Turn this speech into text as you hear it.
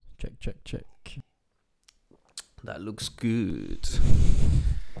Check. That looks good.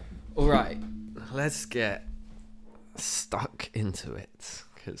 All right, let's get stuck into it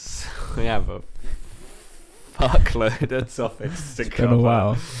because we have a fuckload of topics to cover. Been a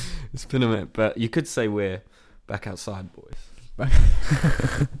while. It's been a minute, but you could say we're back outside, boys.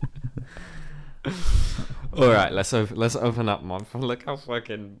 All right, let's open up my. Look how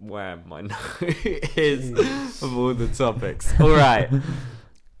fucking wham my note is of all the topics. All right,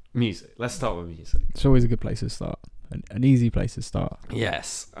 music. Let's start with music. It's always a good place to start. An easy place to start.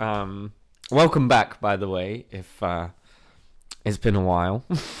 Yes. Welcome back, by the way. If it's been a while,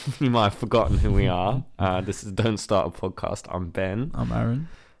 you might have forgotten who we are. This is Don't Start a Podcast. I'm Ben. I'm Aaron.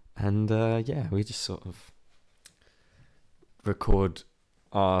 And yeah, we just sort of record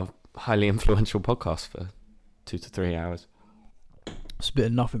our highly influential podcast for 2 to 3 hours. It's a bit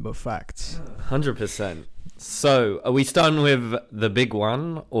of nothing but facts. 100%. So, are we starting with the big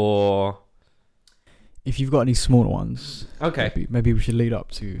one, or? If you've got any smaller ones, Okay. maybe we should lead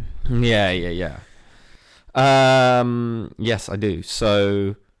up to. Yeah. Yes, I do.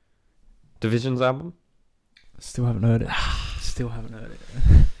 So, Division's album? Still haven't heard it.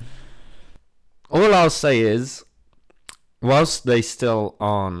 All I'll say is, whilst they still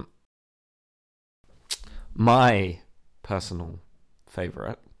aren't my personal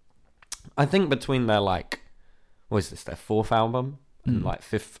favourite, I think between their their fourth album and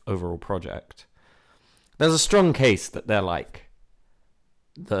fifth overall project, there's a strong case that they're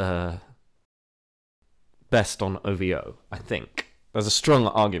the best on OVO. I think there's a strong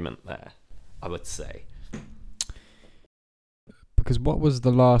argument there, I would say. Because what was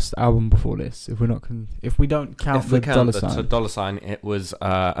the last album before this? If we don't count the dollar sign. The dollar sign, it was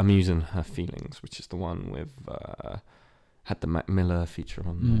Amusing Her Feelings, which is the one with had the Mac Miller feature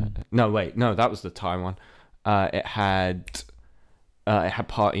on there. No, that was the Thai one. It had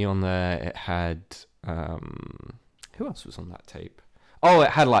Party on there. It had who else was on that tape? Oh,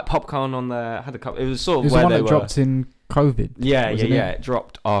 it had Popcorn on there. It had a couple. It was sort of it was where the one they that were. Dropped in COVID. Yeah. It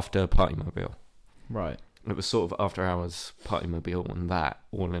dropped after Party Mobile. Right. It was sort of after hours Party Mobile and that,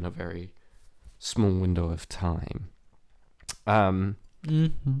 all in a very small window of time. And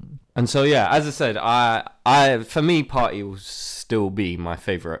so yeah, as I said, I for me, Party will still be my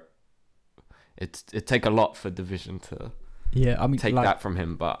favorite. It'd take a lot for Division to take that from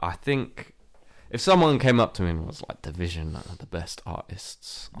him, but I think if someone came up to me and was like, Division are the best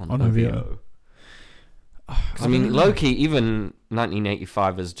artists on OVO. Because I mean, low-key, even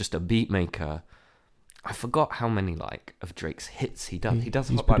 1985 as just a beat maker, I forgot how many of Drake's hits he does. He does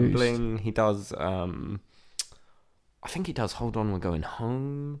Hot Like Bling. He does. I think he does Hold On, We're Going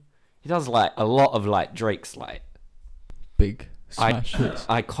Home. He does a lot of Drake's big smash hits,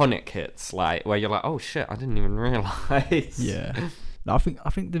 iconic hits, where you're like, oh shit, I didn't even realize. Yeah. No, I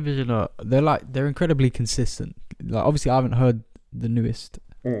think Division they're incredibly consistent. Obviously, I haven't heard the newest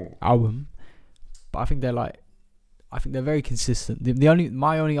album, but I think they're very consistent.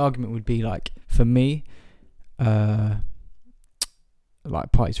 My only argument would be for me,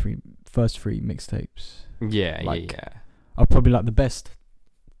 Party's first three mixtapes. Yeah. Are probably the best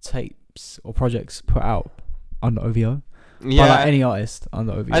tapes or projects put out under OVO. Yeah. By any artist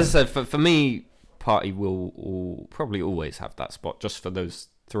under OVO. As I said, for me, Party will probably always have that spot just for those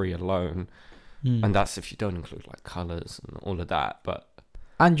three alone, and that's if you don't include Colours and all of that. But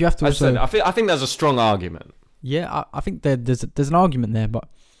and you have to also. I think there's a strong argument. Yeah, I think there's an argument there, but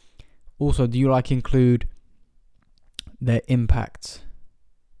also, do you include their impact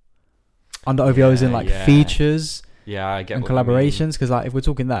under OVOs in features? Yeah, I get and collaborations, because if we're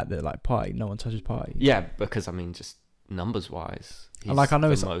talking that they're Party, no one touches Party. Yeah, because I mean, just numbers wise, he's I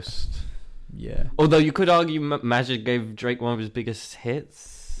know it's most. Yeah. Although you could argue Magic gave Drake one of his biggest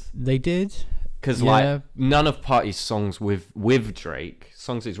hits. They did. Because none of Party's songs with Drake,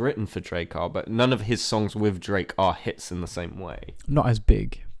 songs he's written for Drake are, but none of his songs with Drake are hits in the same way. Not as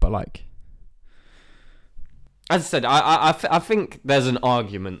big, but as I said, I think there's an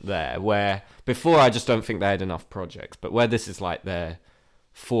argument there where before I just don't think they had enough projects, but where this is their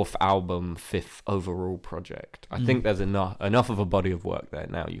fourth album, fifth overall project, I think there's enough of a body of work there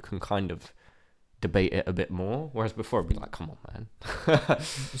now. You can kind of debate it a bit more, whereas before it'd be come on, man.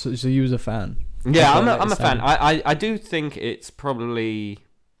 so you was a fan? Yeah, I'm a fan. I do think it's probably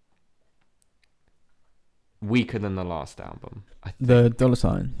weaker than the last album. The dollar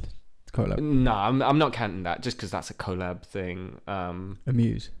sign collab. No, I'm not counting that just because that's a collab thing.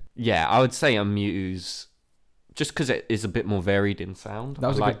 Amuse. Yeah, I would say Amuse, just because it is a bit more varied in sound. That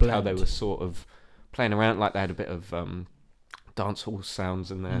was I a good blend. how they were sort of playing around, they had a bit of dancehall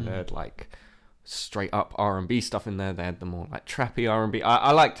sounds in there. They had straight up R&B stuff in there. They had the more like trappy R&B.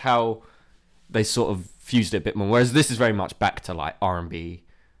 I liked how they sort of fused it a bit more. Whereas this is very much back to like R&B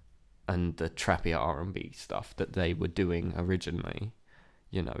and the trappier R&B stuff that they were doing originally.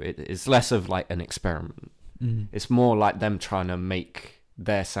 You know, it's less of like an experiment. It's more like them trying to make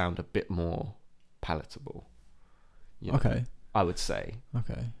their sound a bit more palatable. You know, okay. I would say.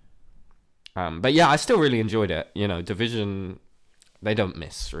 Okay. But yeah, I still really enjoyed it. You know, Division, they don't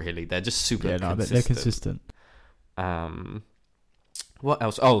miss really. They're just super consistent. They're consistent. What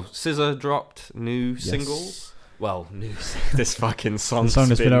else? Oh, SZA dropped new single. Well, this fucking song. The song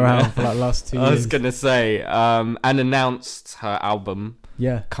that's been around for like last 2 years. I was gonna say, and announced her album.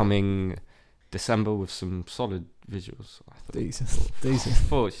 Yeah. Coming December with some solid visuals. Decent.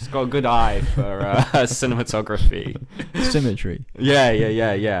 Oh, she's got a good eye for cinematography. Symmetry.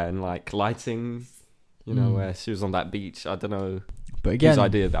 Yeah, and like lighting. You know, where she was on that beach. I don't know. But again, whose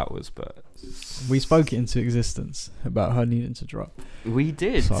idea that was, but we spoke it into existence about her needing to drop. We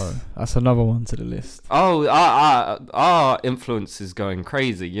did. So that's another one to the list. Oh, our influence is going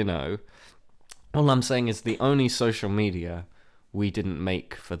crazy, you know. All I'm saying is the only social media we didn't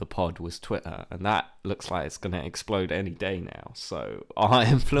make for the pod was Twitter, and that looks like it's going to explode any day now. So our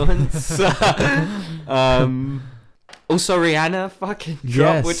influence. Also, Rihanna fucking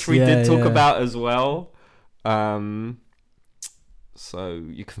dropped, which we did talk about as well. So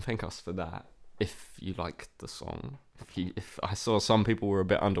you can thank us for that if you like the song. If I saw some people were a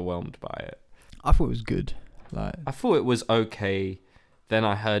bit underwhelmed by it. I thought it was good. Like I thought it was okay. Then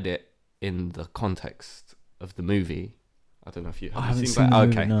I heard it in the context of the movie. I don't know if you have haven't seen the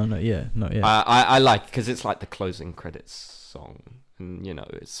movie. Okay. No, not yet. I like because it's like the closing credits song, and you know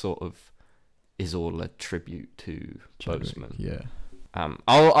it sort of is all a tribute to Boseman. Yeah.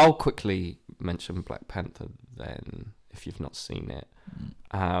 I'll quickly mention Black Panther then, if you've not seen it.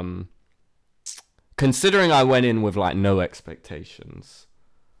 Considering I went in with like no expectations,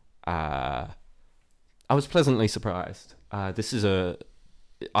 I was pleasantly surprised. I thought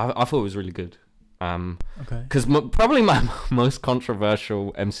it was really good. Okay. Because probably my most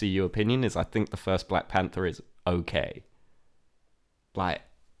controversial MCU opinion is I think the first Black Panther is okay. Like,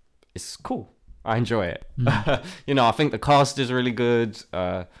 it's cool. I enjoy it. You know, I think the cast is really good.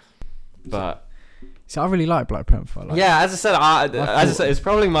 But I really like Black Panther. yeah, as I said, it's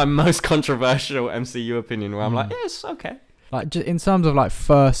probably my most controversial MCU opinion. Where I'm like, yeah, it's okay. Like, just in terms of like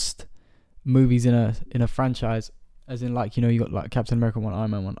first movies in a franchise, as in like, you know, you got like Captain America 1,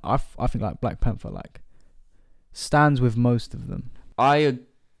 Iron Man 1. I think like Black Panther like stands with most of them. I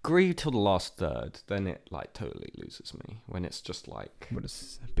agree till the last third, then it like totally loses me when it's just like what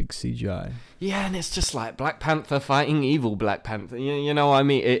is big CGI. Yeah, and it's just like Black Panther fighting evil Black Panther. You know what I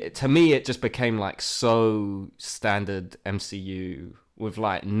mean? To me, it just became like so standard MCU with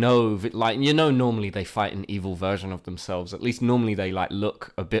like no, like, you know, normally they fight an evil version of themselves. At least normally they like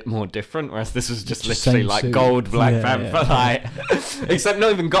look a bit more different, whereas this was just literally like suit. Gold Black Panther, like except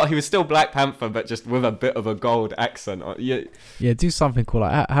not even he was still Black Panther, but just with a bit of a gold accent. Yeah, do something cool,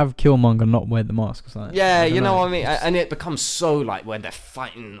 like have Killmonger not wear the mask or something. Yeah, you know what I mean? And it becomes so like when they're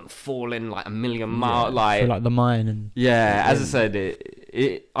fighting, falling like a million miles, like the mine and as I said,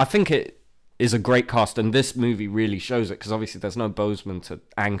 I think it is a great cast, and this movie really shows it because obviously there's no Boseman to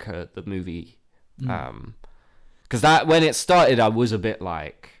anchor the movie. Because that when it started, I was a bit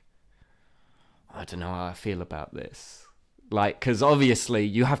like, I don't know how I feel about this. Like, because obviously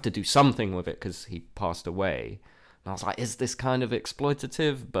you have to do something with it because he passed away, and I was like, is this kind of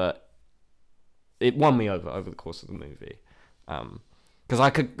exploitative? But it won me over the course of the movie. Because I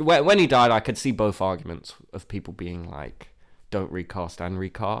could, when he died, I could see both arguments of people being like, don't recast and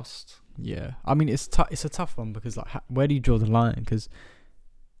recast. Yeah, I mean it's a tough one because like where do you draw the line? Because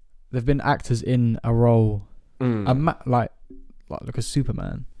there've been actors in a role, like a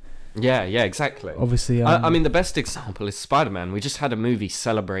Superman. Yeah, exactly. Obviously, I mean the best example is Spider-Man. We just had a movie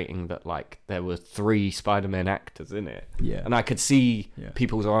celebrating that like there were 3 Spider-Man actors in it. Yeah, and I could see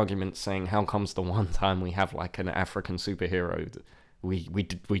people's arguments saying, how comes the one time we have like an African superhero? We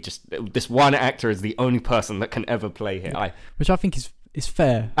just this one actor is the only person that can ever play it. Which I think is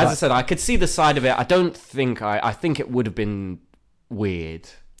fair. As I said, I could see the side of it. I don't think I think it would have been weird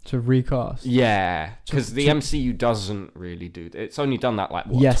to recast. Yeah, because the MCU doesn't really do that. It's only done that like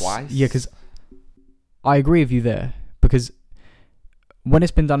twice. Yeah, because I agree with you there. Because when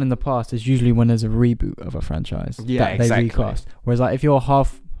it's been done in the past, it's usually when there's a reboot of a franchise that they recast. Whereas like if you're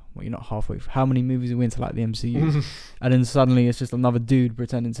you're not halfway. How many movies are we into like the MCU, and then suddenly it's just another dude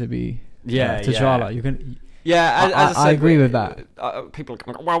pretending to be T'Challa. You can. Yeah, as I said, I agree with that. People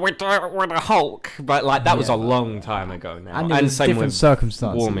are like, well, we're the Hulk, but like that was a long time ago now, and same with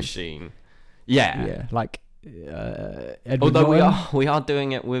circumstances. War Machine. Yeah, like Edward Although Norton. we are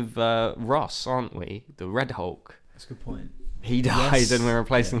doing it with Ross, aren't we? The Red Hulk. That's a good point. He died, and we're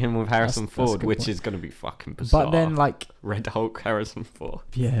replacing him with Harrison Ford, which point. is going to be fucking bizarre. But then, like, Red Hulk, Harrison Ford.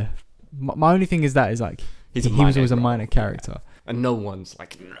 Yeah, my only thing is like he was always a minor character, and no one's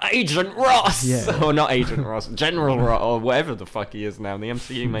like Agent Ross, or not Agent Ross, General Ross, or whatever the fuck he is now. The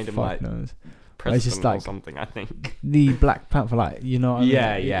MCU made him like knows. president just like or something, I think. The Black Panther, like, you know what I mean?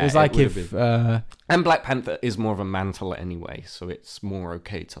 Yeah. It's like if and Black Panther is more of a mantle anyway, so it's more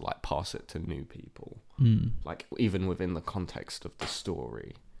okay to like pass it to new people, like even within the context of the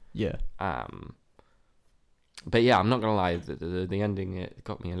story. Yeah. But yeah, I'm not gonna lie, the ending, it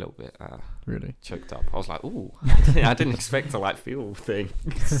got me a little bit really choked up. I was like, ooh, I didn't expect to like feel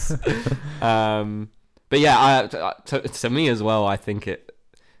things. But yeah, to me as well, I think it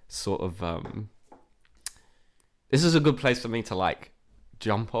sort of this is a good place for me to like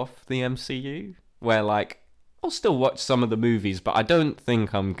jump off the MCU, where like I'll still watch some of the movies, but I don't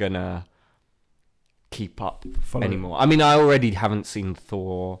think I'm gonna keep up anymore. I mean, I already haven't seen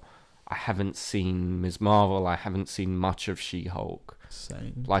Thor, I haven't seen Ms. Marvel, I haven't seen much of She-Hulk.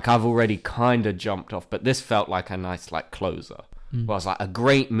 Same. Like, I've already kind of jumped off, but this felt like a nice like closer. Well, it's like a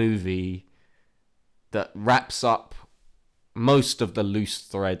great movie that wraps up most of the loose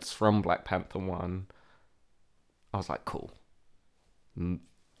threads from Black Panther 1. I was like, cool.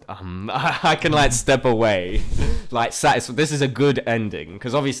 I can like step away, like satisfied. This is a good ending,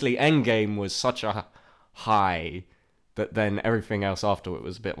 because obviously Endgame was such a high that then everything else after it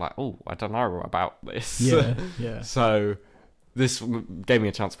was a bit like, oh, I don't know about this. Yeah. So this gave me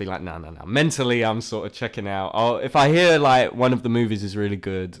a chance to be like, no. Mentally, I'm sort of checking out. If I hear like one of the movies is really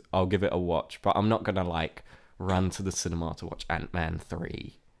good, I'll give it a watch. But I'm not gonna like run to the cinema to watch Ant-Man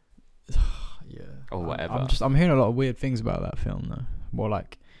 3. Yeah. Or whatever. I'm hearing a lot of weird things about that film though. More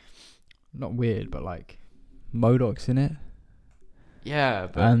like, not weird, but like MODOK's in it. Yeah,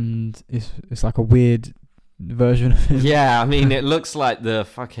 but and it's like a weird version of it. Yeah, I mean, it looks like the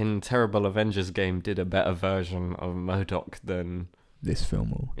fucking terrible Avengers game did a better version of MODOK than this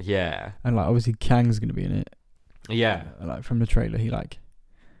film will. Yeah. And like obviously Kang's gonna be in it. Yeah. Like from the trailer, he like.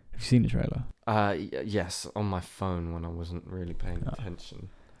 Have you seen the trailer? Yes, on my phone when I wasn't really paying attention.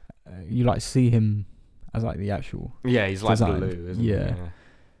 You like see him as like the actual. Yeah, he's like design. blue, isn't he? Yeah.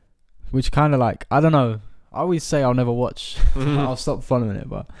 Which kind of like, I don't know. I always say I'll never watch. I'll stop following it,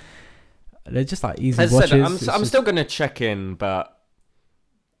 but they're just like easy watches. I'm still gonna check in, but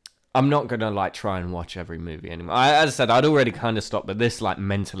I'm not gonna like try and watch every movie anymore. As I said, I'd already kind of stopped, but this like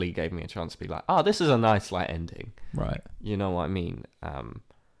mentally gave me a chance to be like, oh, this is a nice like ending. Right. You know what I mean?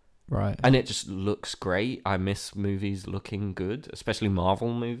 Right. And it just looks great. I miss movies looking good, especially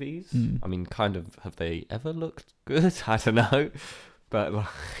Marvel movies. I mean, kind of, have they ever looked good? I don't know. But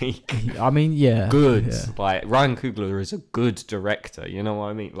like, I mean, yeah. Good. Yeah. Like, Ryan Coogler is a good director. You know what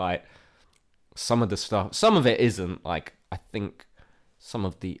I mean? Like, some of the stuff, some of it isn't. Like, I think some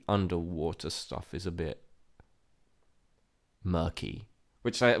of the underwater stuff is a bit murky.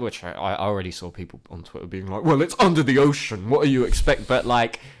 Which I already saw people on Twitter being like, well, it's under the ocean. What do you expect? But,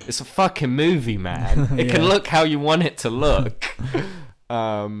 like, it's a fucking movie, man. It can look how you want it to look.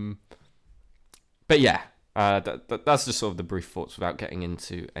 But, yeah. That's just sort of the brief thoughts without getting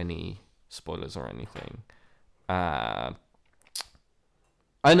into any spoilers or anything. And,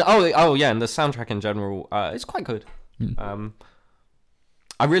 and the soundtrack in general, it's quite good. I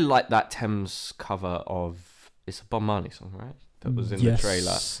really like that Thames cover of... It's a Bob Marley song, right? That was in the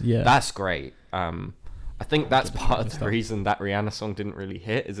trailer. Yeah. That's great. I think that's part of the reason that Rihanna song didn't really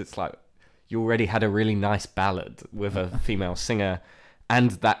hit, is it's like you already had a really nice ballad with a female singer, and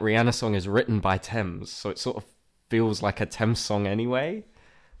that Rihanna song is written by Thames, so it sort of feels like a Thames song anyway.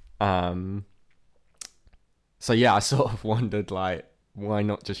 So yeah, I sort of wondered, like, why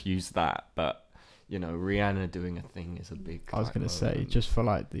not just use that? But, you know, Rihanna doing a thing is a big... I was going to say, just for,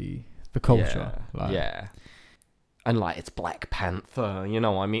 like, the culture. Yeah. And, like, it's Black Panther, you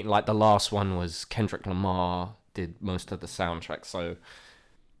know, I mean, like, the last one was Kendrick Lamar did most of the soundtrack, so...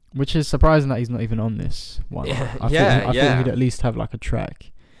 Which is surprising that he's not even on this one. I thought he'd at least have, like, a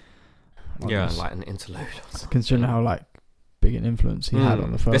track. Yeah, like an interlude. Considering how, like, big an influence he had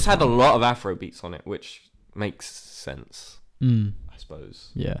on the first This had one. a lot of Afro beats on it, which makes sense, I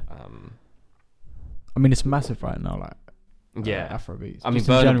suppose. Yeah. I mean, it's massive right now, like... Afro beats. I mean,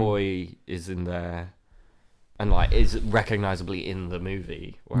 Burna Boy is in there... And, like, is recognisably in the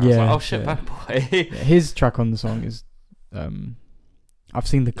movie. Where I was like, oh, shit, Burna Boy. His track on the song is... I've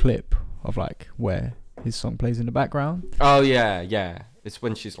seen the clip of, like, where his song plays in the background. Oh, yeah. It's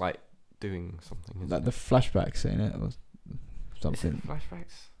when she's, like, doing something. Like the flashbacks in it or something.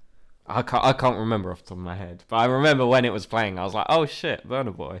 Flashbacks? I can't remember off the top of my head, but I remember when it was playing, I was like, oh shit,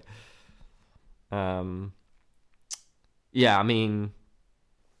 Burna Boy. Yeah, I mean,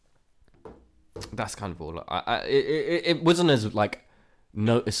 that's kind of all. It wasn't as like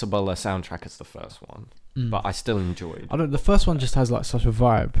noticeable a soundtrack as the first one, but I still enjoyed. I don't. The first one just has like such a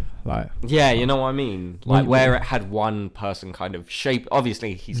vibe, like yeah, you know what I mean. Like where it had one person kind of shape.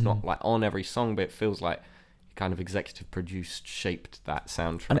 Obviously, he's not like on every song, but it feels like he kind of executive produced, shaped that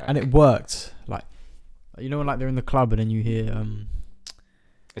soundtrack, and it worked. Like you know when like they're in the club and then you hear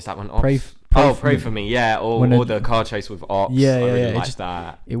is that one? Pray for me, yeah, or the car chase with Ox. Yeah, I really yeah, liked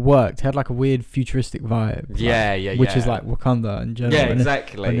that. It worked. It had like a weird futuristic vibe. Yeah, which is like Wakanda in general. Yeah,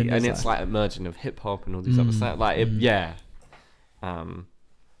 exactly. And it's like a merging of hip hop and all these other stuff. Like, yeah. As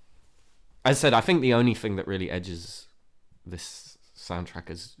I said, I think the only thing that really edges this soundtrack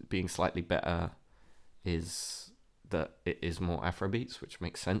as being slightly better is that it is more Afrobeats, which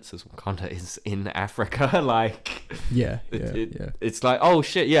makes sense as Wakanda is in Africa. Like, it's like, oh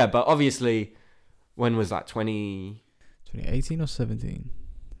shit, yeah. But obviously, when was that? 2018 or 17?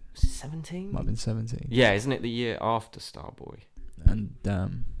 17? Might have been 17. Yeah, isn't it the year after Starboy? And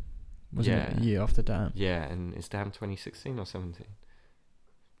Damn. Wasn't it the year after Damn? Yeah, and is Damn 2016 or 17?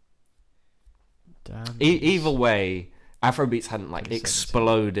 Damn. Either way, Afrobeats hadn't like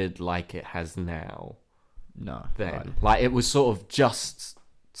exploded like it has now. No. Then Right. like it was sort of just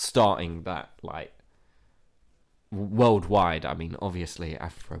starting that like worldwide. I mean, obviously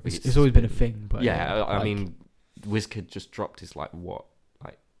Afrobeats. It's always been a thing, but yeah. I mean, Wizkid just dropped his like what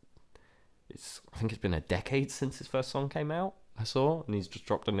like I think it's been a decade since his first song came out. I saw, and he's just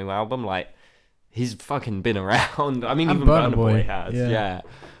dropped a new album. Like he's fucking been around. I mean, and even Burna Boy has. Yeah.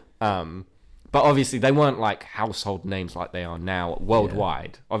 But obviously they weren't like household names like they are now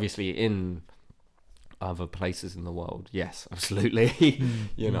worldwide. Yeah. Obviously in other places in the world, yes, absolutely.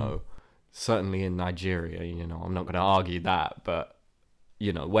 You know, certainly in Nigeria, you know, I'm not going to argue that, but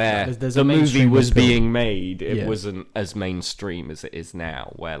you know, where there's the movie was being made, it wasn't as mainstream as it is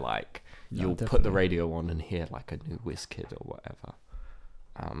now, where like you'll put the radio on and hear like a new Wizkid or whatever.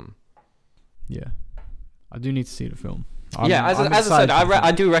 Yeah, I do need to see the film. As I said,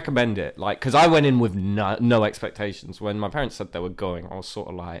 I do recommend it. Like, because I went in with no expectations. When my parents said they were going, I was sort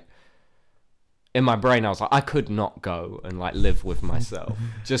of like, in my brain, I was like, I could not go and like live with myself,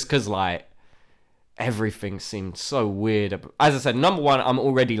 just because like everything seemed so weird. As I said, number one, I'm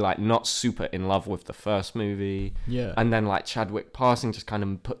already like not super in love with the first movie. Yeah, and then like Chadwick passing just kind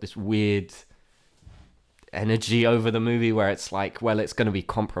of put this weird energy over the movie where it's like, well, it's going to be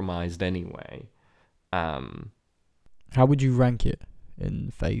compromised anyway. How would you rank it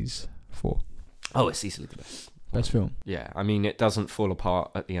in Phase 4? Oh, it's easily the best. Best film. Yeah, I mean, it doesn't fall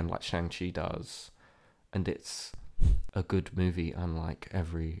apart at the end like Shang-Chi does. And it's a good movie, unlike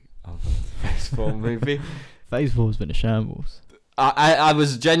every other Phase 4 movie. Phase 4 has been a shambles. I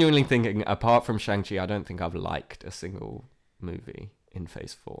was genuinely thinking, apart from Shang-Chi, I don't think I've liked a single movie in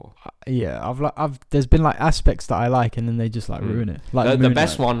Phase 4. Yeah, I've there's been like aspects that I like, and then they just like ruin it. Like the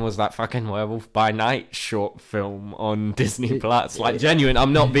best one was that fucking Werewolf by Night short film on Disney Plus. Like genuine,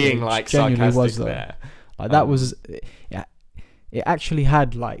 I'm not being like sarcastic was, there. Like that was, yeah, it actually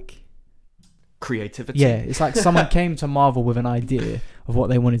had like creativity. Yeah, it's like someone came to Marvel with an idea of what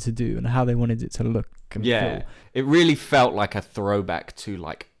they wanted to do and how they wanted it to look. And feel. It really felt like a throwback to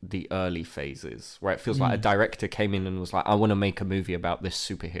like the early phases where it feels like a director came in and was like, I want to make a movie about this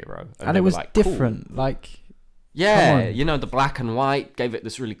superhero. And it was like, different. Cool. Like, yeah, you know, the black and white gave it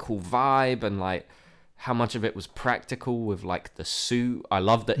this really cool vibe, and like how much of it was practical with like the suit. I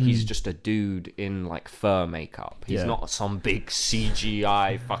love that he's just a dude in like fur makeup. He's not some big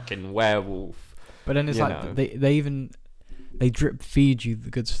CGI fucking werewolf. But then it's like they drip feed you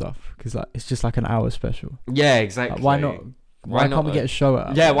the good stuff because like it's just like an hour special. Yeah, exactly. Like, why not? Why can't we get a show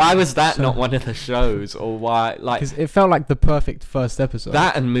out? Yeah, why was that not one of the shows? Or why, like... Because it felt like the perfect first episode.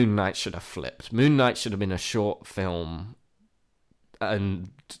 That and Moon Knight should have flipped. Moon Knight should have been a short film,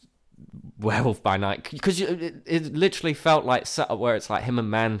 and Werewolf by Night... Because it literally felt like set up where it's like him and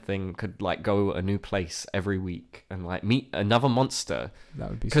Man-Thing could like go a new place every week and like meet another monster.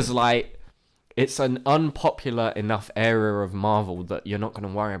 That would be... Because like... It's an unpopular enough area of Marvel that you're not going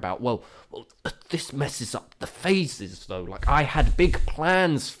to worry about. Well, this messes up the phases, though. Like, I had big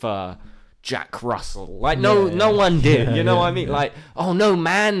plans for Jack Russell. Like, no one did. You know what I mean? Yeah. Like, oh, no,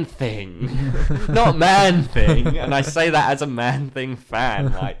 Man-Thing. Not Man-Thing. And I say that as a Man-Thing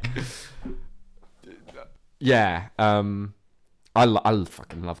fan. Like, yeah. I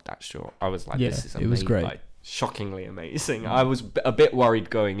fucking loved that short. I was like, this is amazing. It was great. Like, shockingly amazing. I was a bit worried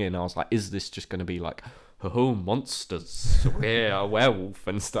going in. I was like, is this just going to be like oh, monsters, we're a werewolf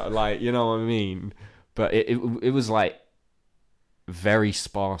and stuff, like, you know what I mean? But it was like very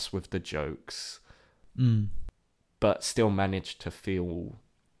sparse with the jokes, but still managed to feel.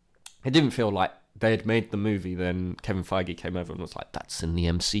 It didn't feel like they had made the movie. Then Kevin Feige came over and was like, "That's in the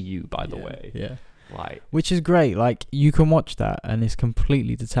MCU, by the way." Yeah. Like, which is great. Like, you can watch that and it's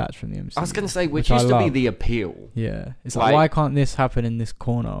completely detached from the MCU. I was gonna say, which used to be the appeal. Yeah, it's like, why can't this happen in this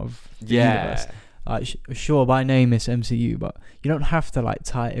corner of the universe? Sure, by name it's MCU, but you don't have to like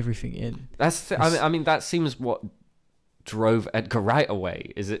tie everything in. I mean, that seems what drove Edgar Wright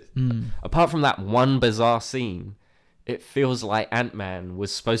away. Is it? Apart from that one bizarre scene, it feels like Ant-Man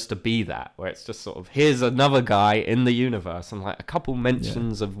was supposed to be that, where it's just sort of, here's another guy in the universe and like a couple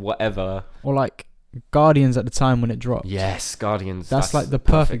mentions of whatever. Or like Guardians at the time when it dropped. Yes, Guardians. That's like the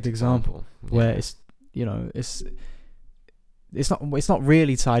perfect example where it's, you know, it's not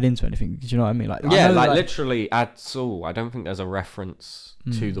really tied into anything. Do you know what I mean? Like, yeah, like literally at all. I don't think there's a reference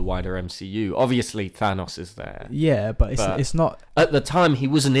to the wider MCU. Obviously, Thanos is there. Yeah, but it's not. At the time, he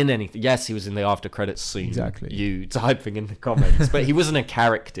wasn't in anything. Yes, he was in the after credits scene. Exactly. You typing in the comments, but he wasn't a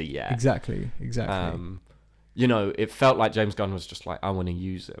character yet. Exactly. You know, it felt like James Gunn was just like, I want to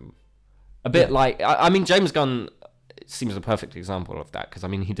use him. A bit like, I mean, James Gunn seems a perfect example of that, because I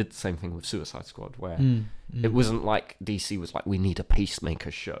mean, he did the same thing with Suicide Squad, where it wasn't like DC was like, we need a Peacemaker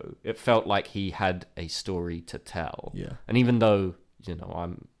show. It felt like he had a story to tell. Yeah. And even though, you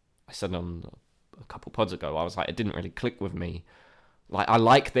know, I said on a couple pods ago, I was like, it didn't really click with me. Like, I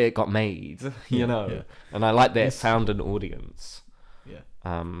like that it got made, you know, and I like that it found an audience.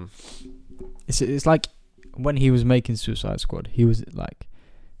 Yeah. It's like when he was making Suicide Squad, he was like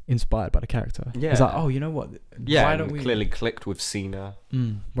inspired by the character. Yeah. It's like, oh, you know what? Yeah, why don't we clearly clicked with Cena.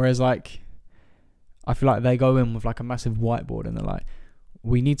 Whereas like, I feel like they go in with like a massive whiteboard and they're like,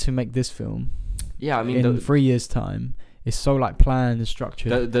 we need to make this film. Yeah, I mean, in 3 years' time. It's so like planned and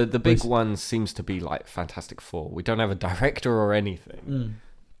structured. The big one seems to be like Fantastic Four. We don't have a director or anything.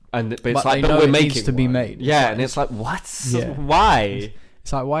 But it's like, but we're making it needs to be made. Yeah, and it's like, what? Yeah. Why?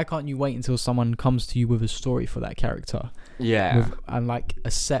 It's like, why can't you wait until someone comes to you with a story for that character? Yeah. And like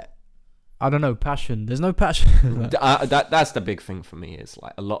a set, I don't know, passion. There's no passion. That's the big thing for me, is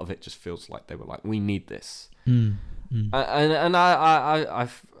like a lot of it just feels like they were like, we need this. And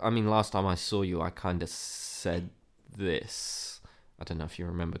I mean, last time I saw you, I kind of said this. I don't know if you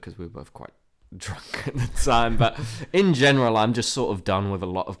remember, because we were both quite drunk at the time, but in general, I'm just sort of done with a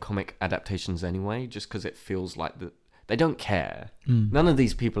lot of comic adaptations anyway, just because it feels like they don't care. None of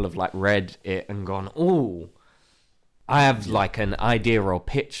these people have like read it and gone, oh, I have like an idea or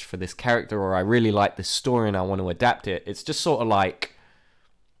pitch for this character, or I really like this story and I want to adapt it. It's just sort of like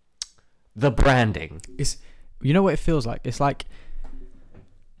the branding. You know what it feels like? It's like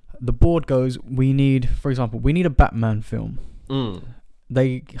the board goes, we need a Batman film.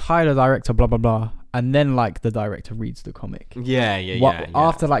 They hire a director, blah, blah, blah, and then like the director reads the comic. Yeah.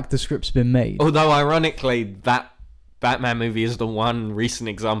 After like the script's been made. Although ironically, that Batman movie is the one recent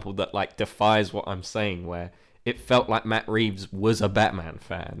example that like defies what I'm saying, where it felt like Matt Reeves was a Batman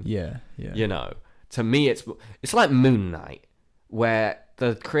fan. Yeah. You know, to me, it's like Moon Knight, where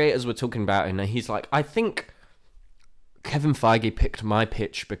the creators were talking about it, and he's like, I think Kevin Feige picked my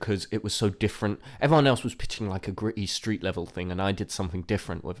pitch because it was so different. Everyone else was pitching like a gritty street level thing, and I did something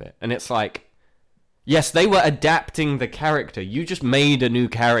different with it. And it's like, yes, they were adapting the character. You just made a new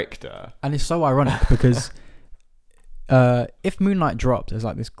character. And it's so ironic because if Moon Knight dropped as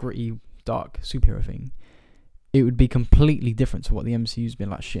like this gritty, dark superhero thing, it would be completely different to what the MCU's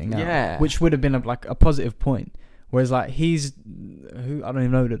been like shitting out. Yeah. Which would have been a positive point. Whereas like I don't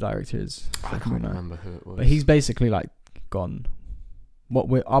even know who the director is. I can't remember who it was. But he's basically like gone, what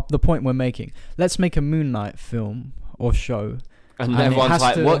we're up the point we're making, let's make a Moon Knight film or show, and everyone's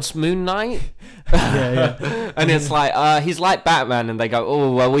like, what's Moon Knight? yeah and it's like, he's like Batman, and they go,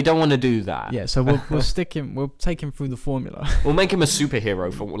 oh well, we don't want to do that. Yeah, so we'll take him through the formula. We'll make him a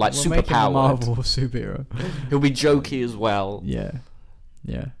superhero for like we'll superpowered. Make him a Marvel superhero. He'll be jokey as well. Yeah.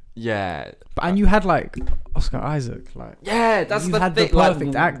 And you had like Oscar Isaac, like that's you the had thing. the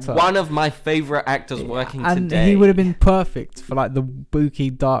perfect actor, one of my favorite actors working and today. He would have been perfect for like the spooky,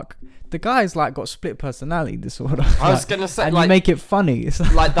 dark. The guy's like got split personality disorder. I was gonna say, and like, you make it funny. It's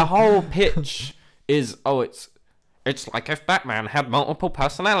like the whole pitch is, it's like if Batman had multiple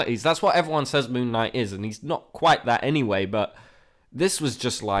personalities. That's what everyone says Moon Knight is, and he's not quite that anyway. But this was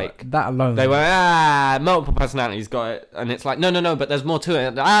just like, but that alone. They were multiple personalities, got it, and it's like no, but there's more to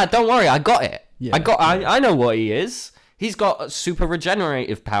it. Don't worry, I got it. Yeah, I know what he is. He's got super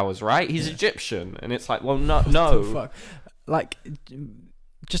regenerative powers, right? He's Egyptian, and it's like, well, no. Fuck? Like,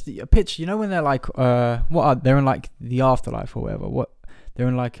 just a pitch. You know when they're like, they're in like the afterlife or whatever. What they're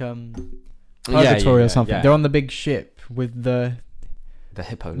in like purgatory or something. Yeah. They're on the big ship with the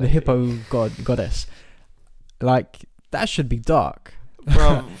hippo. The hippo goddess. Like that should be dark.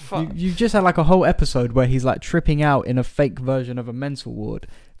 Bro, you just had like a whole episode where he's like tripping out in a fake version of a mental ward.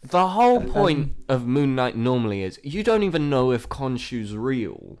 The whole point of Moon Knight normally is you don't even know if Khonshu's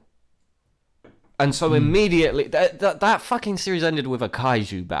real. And so immediately, that fucking series ended with a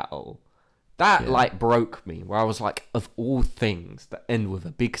kaiju battle. That, like, broke me. Where I was like, of all things that end with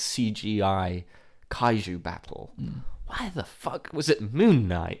a big CGI kaiju battle, why the fuck was it Moon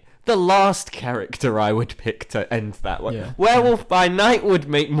Knight? The last character I would pick to end that way. Yeah. Werewolf by Night would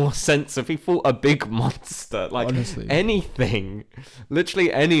make more sense if he fought a big monster. Like, honestly. Anything.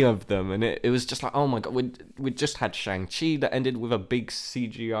 Literally any of them. And it was just like, oh my god, we just had Shang-Chi that ended with a big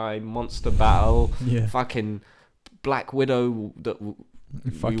CGI monster battle. Yeah. Fucking Black Widow that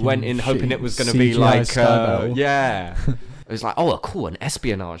we went in hoping it was going to be like... yeah. It was like, oh, cool, an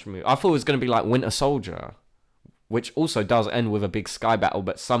espionage movie. I thought it was going to be like Winter Soldier, which also does end with a big sky battle,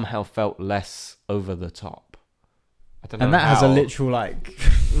 but somehow felt less over the top. I don't know. And that has a literal, like...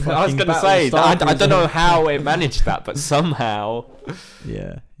 I was going to say, I don't know how it managed that, but somehow...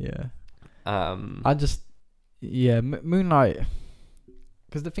 Yeah. Moon Knight...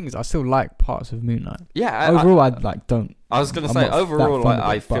 Because the thing is, I still like parts of Moon Knight. Yeah. Overall, I don't... I was going to say, overall,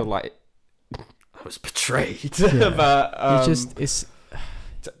 I feel like I was betrayed. Yeah. But, it's...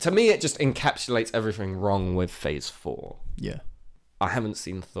 To me, it just encapsulates everything wrong with Phase 4. Yeah. I haven't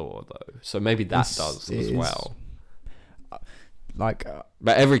seen Thor, though, so maybe that does as well.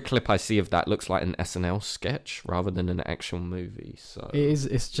 But every clip I see of that looks like an SNL sketch rather than an actual movie, so...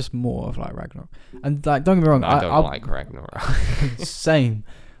 It's just more of, like, Ragnarok. And, like, don't get me wrong, I don't like Ragnarok. Same.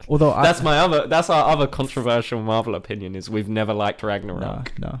 Although that's our other controversial Marvel opinion, is we've never liked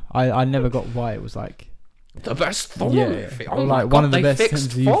Ragnarok. No. I never got why it was, like... The best Thor movie. Oh like God, one of the best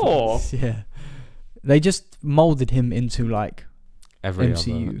fixed Thor. Yeah, they just molded him into like every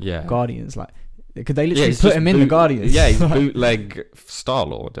MCU other, Guardians. Like, could they literally put him in the Guardians? Yeah, he's bootleg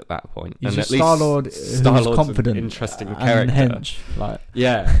Star-Lord at that point. He's just Star-Lord who's confident, an interesting character. Hench, like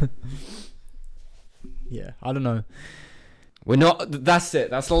yeah, yeah. I don't know. We're not. That's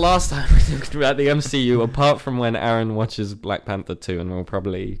it. That's the last time we're talking about the MCU, apart from when Aaron watches Black Panther 2, and we'll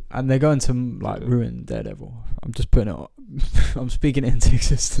probably... And they're going to like ruin Daredevil. I'm just putting it... I'm speaking it into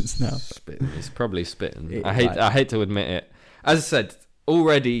existence now. He's probably spitting. I hate to admit it. As I said,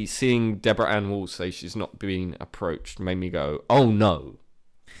 already seeing Deborah Ann Wool say she's not being approached made me go, oh no.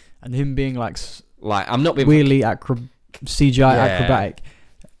 And him being like I'm not being... Really CGI acrobatic.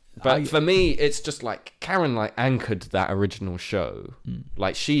 But for me, it's just like Karen like anchored that original show.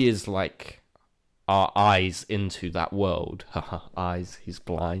 Like she is like our eyes into that world. Eyes, he's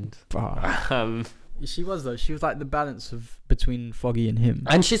blind. She was though. She was like the balance between Foggy and him.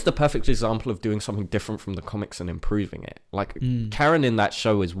 And she's the perfect example of doing something different from the comics and improving it. Like Karen in that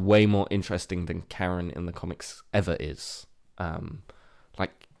show is way more interesting than Karen in the comics ever is.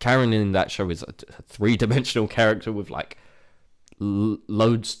 Like Karen in that show is a three-dimensional character with like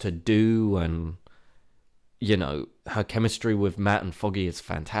loads to do, and you know her chemistry with Matt and Foggy is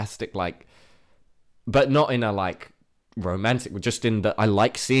fantastic, like, but not in a like romantic, just in that I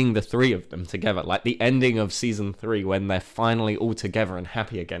like seeing the three of them together. Like the ending of season 3 when they're finally all together and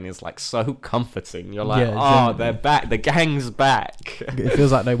happy again is like so comforting. You're like, they're back, the gang's back. It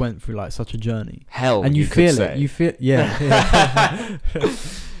feels like they went through like such a journey. Hell, and you feel it. You feel, yeah.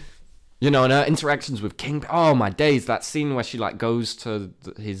 You know, and her interactions with King... Oh, my days. That scene where she, like, goes to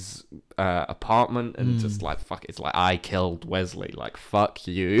his apartment and just, like, fuck... It's like, I killed Wesley. Like, fuck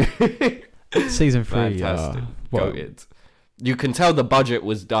you. Season 3. Fantastic. Goated. You can tell the budget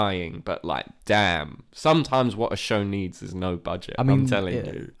was dying, but, like, damn. Sometimes what a show needs is no budget. I mean, I'm telling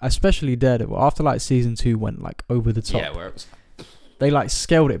you. Especially Daredevil. After, like, season 2 went, like, over the top. Yeah, where it was... They, like,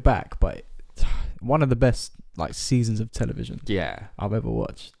 scaled it back, but one of the best... like seasons of television I've ever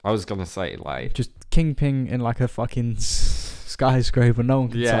watched. I was gonna say like just Kingpin in like a fucking skyscraper, no one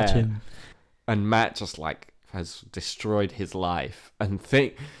can touch him, and Matt just like has destroyed his life. And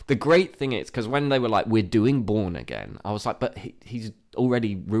the great thing is, because when they were like, we're doing Born Again, I was like, but he's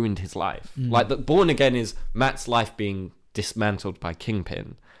already ruined his life. Like the Born Again is Matt's life being dismantled by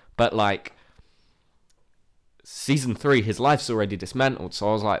Kingpin, but like season 3 his life's already dismantled. So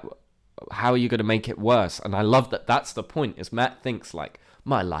I was like, how are you going to make it worse? And I love that that's the point, is Matt thinks like,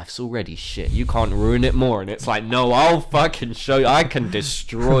 my life's already shit, you can't ruin it more. And it's like, no, I'll fucking show you, I can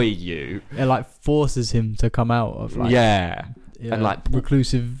destroy you. It like forces him to come out of like and like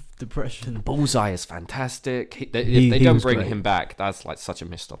reclusive depression. Bullseye is fantastic. If they don't bring him back, that's like such a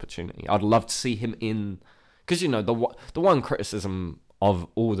missed opportunity. I'd love to see him in, because the one criticism of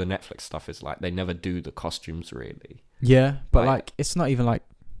all the Netflix stuff is like they never do the costumes really. Yeah, but like it's not even like.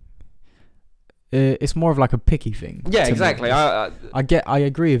 It's more of like a picky thing. Yeah, exactly. I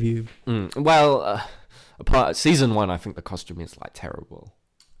agree with you. Well, season 1, I think the costume is like terrible.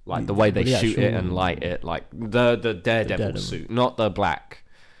 Like the way they shoot it and light it, like the Daredevil suit, not the black,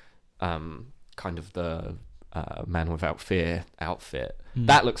 kind of the Man Without Fear outfit.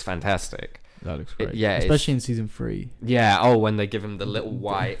 That looks fantastic. That looks great. Especially in season 3. Yeah. Oh, when they give him the little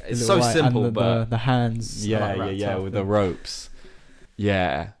white, it's so simple, but the hands. Yeah, with the ropes.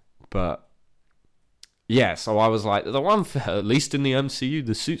 Yeah, but. Yeah, so I was like, the one for, at least in the MCU,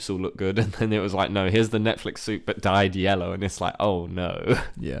 the suits all look good. And then it was like, no, here's the Netflix suit, but dyed yellow. And it's like, oh, no.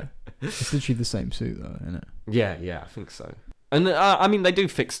 Yeah. It's literally the same suit, though, isn't it? Yeah, I think so. And, I mean, they do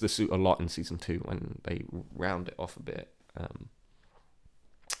fix the suit a lot in Season 2 when they round it off a bit.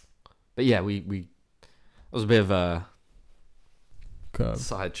 But yeah, it was a bit of a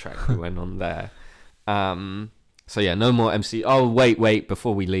sidetrack we went on there. So yeah, no more MCU. Oh, wait,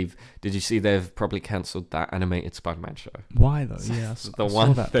 before we leave, did you see they've probably cancelled that animated Spider-Man show? Why though? Yeah, the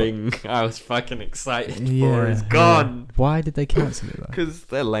one thing I was fucking excited for is gone. Yeah. Why did they cancel it though? Because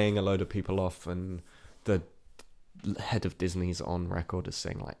they're laying a load of people off, and the head of Disney's on record as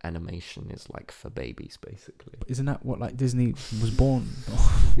saying like animation is like for babies, basically. But isn't that what like Disney was born?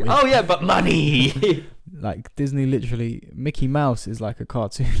 Oh yeah, but money. Like Disney, literally, Mickey Mouse is like a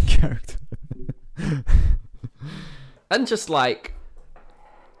cartoon character. And just like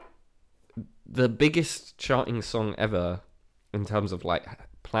the biggest charting song ever in terms of like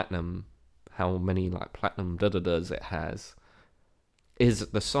platinum, how many like platinum da-da-das it has, is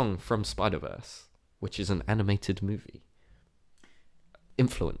the song from Spider-Verse, which is an animated movie.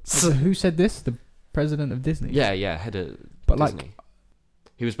 Influence. So who said this? The president of Disney? Yeah, head of Disney.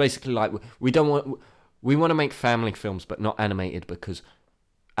 He was basically like, we want to make family films, but not animated because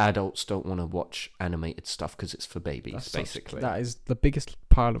adults don't want to watch animated stuff because it's for babies, basically. That is the biggest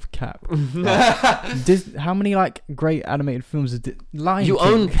pile of cap. How many like great animated films Lion You King.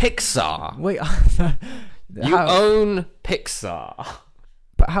 own Pixar. Wait, you own Pixar.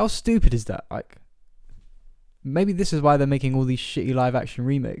 But how stupid is that? Like, maybe this is why they're making all these shitty live action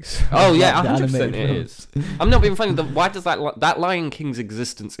remakes. Oh yeah, 100% it is. I'm not being funny. Why does that Lion King's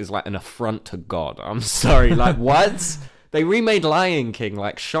existence is like an affront to God? I'm sorry. Like what? They remade Lion King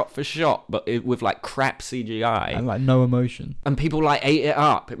like shot for shot, but with like crap CGI and like no emotion. And people like ate it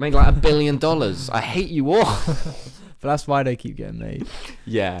up. It made like $1 billion. I hate you all. But that's why they keep getting made.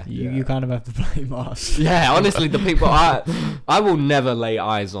 Yeah, you kind of have to blame us. Yeah, honestly, the people I will never lay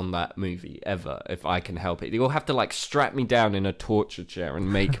eyes on that movie ever if I can help it. You'll have to like strap me down in a torture chair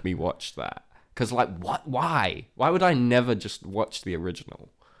and make me watch that. Because like, what? Why? Why would I never just watch the original?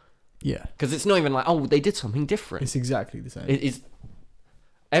 Yeah, because it's not even like, oh, they did something different. It's exactly the same. It is.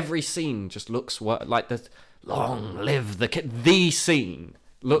 Every scene just looks like the long live the kid. The scene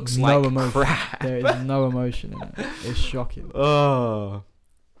looks no like emotion. Crap. There is no emotion in it. It's shocking. Oh.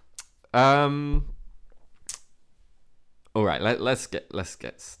 All right. Let's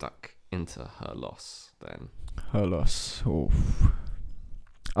get stuck into her loss then. Her loss. Oh.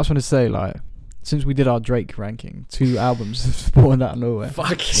 I just want to say, like, since we did our Drake ranking, 2 albums have spawned out of nowhere.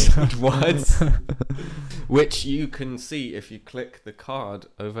 Fucking what? Which you can see if you click the card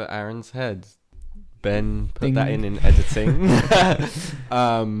over Aaron's head. Ben put that in editing.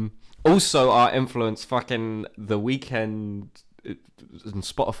 Also, our influence, fucking The Weeknd and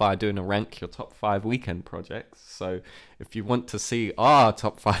Spotify doing a rank your top 5 Weeknd projects. So if you want to see our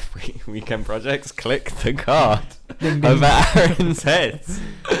top 5 Weeknd projects, click the card over Aaron's head.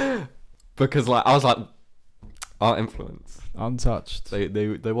 Because like I was like, our influence untouched. They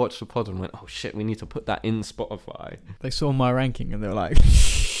watched the pod and went, oh shit, we need to put that in Spotify. They saw my ranking and they were like,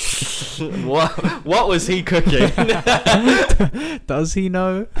 what was he cooking? Does he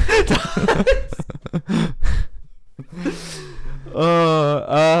know?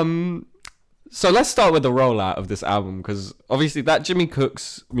 So let's start with the rollout of this album, because obviously that Jimmy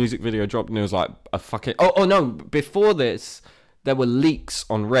Cooks music video dropped and it was like a fucking oh no, before this there were leaks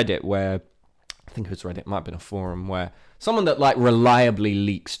on Reddit where, I think it was Reddit, it might have been a forum, where someone that like reliably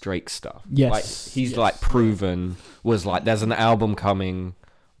leaks Drake stuff, like he's like proven, was like, there's an album coming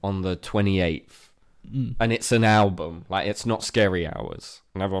on the 28th and it's an album, like it's not Scary Hours,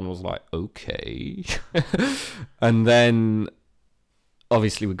 and everyone was like, okay. And then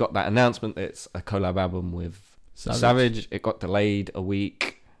obviously we got that announcement that it's a collab album with Savage. It got delayed a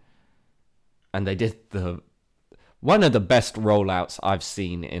week, and they did the one of the best rollouts I've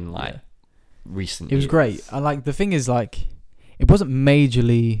seen in like recent years. It was great. And like the thing is, like, it wasn't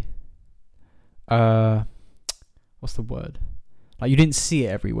majorly what's the word? Like, you didn't see it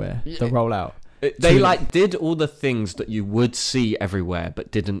everywhere, the rollout. They like did all the things that you would see everywhere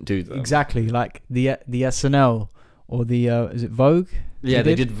but didn't do them. Exactly, like the SNL or the is it Vogue? Yeah,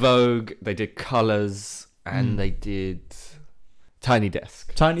 they did Vogue, they did Colours, and they did Tiny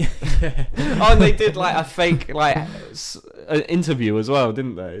Desk. Tiny. Oh, and they did like a fake like an interview as well,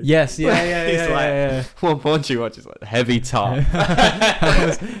 didn't they? Yes, yeah. What porn do you watch? It's like Heavy Top.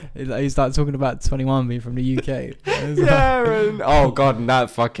 He started talking about 21 being from the UK. And, oh god, and that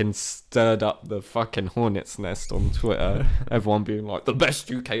fucking stirred up the fucking hornet's nest on Twitter. Everyone being like, the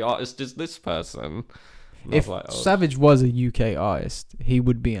best UK artist is this person. And if like, Savage was a UK artist, he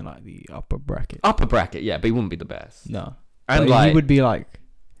would be in like the upper bracket. Upper bracket, yeah, but he wouldn't be the best. No. And but like, he would be like,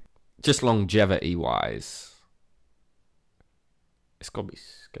 just longevity wise, it's gotta be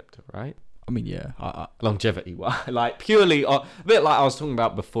Skepta, right? I mean, yeah. Longevity wise, like purely, a bit like I was talking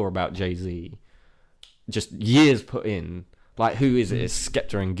about before about Jay-Z, just years put in. Like, who is it? It's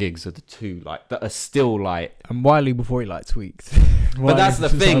Skepta and Giggs are the two like that are still like. And Wiley before he like tweaked. But that's the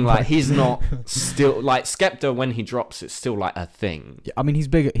thing, like he's not still like Skepta when he drops, it's still like a thing. Yeah, I mean, he's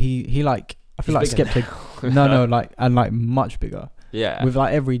bigger. He like. I feel like Skepta. no, like and like much bigger. Yeah. With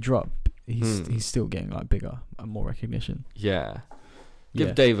like every drop, he's still getting like bigger and more recognition. Yeah.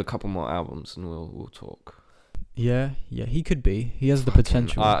 Give Dave a couple more albums and we'll talk. Yeah, he could be. He has the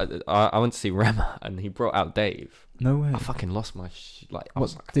potential. I went to see Rema and he brought out Dave. No way. I fucking lost my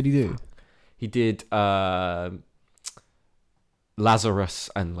what did he do? He did Lazarus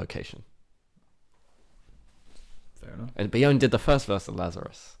and Location. Fair enough. But he only did the first verse of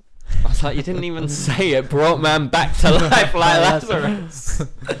Lazarus. I was like, you didn't even say it. Brought man back to life like Lazarus.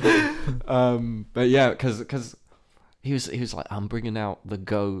 But yeah, because he was like, I'm bringing out the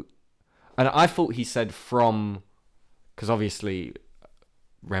GOAT, and I thought he said from, because obviously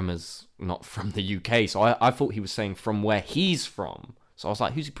Rema's not from the UK, so I thought he was saying from where he's from. So I was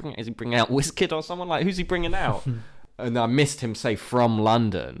like, who's he bringing? Is he bringing out Wizkid or someone? Like, who's he bringing out? And I missed him say from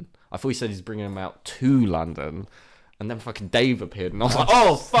London. I thought he said he's bringing him out to London. And then fucking Dave appeared, and I was like,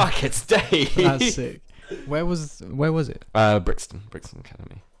 "Oh fuck, it's Dave!" That's sick. Where was it? Brixton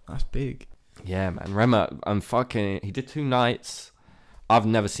Academy. That's big. Yeah, man. Rema, he did 2 nights. I've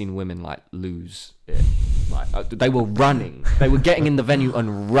never seen women like lose it. Like they were running, they were getting in the venue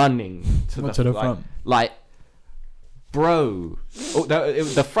and running to the front. Like, bro,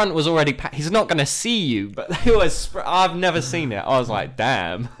 the front was already packed. He's not gonna see you, but they was. I've never seen it. I was like,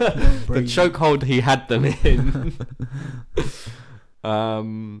 damn, the chokehold he had them in.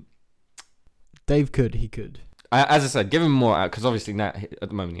 Dave he could. As I said, give him more out because obviously now at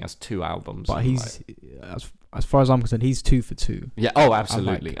the moment he has 2 albums. But he's as far as I'm concerned, he's 2 for 2. Yeah. Oh,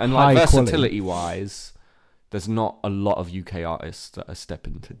 absolutely. And like versatility wise, there's not a lot of UK artists that are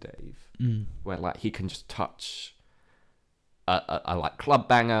stepping to Dave, where like he can just touch. A like club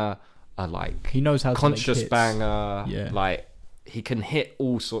banger, a like he knows how conscious to make hits. banger. Yeah. Like he can hit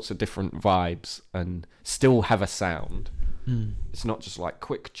all sorts of different vibes and still have a sound. It's not just like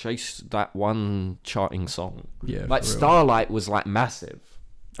quick chase that one charting song. Yeah, like Starlight was like massive,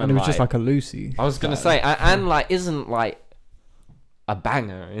 and it was just like a Lucy. I was gonna say, and like isn't like a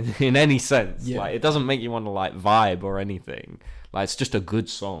banger in any sense. Yeah. Like it doesn't make you want to like vibe or anything. Like it's just a good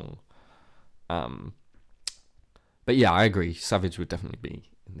song. But yeah, I agree. Savage would definitely be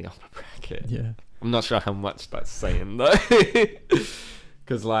in the upper bracket. Yeah. I'm not sure how much that's saying though.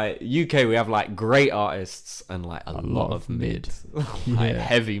 Because like UK, we have like great artists and like a lot of mid. Like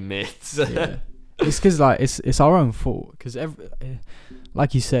heavy mids. Yeah. It's because like it's our own fault. Because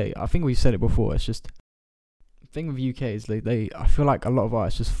like you say, I think we've said it before. It's just the thing with UK is they I feel like a lot of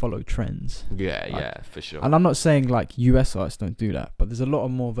artists just follow trends. Yeah, like, yeah, for sure. And I'm not saying like US artists don't do that, but there's a lot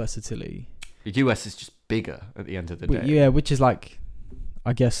of more versatility. The US is just bigger at the end of the day. Yeah, which is like,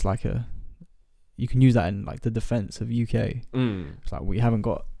 I guess like you can use that in like the defense of UK. It's like we haven't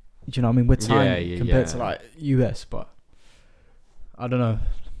got, do you know what I mean? We're tiny compared to like US, but I don't know.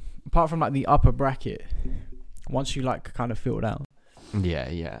 Apart from like the upper bracket, once you like kind of filled out.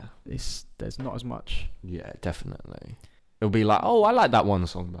 Yeah. There's not as much. Yeah, definitely. It'll be like, oh, I like that one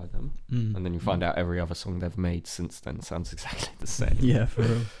song by them. And then you find out every other song they've made since then sounds exactly the same. Yeah, for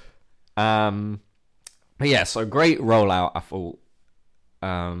real. But yeah, so great rollout, I thought,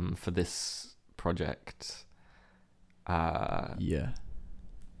 for this project. Yeah.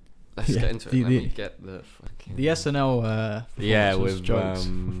 Let's get into it. Let me get the fucking... The SNL with jokes.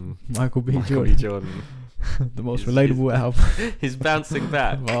 Michael B. Jordan. The most relatable album. He's bouncing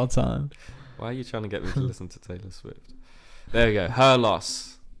back. Of all time. Why are you trying to get me to listen to Taylor Swift? There we go. Her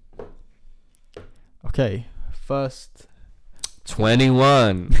Loss. Okay, first.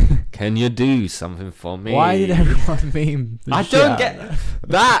 21. Can you do something for me? Why did everyone meme? I don't get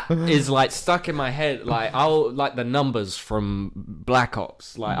that. Is like stuck in my head. Like I'll like the numbers from Black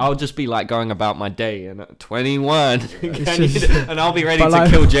Ops. Like I'll just be like going about my day and 21, and I'll be ready to like,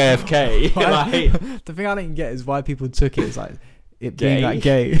 kill JFK. Like, the thing I didn't get is why people took it. It's like it gay? being like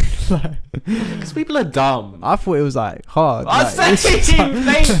gay. Because people are dumb. I thought it was like hard. I like, say,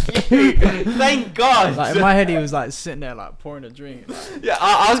 thank you, thank God. Like in my head, he was like sitting there like pouring a drink. Like, Yeah,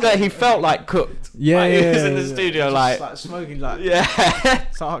 I was going. He felt like cooked. Yeah, like, yeah. He was in the yeah. studio, Just, like smoking, like yeah,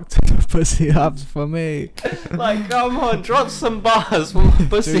 suck the pussy up for me. like come on, drop some bars from Do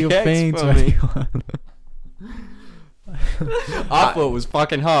Pussy your X thing, for me. 21. I thought it was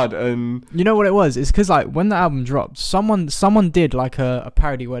fucking hard, and You know what it was? It's because like when the album dropped, someone did like a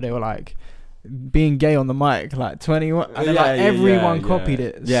parody where they were like being gay on the mic, like 21, and then like everyone copied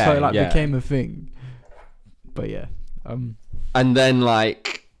it, so it like became a thing. But yeah, and then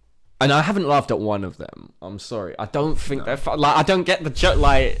like, and I haven't laughed at one of them. I'm sorry, I don't think they're like I don't get the joke.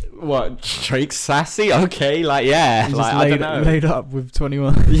 Like what, Drake's sassy? Okay, like yeah, he like just I don't know. laid up with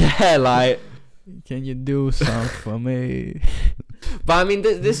 21. Yeah, like. Can you do something for me? But I mean,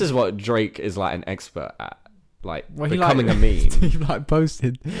 this is what Drake is like an expert at, like Well, becoming a meme. He like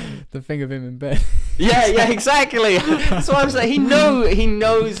posted the thing of him in bed. Yeah, exactly. That's what I'm saying. He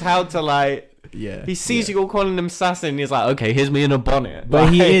knows how to like. Yeah. He sees you all calling him sassy, and he's like, okay, here's me in a bonnet. But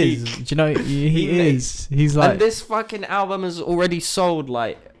like, he is. Do you know? He is. He's like. And this fucking album has already sold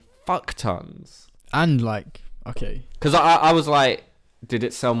like fuck tons. And like, okay. Because I was like, did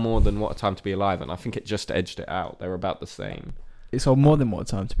it sell more than What a Time to Be Alive? And I think it just edged it out. They were about the same. It sold more than What a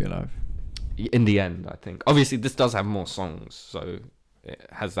Time to Be Alive. In the end, I think. Obviously, this does have more songs, so it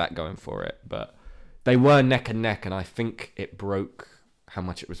has that going for it. But they were neck and neck, and I think it broke how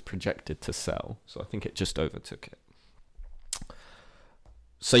much it was projected to sell. So I think it just overtook it.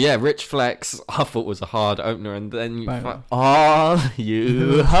 So yeah, Rich Flex, I thought was a hard opener, and then all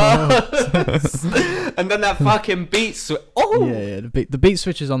you hoes. And then that fucking beat yeah, the beat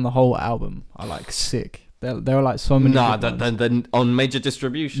switches on the whole album are like sick. There were like so many. Then on Major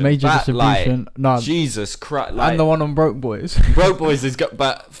Distribution. Distribution. Like, Jesus Christ. Like, and the one on Broke Boys. Broke Boys is got,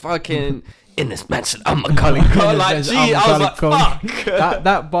 but fucking in this mansion, I'm Macaulay Culkin. Like, gee, I was like, fuck.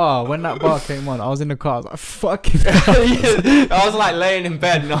 That bar, when that bar came on, I was in the car. I was like, fucking. I was like laying in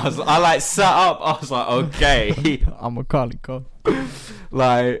bed, and I like sat up. I was like, okay, I'm Macaulay Culkin.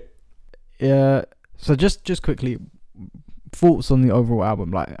 Like, yeah. So just quickly, thoughts on the overall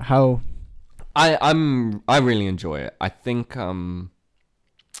album, like how. I really enjoy it. I think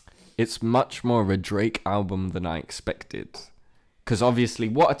it's much more of a Drake album than I expected. Because obviously,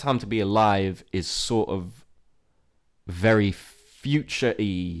 What a Time to Be Alive is sort of very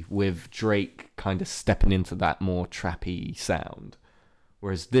future-y, with Drake kind of stepping into that more trappy sound.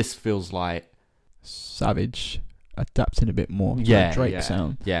 Whereas this feels like Savage adapting a bit more to the Drake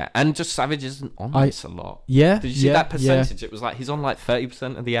sound. Yeah, and just Savage isn't on this a lot. Yeah. Did you see that percentage? Yeah. It was like he's on like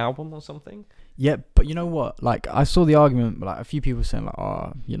 30% of the album or something. Yeah, but you know what? Like, I saw the argument, but like a few people saying like,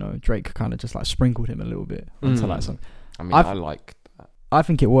 oh, you know, Drake kind of just like sprinkled him a little bit onto that song. I mean, I like that. I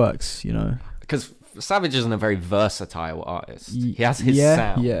think it works, you know, because Savage isn't a very versatile artist. He has his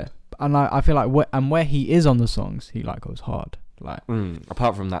sound. Yeah, and I feel like where he is on the songs, he like goes hard. Like,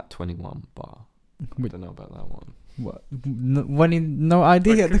 apart from that 21 bar, I don't know about that one. What? When he no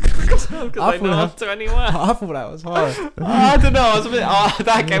idea. Because I know I'm 21. I thought that was hard. I don't know. I was a bit.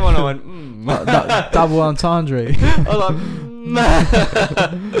 That came on. I went. Double entendre. I was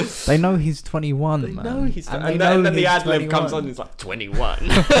like, They know he's 21. They man. know he's. And then the ad lib comes on. It's like 21.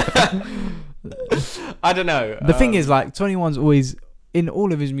 I don't know. The thing is, like, 21's always in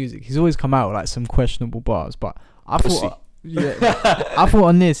all of his music. He's always come out with, like some questionable bars, but I thought, I thought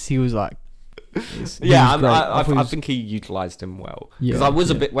on this he was like. I think he utilized him well, because I was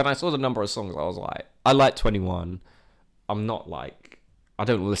a bit, when I saw the number of songs, I was like, I like 21. I'm not like, I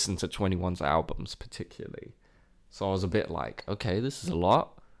don't listen to 21's albums particularly, so I was a bit like, okay, this is a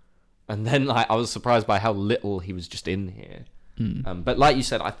lot. And then like I was surprised by how little he was just in here. But like you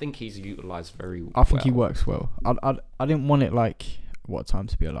said, I think he's utilized very well. I think he works well. I didn't want it like What Time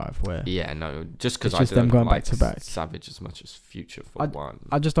to Be Alive, where just because I don't them going like back to back. Savage as much as Future for one.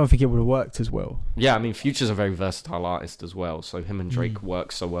 I just don't think it would have worked as well. Yeah, I mean, Future's a very versatile artist as well, so him and Drake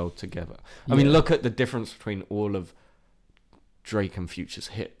work so well together. I mean, look at the difference between all of Drake and Future's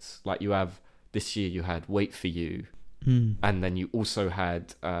hits. Like, you have this year, you had Wait For You, and then you also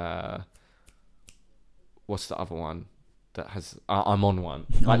had what's the other one? that has I'm on one.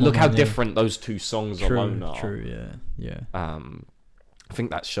 Like, look how different those two songs alone are. True, yeah. I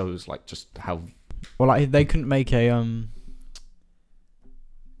think that shows like just how. Well, like they couldn't make a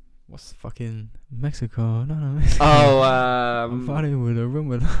what's the fucking Mexico? No. Oh, Party with a room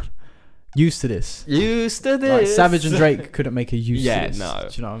with. Used to this. Like Savage and Drake couldn't make a used to this. Yeah, no.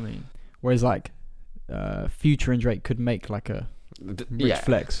 Do you know what I mean? Whereas like Future and Drake could make like a Rich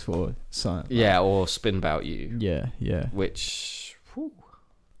Flex for something. Yeah, or Spin About You. Yeah. Which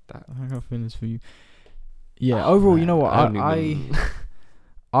I got feelings for you. Yeah, overall, man, you know what?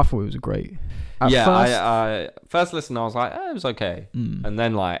 I thought it was great. I first listen, I was like, it was okay. And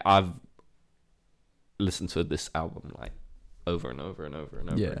then like I've listened to this album like over and over and over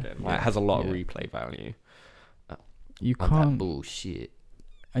and over again. Like, it has a lot of replay value. You can't bullshit.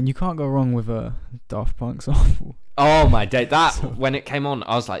 And you can't go wrong with a Daft Punk sample. Oh my day! When it came on,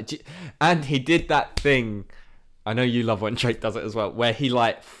 I was like, and he did that thing. I know you love when Drake does it as well, where he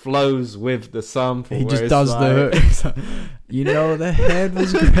like flows with the sample. He just does the hook. You know the head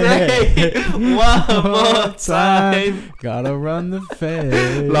was great. One more time. Gotta run the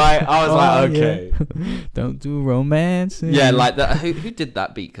fade. Like I was like, okay, don't do romance. Yeah, like that. Who did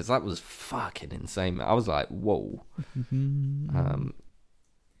that beat? Because that was fucking insane. I was like, whoa.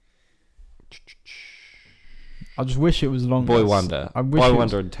 I just wish it was longer. Boy Wonder. Boy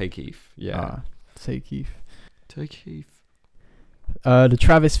Wonder and Take Keith. Yeah. Take Keith. The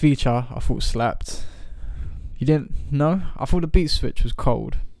Travis feature I thought slapped. You didn't know? I thought the beat switch was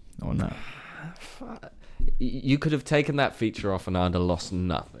cold on that. You could have taken that feature off and I'd have lost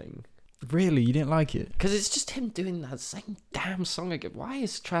nothing. Really? You didn't like it? Because it's just him doing that same damn song again. Why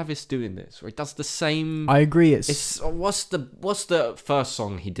is Travis doing this? Where he does the same... I agree. What's the first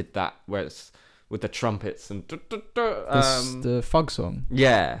song he did that where it's with the trumpets and... the Fug song?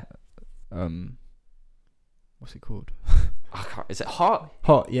 Yeah. What's it called? Is it Hot?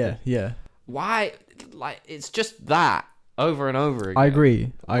 Hot, yeah. Why? Like, it's just that over and over again. I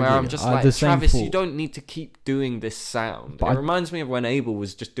agree. I'm just like, Travis, you don't need to keep doing this sound. But it reminds me of when Abel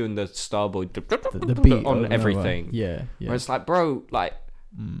was just doing the Starboy the beat on everything. Yeah. Where it's like, bro, like,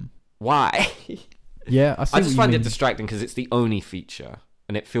 why? Yeah, I just find it distracting because it's the only feature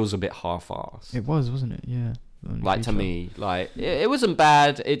and it feels a bit half-assed. It was, wasn't it? Yeah. Like feature. To me, like it wasn't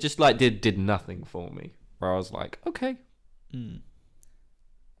bad. It just like did nothing for me. Where I was like, okay.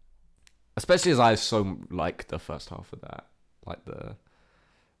 Especially as I so like the first half of that, like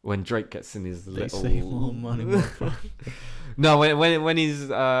when Drake gets in his little. Say more money. No, when he's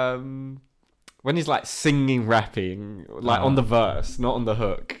like singing, rapping, like on the verse, not on the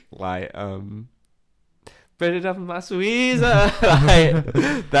hook, like "Put it up in my Suiza,"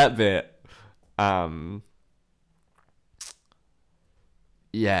 like that bit.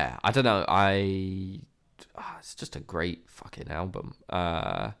 Yeah, I don't know. It's just a great fucking album.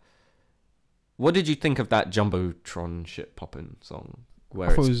 What did you think of that Jumbotron shit poppin' song?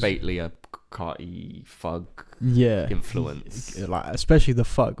 Where it's basically a Carti Fug influence. Like, especially the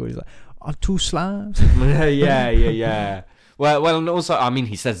Fug where he's like, "I'm two slimes." Yeah. Well, and also, I mean,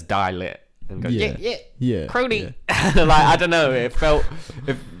 he says "die lit" and goes, yeah, Crony. Yeah. Like, I don't know.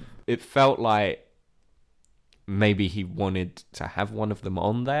 It felt like maybe he wanted to have one of them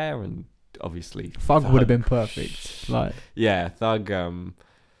on there, and obviously Thug would have been perfect. Like, yeah, Thug.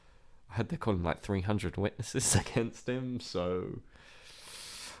 I heard they call him like 300 witnesses against him, so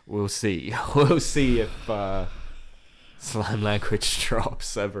we'll see. We'll see if Slam Language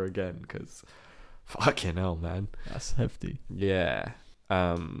drops ever again, because fucking hell, man, that's hefty. Yeah,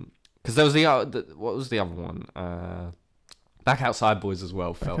 because there was what was the other one? Back Outside Boys as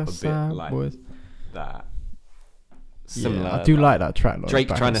well felt a bit like that. Similar. Yeah, I do like that track. Drake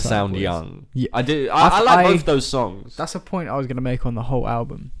trying to sound young. Yeah, I do. I like both those songs. That's a point I was gonna make on the whole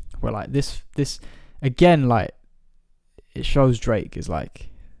album. Where like this again, like it shows Drake is like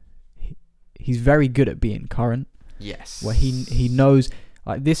he's very good at being current. Yes. Where he knows,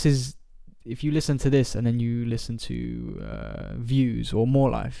 like, this is, if you listen to this and then you listen to Views or More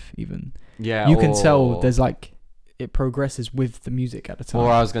Life even, you can tell there's like it progresses with the music at the time.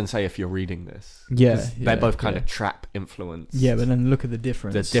 Or I was going to say, if you're reading this, they're both kind of trap influenced. Yeah, but then look at the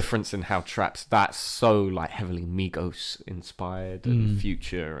difference. The difference in how traps, that's so like heavily Migos inspired and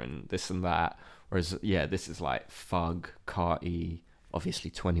Future and this and that. Whereas this is like Fug, Carti, obviously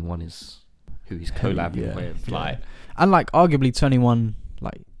 21 is who he's collabing with. Yeah. Like, and like arguably 21,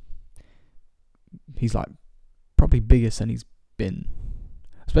 like he's like probably biggest than he's been,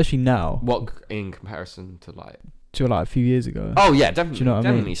 especially now. What in comparison to like a few years ago? Oh yeah, definitely. Do you know what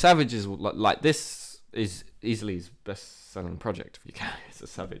definitely. I mean? Savage is like this is easily his best selling project. If you can, it's a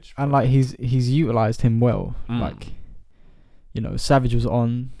Savage. And like he's utilized him well. Like Savage was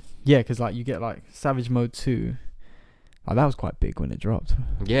on. Yeah, because like you get like Savage Mode 2. Like that was quite big when it dropped.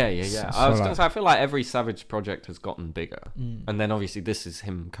 Yeah. I was gonna say, I feel like every Savage project has gotten bigger, Mm. and then obviously this is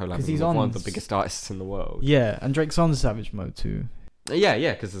him collabing he's with on one of the biggest artists in the world. Yeah, and Drake's on Savage Mode 2.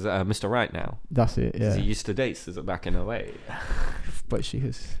 Yeah, because there's Mr. Right now. That's it. Yeah. He used to date SZA back in 08. But she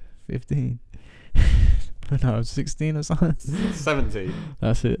was 15. No, 16 or something. 17.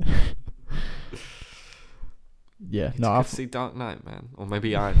 That's it. Yeah. No, I see Dark Knight, man, or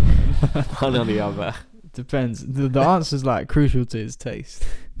maybe I. One or the other. Depends. The answer's like crucial to his taste.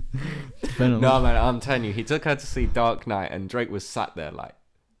 No, man, I'm telling you, he took her to see Dark Knight, and Drake was sat there like,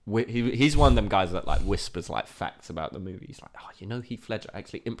 he's one of them guys that like whispers like facts about the movie. He's like, Heath Ledger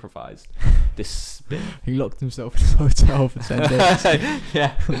actually improvised this bit. He locked himself in his hotel for 10 days.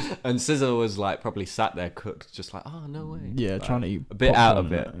 Yeah, and SZA was like probably sat there cooked, just like, oh no way. Yeah, like, trying to eat a bit out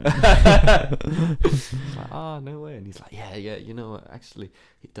of it. It's like, oh no way, and he's like, yeah. You know what? Actually,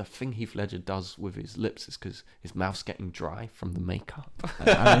 the thing Heath Ledger does with his lips is because his mouth's getting dry from the makeup,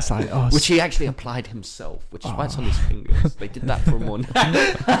 and it's like, which he actually applied himself, which is why it's on his fingers. They did that for him one.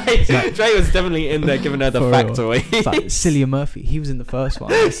 Drake was definitely in there giving her the factoid. It's like Cillian Murphy. He was in the first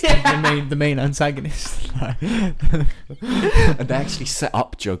one. The main antagonist. And they actually set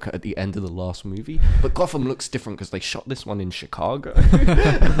up Joker at the end of the last movie, but Gotham looks different because they shot this one in Chicago.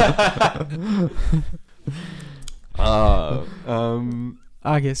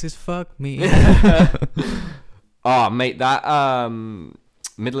 I guess it's fuck me. Mate, that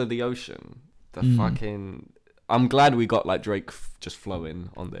Middle of the Ocean, fucking. I'm glad we got like Drake just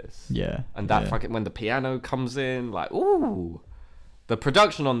flowing on this. Yeah. And that fucking when the piano comes in, like, ooh, the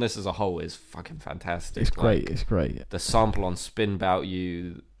production on this as a whole is fucking fantastic. It's great. Like, it's great. The sample on "Spin 'Bout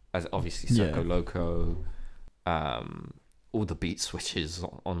You," as obviously Soko Loco, all the beat switches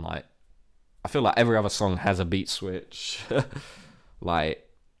on like, I feel like every other song has a beat switch. Like,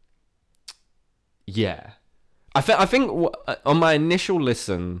 yeah, I think on my initial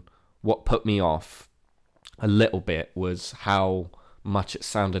listen, what put me off a little bit was how much it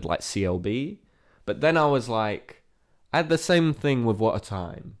sounded like CLB, but then I was like, I had the same thing with What a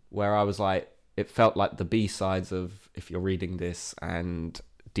Time, where I was like, it felt like the B-sides of If You're Reading This and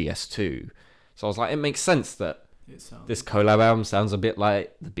DS2. So I was like, it makes sense that this collab album sounds a bit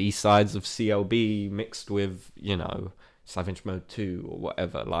like the B-sides of CLB mixed with, Savage Mode 2 or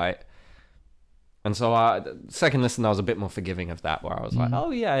whatever, like. And so second listen, I was a bit more forgiving of that, where I was like, oh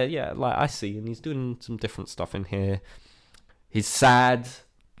yeah, like I see, and he's doing some different stuff in here. He's sad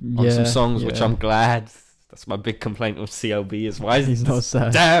on some songs, which I'm glad. That's my big complaint with CLB is why he's not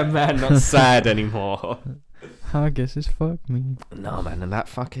sad. Damn, man, not sad anymore. I guess it's fuck me. No, man, and that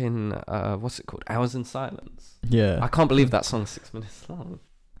fucking what's it called? Hours in Silence. Yeah, I can't believe that song's 6 minutes long.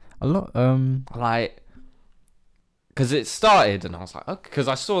 A lot. Like, because it started, and I was like, okay, because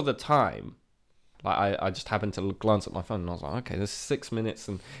I saw the time. Like, I just happened to glance at my phone, and I was like, okay, this is 6 minutes,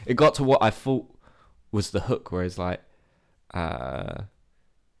 and it got to what I thought was the hook, where it's like,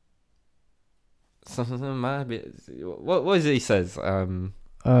 something might be. What is it he says?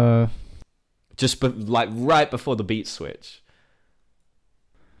 Just like right before the beat switch.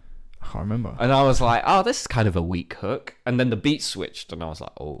 I can't remember. And I was like, oh, this is kind of a weak hook. And then the beat switched, and I was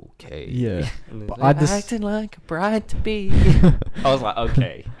like, okay. Yeah. But acting like a bride to be. I was like,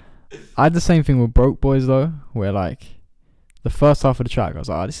 okay. I had the same thing with Broke Boys though, where like the first half of the track, I was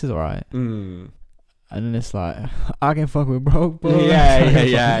like, oh, this is alright. And then it's like, I can fuck with Broke Boys.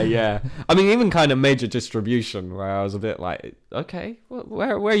 Yeah. I mean, even kind of Major Distribution, where I was a bit like, okay,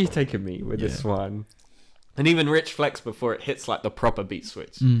 where are you taking me with this one? And even Rich Flex before it hits like the proper beat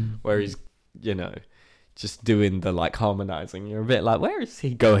switch, where he's, just doing the like harmonizing. You're a bit like, where is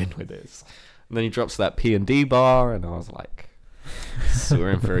he going with this? And then he drops that P&D bar, and I was like, so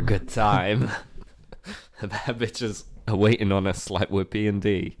we're in for a good time. That bitches are waiting on us like we're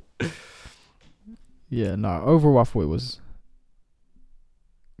P&D. Yeah, no, overall I thought it was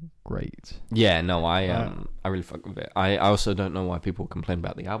great. Yeah, no, I really fuck with it. I also don't know why people complain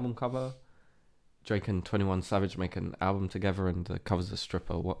about the album cover. Drake and 21 Savage make an album together, and the cover's a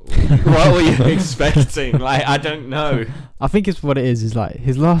stripper. What were you expecting? Like, I don't know. I think it's what it is like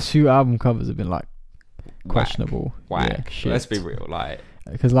his last few album covers have been like questionable. Whack. Yeah, let's be real, like,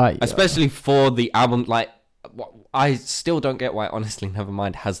 because like, especially for the album, like, I still don't get why Honestly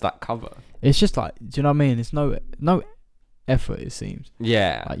Nevermind has that cover. It's just like, do you know what I mean? It's no effort, it seems.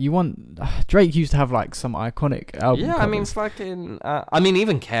 Yeah. Like, you want Drake used to have like some iconic album. Yeah, covers. I mean, it's like in. I mean,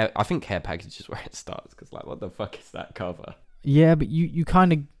 even I think Care Package is where it starts, because like, what the fuck is that cover? Yeah, but you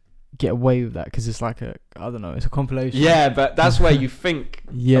kind of get away with that because it's like I don't know, it's a compilation. Yeah, but that's where you think.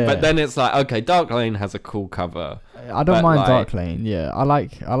 Yeah. But then it's like, okay, Dark Lane has a cool cover. I don't mind Dark Lane. Yeah,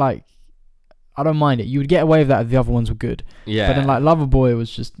 I don't mind it. You would get away with that if the other ones were good. Yeah. But then like Loverboy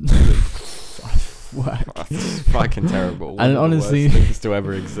was just whack. It's fucking terrible. And honestly, the worst things to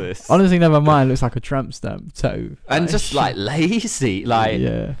ever exist. Honestly, never mind. Looks like a tramp stamp too. And just like lazy, like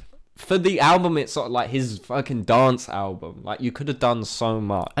yeah. For the album, it's sort of like his fucking dance album. Like you could have done so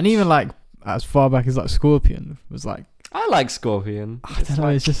much. And even like as far back as like Scorpion was like. I like Scorpion. I don't know.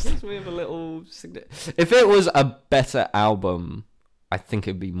 It's just we have a little. If it was a better album, I think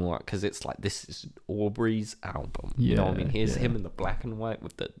it'd be more because it's like this is Aubrey's album. You know what I mean? Here's him in the black and white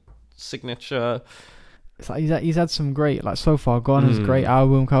with the signature. It's like he's had some great, like So Far Gone is a great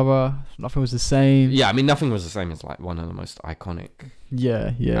album cover. Nothing Was the Same. Yeah, I mean Nothing Was the Same is like one of the most iconic.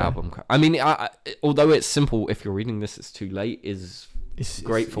 Yeah. Album. I mean, although it's simple, if you're reading this, it's too late. It's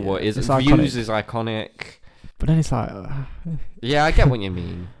great for what it is. Views is iconic. But then it's like, yeah, I get what you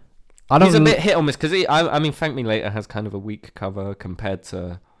mean. He's a bit hit or miss because I mean, Thank Me Later has kind of a weak cover compared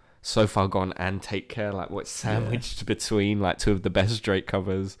to So Far Gone and Take Care, like what's sandwiched between like two of the best Drake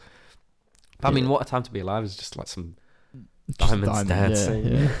covers. I mean, What a Time to Be Alive is just like some diamonds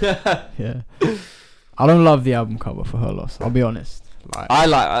dancing. Yeah. I don't love the album cover for Her Loss. I'll be honest. Like, I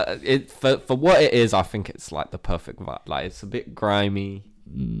like it for what it is. I think it's like the perfect vibe. Like it's a bit grimy.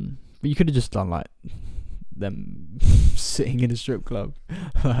 But you could have just done like them sitting in a strip club.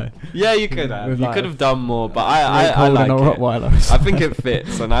 Yeah, you could have. You could have done more, but I like it. I think it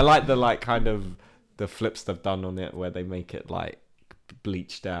fits, and I like the like kind of the flips they've done on it, where they make it like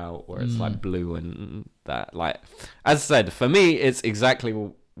bleached out, where it's like blue and that. Like, as I said, for me, it's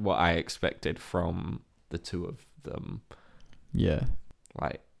exactly what I expected from the two of them. Yeah,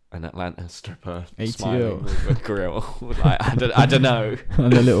 like an Atlanta stripper ATL smiling with a grill. Like I don't know,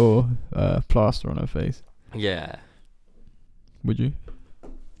 and a little plaster on her face. Yeah. Would you?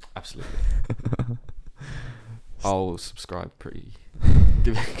 Absolutely. I'll subscribe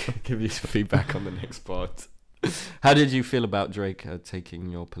give you some feedback on the next pod. How did you feel about Drake taking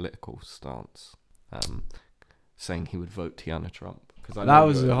your political stance? Saying he would vote Tiana Trump? That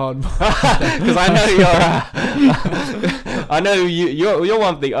was a hard one. Because I know I know you're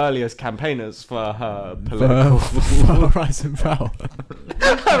one of the earliest campaigners for her political for Rise and Power.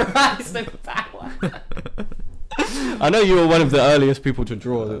 Rise and Power. I know you were one of the earliest people to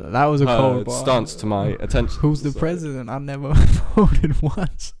draw that was a cold stance to my attention. Who's the president? I never voted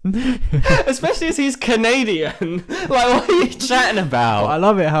once. Especially as he's Canadian. Like, what are you chatting about? I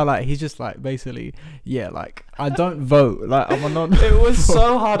love it how like he's just like basically like I don't vote. Like I'm not. It was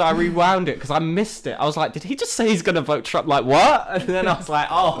so hard. I rewound it because I missed it. I was like, did he just say he's gonna vote Trump? Like what? And then I was like,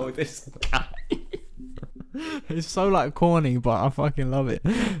 oh, this guy. It's so like corny, but I fucking love it.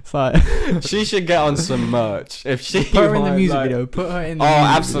 It's like she should get on some merch. If she put her in the music video, put her in the music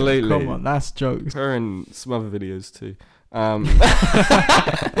absolutely video. Come on, that's jokes. Her in some other videos too.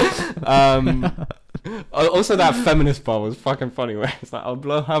 Also that feminist bar was fucking funny where it's like, I'll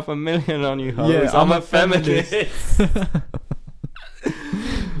blow $500,000 on you hoes. Yeah, I'm a feminist.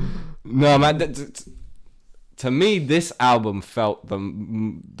 No man, to me, this album felt the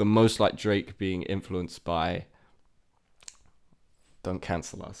most like Drake being influenced by Don't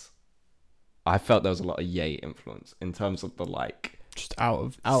Cancel Us. I felt there was a lot of Ye influence in terms of the like just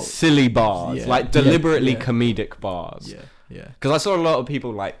out silly bars, like deliberately comedic bars. Yeah. Because I saw a lot of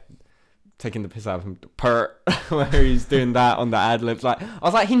people like taking the piss out of him, where he's doing that on the ad libs. Like I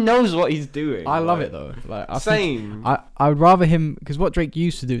was like, he knows what he's doing. I love it though. Like same. I would rather him because what Drake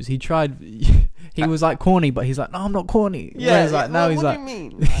used to do is he tried. He was like corny, but he's like, no, I'm not corny. Yeah. He's like, now he's like, what do you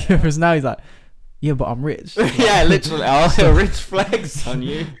mean? Whereas now he's like, yeah, but I'm rich. Yeah, literally. I'll have a rich flex on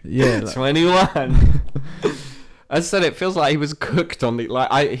you. Yeah, like, 21. As I said, it feels like he was cooked on the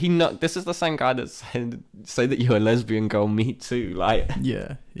this is the same guy that say that you're a lesbian girl, me too. Like,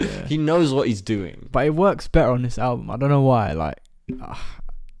 yeah. He knows what he's doing. But it works better on this album. I don't know why. Like,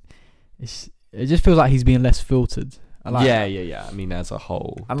 it just feels like he's being less filtered. Yeah. I mean, as a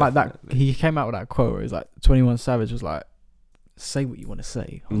whole. And like that, he came out with that quote where he's like, 21 Savage was like, say what you want to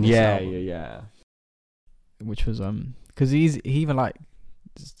say. Yeah. Which was because he even like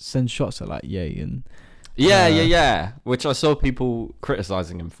sends shots at like Ye and. Yeah. Which I saw people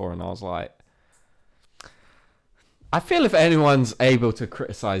criticizing him for, and I was like, I feel if anyone's able to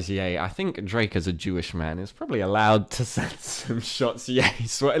criticize Ye, I think Drake as a Jewish man is probably allowed to send some shots Ye.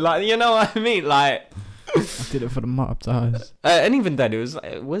 Like, you know what I mean? Like, I did it for the baptized. And even then, it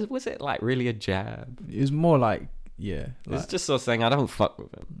was it like really a jab? It was more like, yeah. It's just sort of saying I don't fuck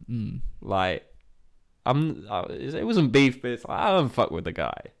with him. Like, it wasn't beef, but it's like I don't fuck with the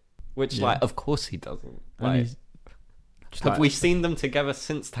guy. Which, Yeah. like, of course he doesn't. And Like, he's just have like- we seen them together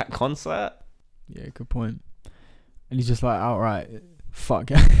since that concert? Yeah, good point. And he's just like outright, fuck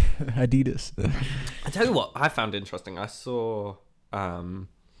Adidas. I tell you what I found interesting. I saw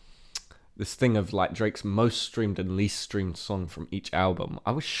this thing of like Drake's most streamed and least streamed song from each album.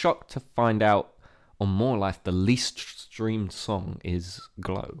 I was shocked to find out on More Life the least streamed song is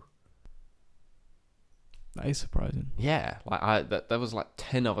Glow. That is surprising. Yeah, like there was like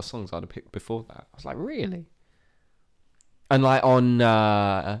 10 other songs I'd have picked before that. I was like, really? And like on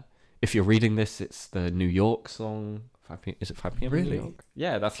if you're reading this, it's the New York song. 5 p.m. Is it 5 p.m. in Really? New York?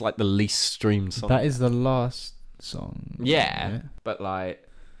 Yeah, that's like the least streamed song. That is the last song. Yeah, but like,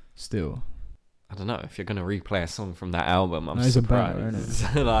 still. I don't know if you're gonna replay a song from that album. I'm No, it's a surprised. banger,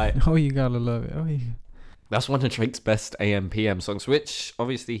 isn't Like, Oh, you gotta love it. Oh, yeah. that's one of Drake's best AM/PM songs, which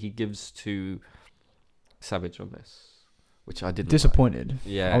obviously he gives to Savage on this, which I didn't. Disappointed. Like.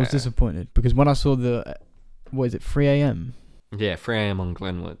 Yeah, I was disappointed because when I saw the, what is it, 3 a.m. Yeah, 3 a.m. on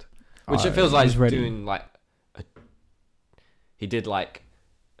Glenwood, which I it feels like was he's ready. doing like. He did like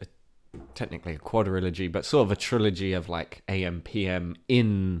technically a quadrilogy, but sort of a trilogy of like AM/PM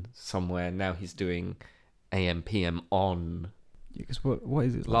in somewhere. Now he's doing AM/PM on. Yeah, because what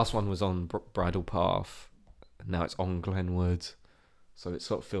is it? Last one was on Bridal Path. Now it's on Glenwood, so it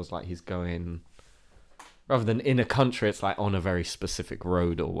sort of feels like he's going. Rather than in a country, it's like on a very specific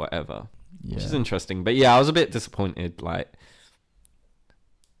road or whatever, which is interesting. But yeah, I was a bit disappointed, like,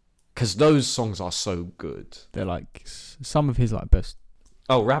 because those songs are so good. They're like some of his like best.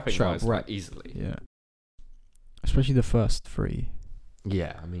 Oh, rapping Sure, wise, rap. like, easily. Yeah. Especially the first 3,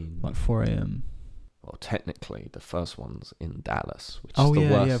 Yeah, I mean, like 4 a.m. well, technically the first one's in Dallas, which Oh is the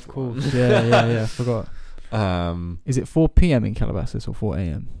yeah, worst yeah, of course. one. yeah. I forgot. Um, Is it 4 p.m. in Calabasas or 4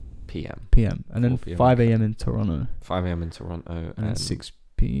 a.m. PM, p.m. and then 4 p.m. 5 a.m. in Toronto 5 a.m. in Toronto, and then 6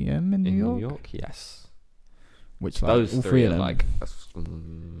 p.m. in New York? Yes. Which like Those all three three are of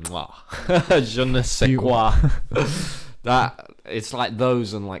them. like je ne sais quoi. That it's like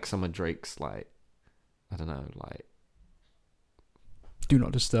those and like some of Drake's like, I don't know, like Do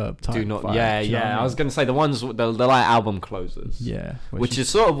Not Disturb type do not. vibe, Yeah, do you know what yeah. I mean? was gonna say the ones the like album closers. Yeah, which is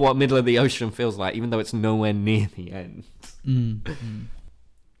sort of what Middle of the Ocean feels like, even though it's nowhere near the end.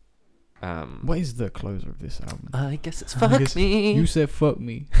 What is the closer of this album? I guess it's I fuck guess me. You said fuck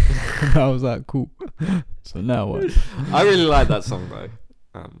me. I was like, cool. So now what? I really like that song though.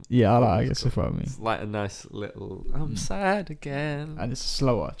 Yeah, I it's guess cool. it's fuck me. It's like a nice little I'm sad again. And it's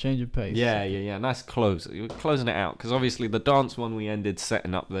slower, change of pace. Yeah. Nice close. You're closing it out because obviously the dance one we ended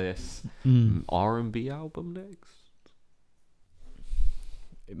setting up this R&B album next.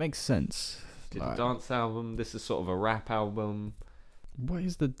 It makes sense. Did Like, a dance album. This is sort of a rap album. what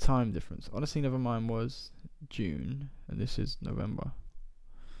is the time difference? Honestly, Nevermind was June, and this is November.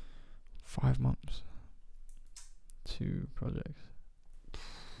 5 months. 2 projects.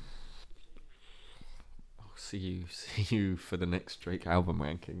 I'll see you for the next Drake album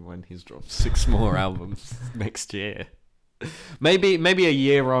ranking when he's dropped 6 more albums next year. Maybe a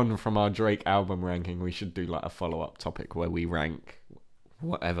year on from our Drake album ranking, we should do like a follow-up topic where we rank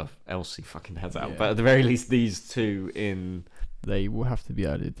whatever else he fucking has out. Yeah. But at the very least, these 2 in. They will have to be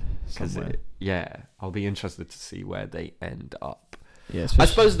added somewhere. I'll be interested to see where they end up. Yeah, I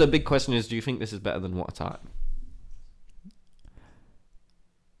suppose the big question is, do you think this is better than What a Time?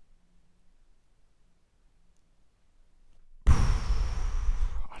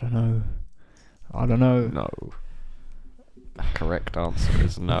 I don't know. No. Correct answer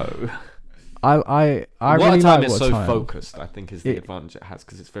is no. I What really a Time like is What so Time. focused, I think, is the advantage it has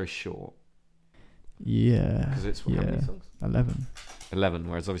because it's very short. Yeah. Because it's how many songs? 11. 11,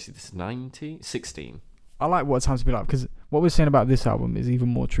 whereas obviously this is 16. I like What Time to Be Like because what we're saying about this album is even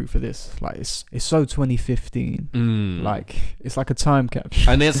more true for this. Like it's so 2015. Like it's like a time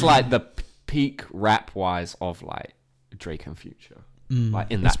capsule. And it's like the peak rap wise of like Drake and Future.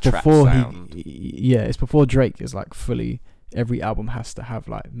 Like in that trap sound. It's before Drake is like fully. Every album has to have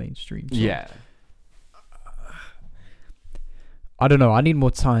like mainstream. Songs. Yeah. I don't know. I need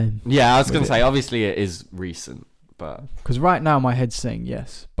more time. Yeah, I was going to say, obviously it is recent, but. Because right now my head's saying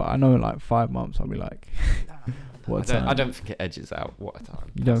yes, but I know in like 5 months I'll be like, what a time. I don't think it edges out What a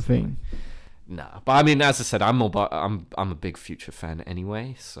Time. You don't think? Nah, but I mean, as I said, I'm a big Future fan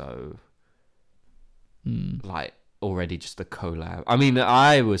anyway, so. Like, already just the collab. I mean,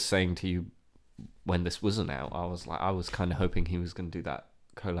 I was saying to you when this wasn't out, I was kind of hoping he was going to do that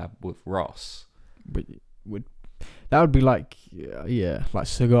collab with Ross. That would be like like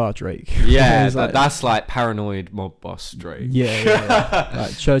Cigar Drake. Yeah, like, that's like paranoid mob boss Drake. Yeah.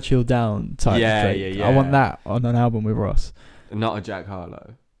 Like Churchill Down type. Yeah, Drake. yeah. I want that on an album with Ross. Not a Jack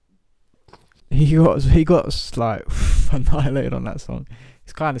Harlow. he got like annihilated on that song.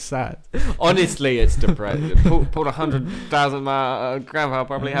 It's kind of sad. Honestly, it's depressing. Pull 100,000 grandpa, I'll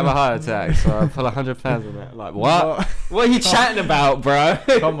probably have a heart attack. So I pull 100,000. Like what? What are you chatting about, bro?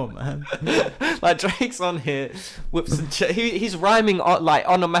 Come on, man. Like Drake's on here, whips and he's rhyming like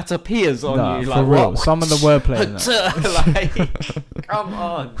onomatopoeias on you. For like real. what? Some of the wordplay. in that. Like, come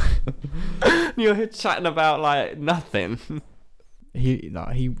on. You're here chatting about like nothing. He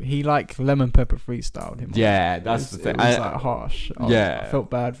like lemon pepper freestyled him. Yeah, that's the thing. It was like harsh. I felt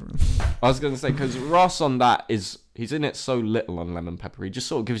bad for him. I was gonna say because Ross on that he's in it so little on Lemon Pepper. He just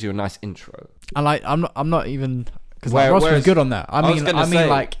sort of gives you a nice intro. And like I'm not even because like, Ross was good on that. I mean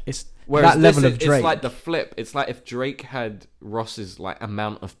like it's that level of Drake. It's like the flip. It's like if Drake had Ross's like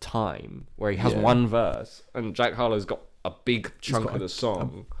amount of time where he has one verse and Jack Harlow's got a big chunk of the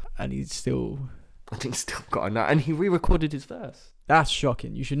song, and he's still. I think still got enough, and he re-recorded his verse. That's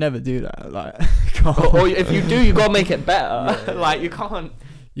shocking. You should never do that. Like, or if you do, you gotta make it better. Yeah. Like you can't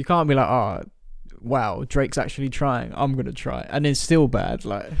be like, oh, wow, Drake's actually trying. I'm gonna try, and it's still bad.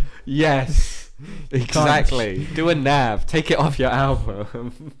 Like, yes, exactly. Do a nav. Take it off your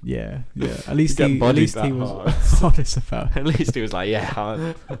album. Yeah. At least he was honest about it. At least he was like,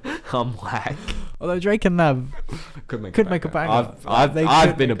 yeah, I'm whack. Although Drake and Nav could make a banger.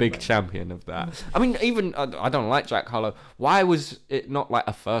 I've been a big champion of that. I mean, even I don't like Jack Harlow. Why was it not like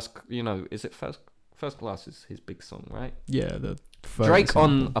a first? You know, is it First Class is his big song, right? Yeah, the first Drake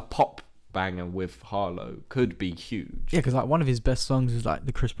example. on a pop banger with Harlow could be huge. Yeah, because like one of his best songs is like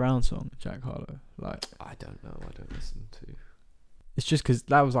the Chris Brown song, Jack Harlow. Like I don't know. I don't listen to. It's just because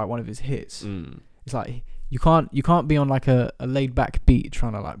that was like one of his hits. It's like you can't be on like a laid back beat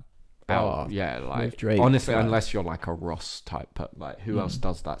trying to like. Like Drake, honestly, unless you're like a Ross type, but like who else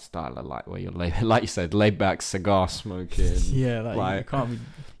does that style of like where you're like you said, laid back, cigar smoking. Yeah, like you can't be.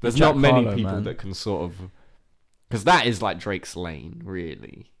 There's not many people that can sort of, because that is like Drake's lane,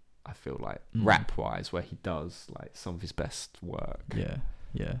 really. I feel like rap wise, where he does like some of his best work. Yeah.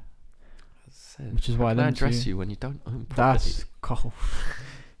 Said, which is why I address you when you don't own property. That's cold.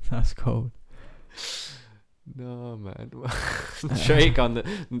 That's cold. No man, Drake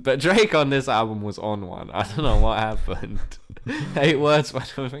on this album was on one. I don't know what happened. 8 words when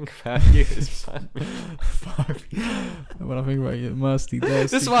I think about you is funny. When I think about you, musty.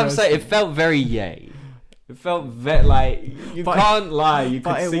 This is what I'm saying. It felt very Ye. It felt like you can't lie. You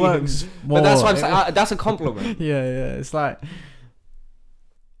could see him. But that's what I'm saying. That's a compliment. Yeah. It's like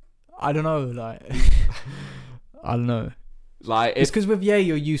I don't know. Like I don't know. Like it's because with Ye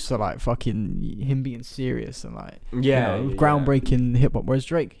you're used to like fucking him being serious and like groundbreaking hip hop, whereas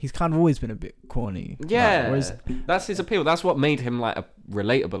Drake he's kind of always been a bit corny. That's his appeal. That's what made him like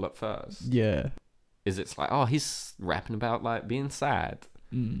relatable at first. Is it's like he's rapping about like being sad.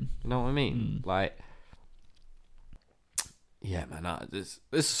 You know what I mean? Like yeah, man. This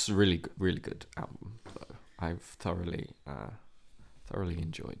is a really good album. So I've thoroughly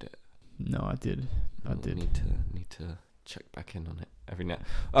enjoyed it. No, I did. Need to check back in on it every now.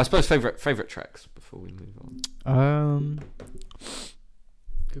 I suppose favorite tracks before we move on.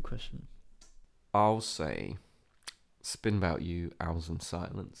 Good question. I'll say Spin About You, Owls in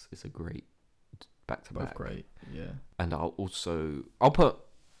Silence is a great back-to-back. Both great, yeah. And I'll put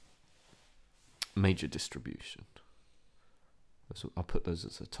Major Distribution. I'll put those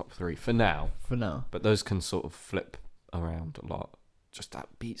as a top 3 for now. But those can sort of flip around a lot. Just that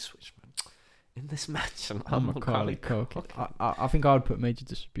beat switch, man. In this match, I'm Macaulay Culkin. I think I would put Major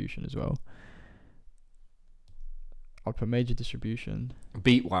Distribution as well. I'd put Major Distribution.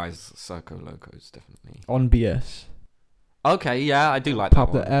 Beat-wise, Circo Locos, definitely. On BS. Okay, yeah, I do like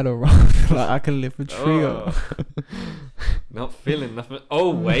Pop that one. the Adder rock. Like, I can live with trio. Not feeling nothing.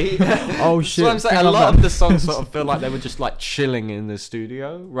 Oh, wait. Oh, shit. So I'm saying a lot of the songs sort of feel like they were just like chilling in the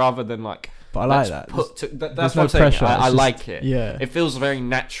studio rather than like... But I like that. That's what I'm saying. I like it. Yeah. It feels very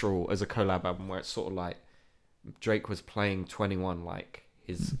natural as a collab album where it's sort of like Drake was playing 21 like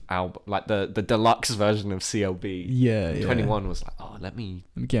his album, like the deluxe version of CLB. Yeah. 21 was like, let me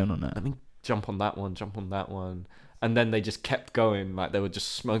get on that. Let me jump on that one. And then they just kept going. Like they were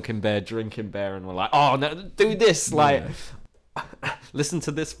just smoking bear, drinking bear, and were like, oh, no, do this. Like, listen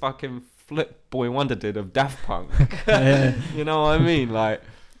to this fucking flip Boy Wonder did of Daft Punk. You know what I mean? Like,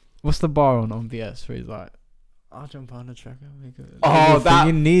 what's the bar on BS where he's like, I'll jump on the track and make it.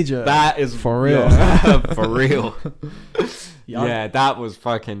 That is for real. Yeah, for real. Yeah, that was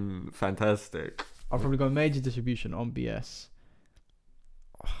fucking fantastic. I'll probably go Major Distribution on BS.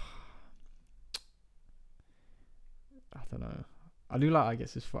 I don't know. I do like I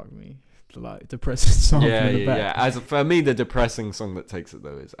Guess It's Fuck Me. like depressing song. Yeah, in the back. yeah. As for me, the depressing song that takes it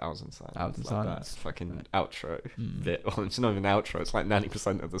though is Hours in Silence. Hours in like Silence. That fucking outro bit. Well, it's not even an outro. It's like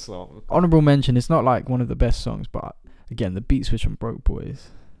 90% of the song. Honorable mention. It's not like one of the best songs, but again, the beat switch on Broke Boys.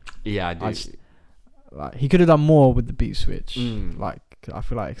 Yeah, I do. Like he could have done more with the beat switch. Mm. Like I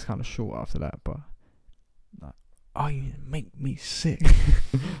feel like it's kind of short after that, but like, oh, you make me sick.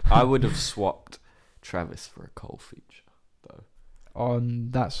 I would have swapped Travis for a Cole feature though.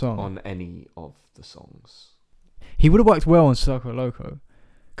 On that song. On any of the songs. He would have worked well on Circo Loco,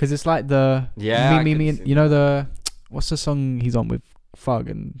 because it's like the me. And, you know what's the song he's on with Fug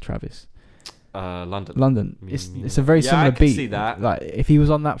and Travis? London. It's a very similar I can beat. see that. Like if he was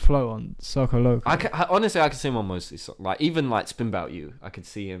on that flow on Circo Loco. Honestly, I could see him on mostly. Like even like Spin About You, I could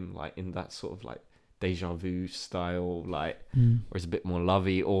see him like in that sort of like deja vu style, like where it's a bit more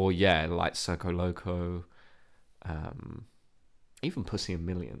lovey, or like Circo Loco, even Pussy in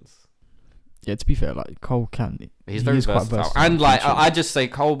Millions. Yeah, to be fair, like Cole he's very versatile. And like I just say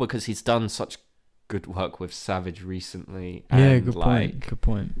Cole because he's done such good work with Savage recently. Yeah, and good like, point. Good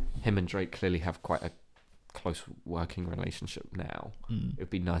point. Him and Drake clearly have quite a close working relationship now. It would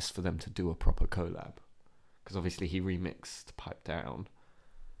be nice for them to do a proper collab, because obviously he remixed Pipe Down.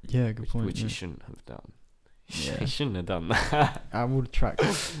 Yeah, good point. Which he shouldn't have done. Yeah. He shouldn't have done that. I would track.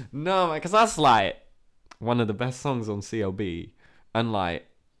 No, because that's like one of the best songs on CLB, and like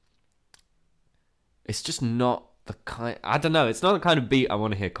it's just not the kind. I don't know. It's not the kind of beat I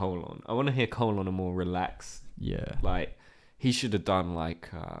want to hear Cole on. I want to hear Cole on a more relaxed. Yeah. Like he should have done like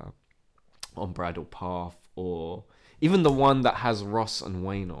On Bridle Path, or even the one that has Ross and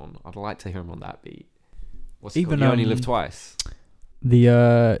Wayne on. I'd like to hear him on that beat. What's it called? You Only Live Twice.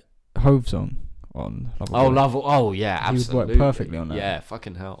 The Hove song on Love. Oh yeah, absolutely. He would work perfectly on that. Yeah,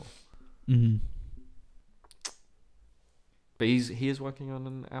 fucking hell. Mm-hmm. But he is working on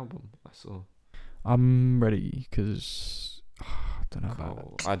an album. I saw. I'm ready because I don't know Cole,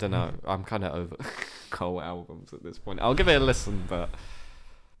 about that. I don't know. I'm kind of over Cole albums at this point. I'll give it a listen, but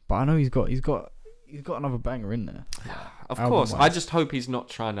I know he's got another banger in there. Of course, I just hope he's not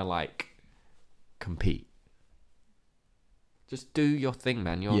trying to like compete. Just do your thing,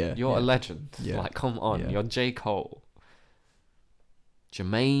 man. You're a legend. Yeah. Like, come on, you're J. Cole,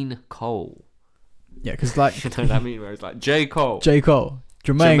 Jermaine Cole. Yeah, because like you know what I mean, where it's like J. Cole,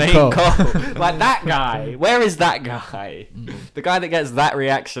 Jermaine Cole. Like that guy. Where is that guy? The guy that gets that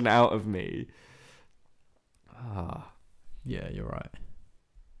reaction out of me. Yeah, you're right.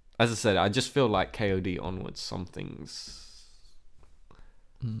 As I said, I just feel like KOD onwards, something's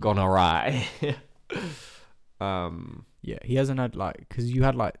gone awry. Yeah, he hasn't had like, because you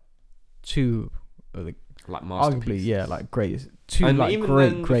had like two of the like masterpieces. Arguably, like great two and like even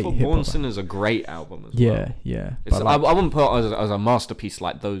great hip Born hop. Sinner's a great album as well. Yeah. Like, I wouldn't put it as a masterpiece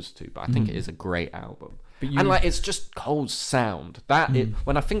like those two, but I think it is a great album. And like it's just Cole's sound.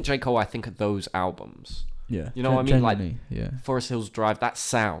 When I think J. Cole, I think of those albums. Yeah, you know what I mean? Like Forest Hills Drive, that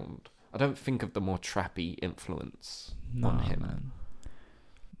sound. I don't think of the more trappy influence on him. Man.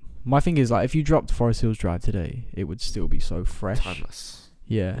 My thing is, like, if you dropped Forest Hills Drive today, it would still be so fresh. Timeless.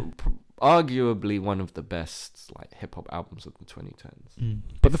 Yeah. Arguably one of the best like hip hop albums of the 2010s.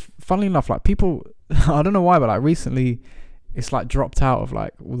 But funnily enough, like people, I don't know why, but like recently, it's like dropped out of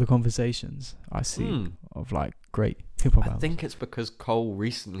like all the conversations I see of like great hip hop albums. I think it's because Cole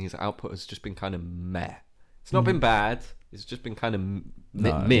recently, his output has just been kind of meh. It's not been bad. It's just been kind of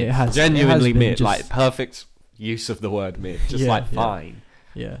mid. Genuinely mid. Like perfect use of the word mid. Just fine.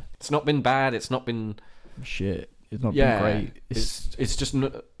 Yeah. It's not been bad. It's not been shit. It's not been great. It's just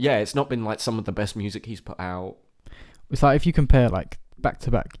it's not been like some of the best music he's put out. It's like if you compare like back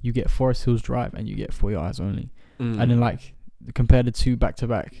to back, you get Forest Hills Drive and you get For Your Eyes Only, and then like compare the two back to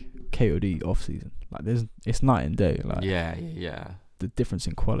back KOD off season. Like it's night and day. Like the difference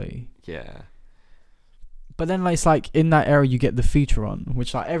in quality. Yeah. But then like, it's like in that era you get the feature on,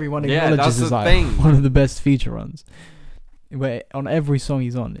 which like everyone acknowledges is like one of the best feature runs. Where on every song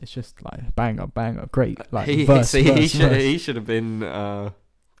he's on, it's just like banger, great. Like verse. He should have been on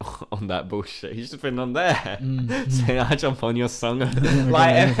that bullshit. He should have been on there. Saying I jump on your song.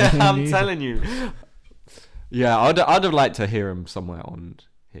 Like I'm telling you. Yeah, I'd have liked to hear him somewhere on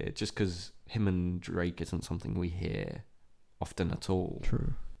here, just because him and Drake isn't something we hear often at all.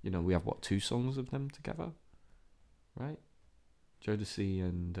 True. You know, we have 2 songs of them together, right? Jodeci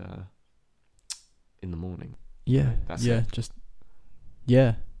and In the Morning. Yeah, that's it.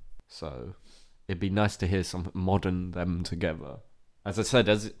 So it'd be nice to hear some modern them together. As I said,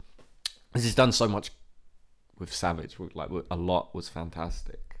 as he's done so much with Savage, a lot was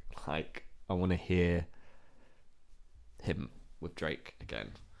fantastic. Like I want to hear him with Drake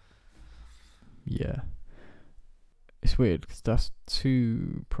again. Yeah. It's weird because that's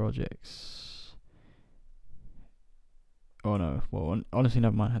 2 projects. Oh no, well, honestly,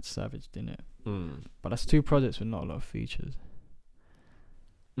 never mind. Had Savage, didn't it? But that's 2 projects with not a lot of features.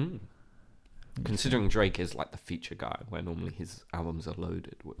 Considering Drake is like the feature guy, where normally his albums are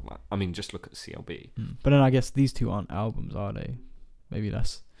loaded with, like, I mean, just look at CLB. But then I guess these 2 aren't albums, are they? Maybe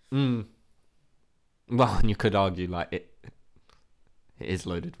that's. Well, and you could argue like it is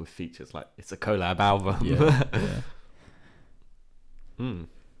loaded with features, like it's a collab album. Yeah.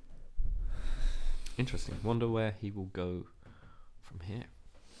 Interesting. Wonder where he will go from here.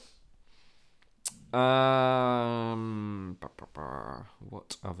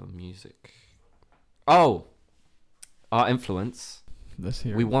 What other music? Oh, our influence. Let's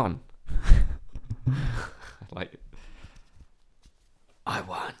hear. We it. won. Like, I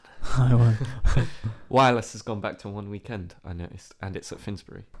won. Wireless has gone back to one weekend, I noticed, and it's at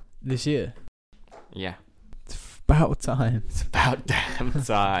Finsbury. This year. Yeah. It's about time. It's about damn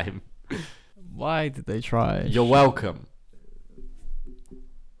time. Why did they try? You're welcome.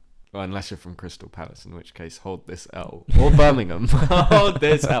 Well, unless you're from Crystal Palace, in which case, hold this L. Or Birmingham. Hold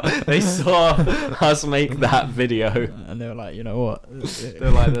this L. They saw us make that video. And they were like, you know what?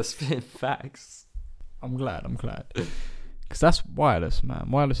 They're like, they're spitting facts. I'm glad. Because that's Wireless, man.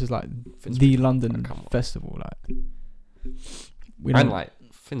 Wireless is like Finsbury, the London festival. Like, and like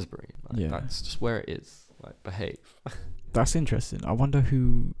Finsbury. Like, yeah. That's just where it is. Like, behave. That's interesting. I wonder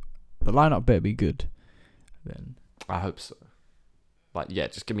who... The lineup better be good. Then I hope so. Like, yeah,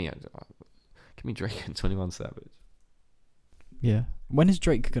 just give me Drake and 21 Savage. Yeah. When is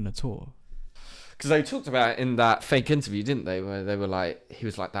Drake gonna tour? Because they talked about it in that fake interview, didn't they? Where they were like, he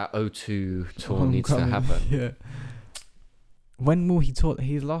was like, that O2 tour needs to happen. Yeah. When will he tour?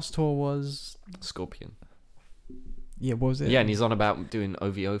 His last tour was Scorpion. Yeah, what was it? Yeah, and he's on about doing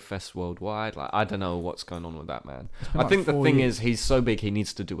OVO Fest worldwide. Like, I don't know what's going on with that, man. I like think the 4 thing years. is, he's so big, he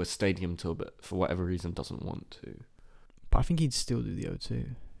needs to do a stadium tour, but for whatever reason, doesn't want to. But I think he'd still do the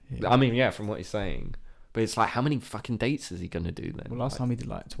O2. Yeah. I mean, yeah, from what he's saying. But it's like, how many fucking dates is he going to do then? Well, last time he did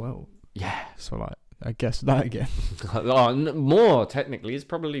like 12. Yeah. So like, I guess that again. More, technically. It's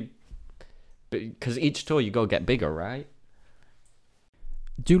probably... Because each tour, you got to get bigger, right?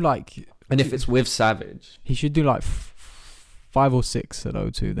 Do like... And if it's with Savage... He should do like 5 or 6 at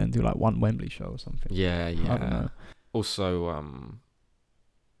O2, then do like 1 Wembley show or something. Yeah. I don't know. Also,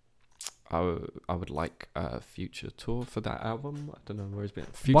 I would like a future tour for that album. I don't know where it's been.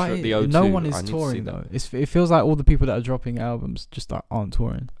 Future Why? at the O2. No one is touring though. It feels like all the people that are dropping albums just aren't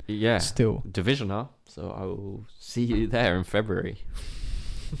touring. Yeah. Still. Division are. So I will see you there in February.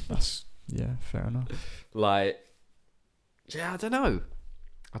 That's fair enough. Like, yeah, I don't know.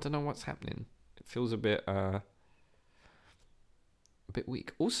 I don't know what's happening. It feels a bit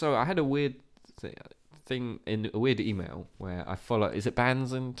weak. Also, I had a weird thing in a weird email where I follow. Is it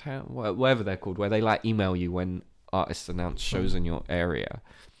Bands in Town? Whatever they're called, where they like email you when artists announce shows in your area,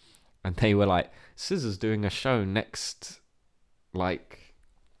 and they were like, SZA's doing a show next, like,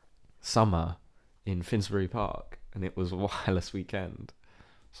 summer in Finsbury Park, and it was Wireless weekend.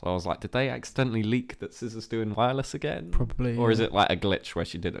 So I was like, did they accidentally leak that SZA's doing Wireless again? Probably. Or is it like a glitch where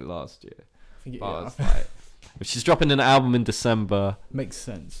she did it last year? But I was like, if she's dropping an album in December, makes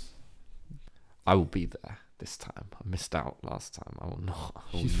sense. I will be there this time. I missed out last time. I will not.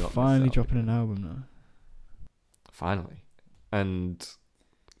 She's finally dropping an album now. Finally. And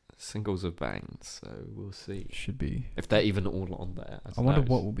singles are banged, so we'll see. Should be. If they're even all on there. I wonder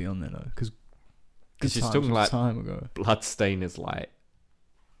what will be on there though. Because she's talking like time ago. Bloodstain is like...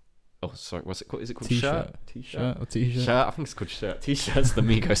 Oh, sorry. What's it called? Is it called T-shirt? T-shirt? Shirt or T-shirt? Shirt? I think it's called Shirt. T-shirt's the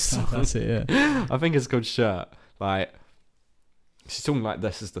Migos song. That's it, yeah. I think it's called Shirt. Like... She's talking like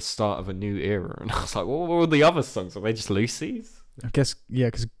this is the start of a new era, and I was like, what were the other songs? Are they just Lucy's? I guess, yeah,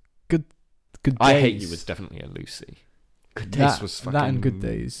 because Good Days. I Hate You was definitely a Lucy. Good Days was fucking... That and Good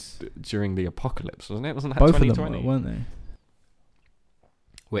Days. During the apocalypse, wasn't it? Wasn't that Both 2020? of them were, weren't they?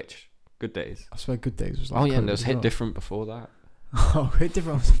 Which? Good Days? I swear Good Days was like... Oh yeah, and there was as Hit well. Different before that. Oh, Hit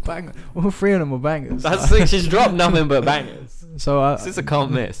Different was a banger. All 3 of them were bangers. That's the thing, she's dropped nothing but bangers. So SZA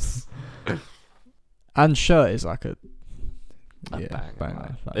can't miss. And Shirt is like a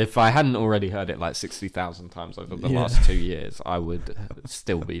banger. Like, if I hadn't already heard it like 60,000 times over the last 2 years, I would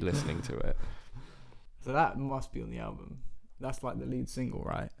still be listening to it. So that must be on the album. That's like the lead single,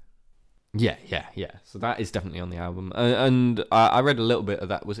 right? Yeah. So that is definitely on the album. And I read a little bit of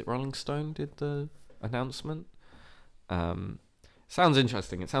that. Was it Rolling Stone did the announcement? Sounds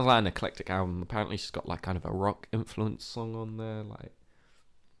interesting. It sounds like an eclectic album. Apparently she's got like kind of a rock influence song on there. Like,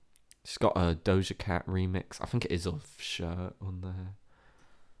 she's got a Doja Cat remix. I think it is of Shirt on there.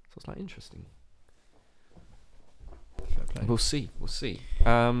 So it's like interesting. play. We'll see.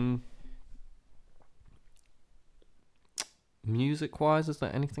 Music-wise, is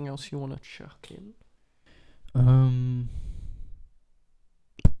there anything else you want to chuck in?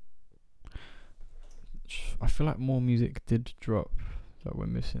 I feel like more music did drop that we're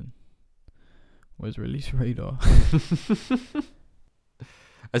missing. Where's Release Radar?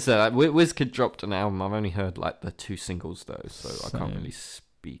 I said, WizKid dropped an album. I've only heard like the 2 singles though, so I can't really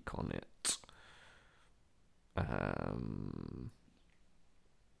speak on it.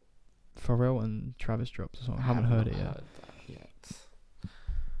 Pharrell and Travis dropped a song. I haven't heard it yet. Heard that yet.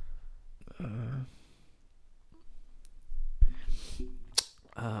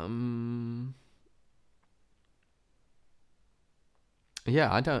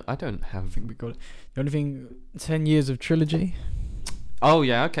 Yeah, I don't have. I think we got it. The only thing, 10 years of trilogy. Oh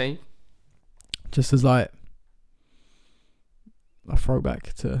yeah, okay. Just as like a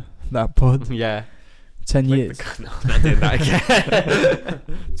throwback to that pod. Yeah. 10 years. No, I'm not doing that again.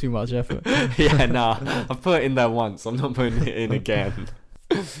 Too much effort. Yeah, nah. I've put it in there once. I'm not putting it in again.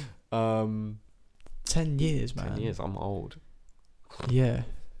 10 years, man. 10 years. I'm old. Yeah.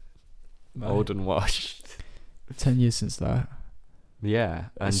 Old and washed. 10 years since that. Yeah,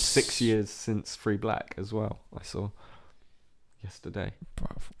 and 6 years since Free Black as well. I saw yesterday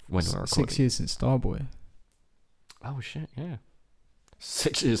when we were recording. 6 years since Starboy. Oh shit! Yeah,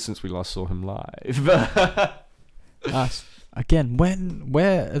 6 years since we last saw him live. That's again.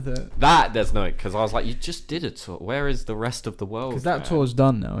 Where are the there's no, because I was like, you just did a tour. Where is the rest of the world? Because that tour's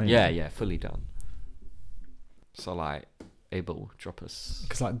done now. Yeah, fully done. So like, Abel, drop us.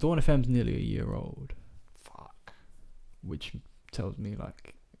 Because like Dawn FM's nearly a year old. Fuck. Which tells me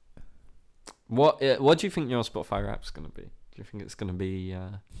like, what do you think your Spotify rap's gonna be? Do you think it's gonna be?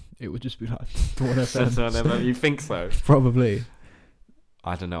 It would just be like Dawn FM. You think so? Probably.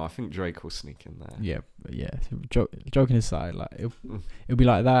 I don't know. I think Drake will sneak in there. Yeah. Joking aside, like it'll be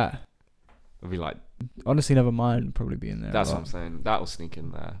like that. It'll be like. Honestly, never mind. Probably be in there. That's what I'm saying. That'll sneak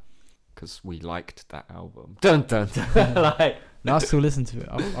in there because we liked that album. Dun dun dun. Like, no, I still listen to it.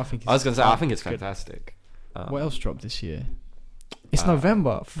 I think. I was gonna say I think it's fantastic. What else dropped this year? It's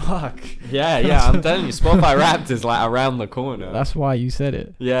November. Fuck. Yeah. I'm telling you, Spotify Wrapped is like around the corner. That's why you said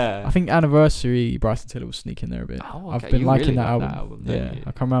it. Yeah. I think Anniversary, Bryson Tiller will sneak in there a bit. Oh, okay. I've been liking really that like album. Yeah,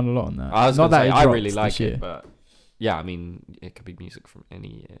 I come around a lot on that. I was not that say, I really like year. it, but yeah, I mean, it could be music from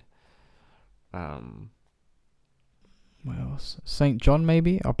any year. What else? St. John,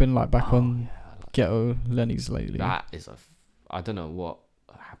 maybe. I've been like back on Ghetto Lenny's lately. That is I don't know what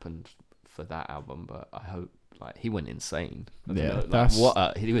happened for that album, but I hope. Like, he went insane. That's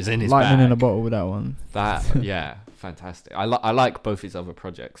what he was in his lightning bag. in a bottle with that one. That fantastic. I like both his other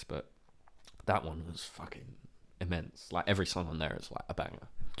projects, but that one was fucking immense. Like, every song on there is like a banger.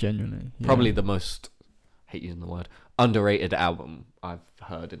 Genuinely, probably the most, hate using the word, underrated album I've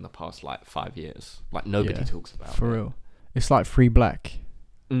heard in the past like 5 years. Like, nobody talks about for real. It's like Free Black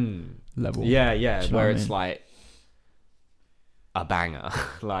level. Yeah. Where it's like a banger,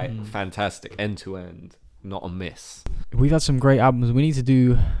 like fantastic end to end. Not a miss. We've had some great albums. We need to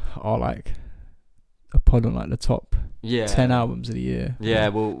do our like a pod on like the top 10 albums of the year. Yeah,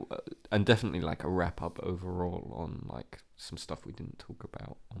 well, and definitely like a wrap up overall on like some stuff we didn't talk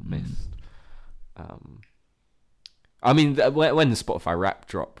about or missed. I mean, when the Spotify Wrap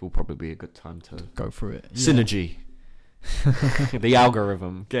drop will probably be a good time to go through it. Synergy, the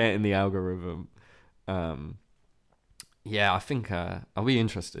algorithm, get it in the algorithm. I think I'll be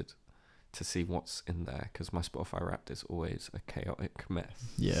interested to see what's in there, because my Spotify Wrapped is always a chaotic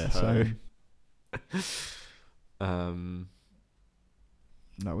mess. Yeah, so no,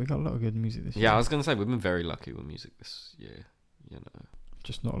 we got a lot of good music this year. Yeah, I was gonna say we've been very lucky with music this year. You know,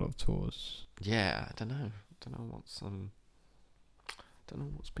 just not a lot of tours. Yeah, I don't know what's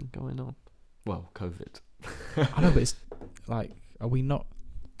been going on. Well, COVID. I know, but it's like, are we not?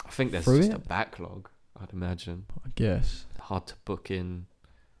 I think there's just a backlog. I'd imagine. I guess hard to book in.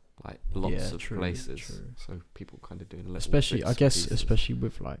 Like lots of places, so people kind of doing little especially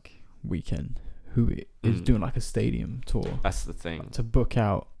with like Weeknd, who is doing like a stadium tour. That's the thing, to book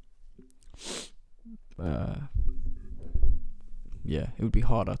out. It would be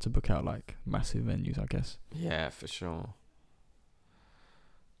harder to book out like massive venues, I guess. Yeah, for sure.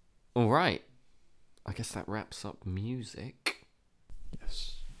 All right, I guess that wraps up music.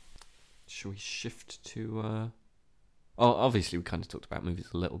 Yes. Shall we shift to? Obviously, we kind of talked about movies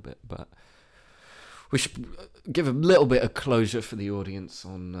a little bit, but we should give a little bit of closure for the audience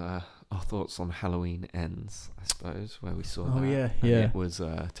on our thoughts on Halloween Ends, I suppose, where we saw that. Yeah. It was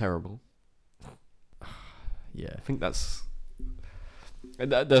terrible. Yeah. I think that's...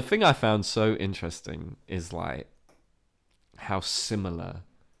 The thing I found so interesting is, like, how similar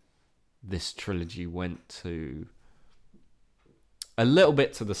this trilogy went to a little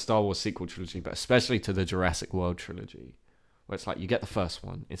bit to the Star Wars sequel trilogy, but especially to the Jurassic World trilogy, where it's like you get the first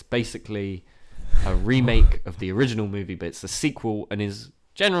one. It's basically a remake of the original movie, but it's a sequel and is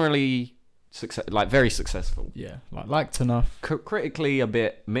generally very successful. Yeah, liked enough. Critically a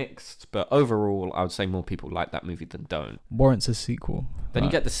bit mixed, but overall I would say more people like that movie than don't. Warrants a sequel. Then you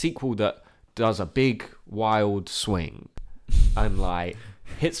get the sequel that does a big wild swing and like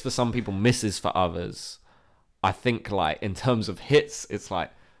hits for some people, misses for others. I think like in terms of hits, it's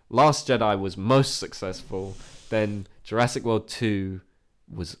like Last Jedi was most successful, then Jurassic World 2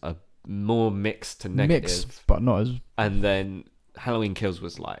 was a more mixed to negative. Mixed, but not as... And then Halloween Kills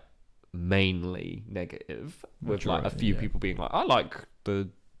was like mainly negative, with like a few people being like, I like the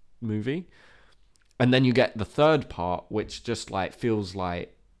movie. And then you get the third part, which just like feels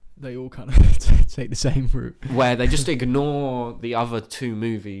like they all kind of take the same route, where they just ignore the other two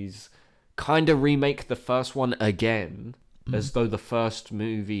movies, kind of remake the first one again, as though the first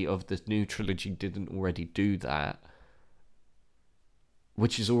movie of the new trilogy didn't already do that,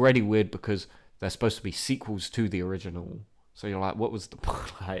 which is already weird because they're supposed to be sequels to the original. So you're like, what was the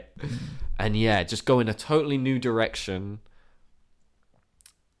point? And yeah, just go in a totally new direction.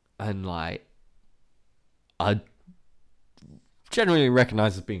 And like, I generally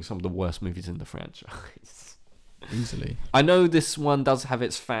recognize as being some of the worst movies in the franchise. Easily. I know this one does have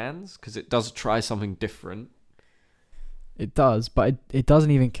its fans because it does try something different. It does, but it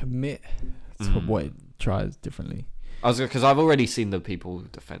doesn't even commit to what it tries differently. Because I've already seen the people who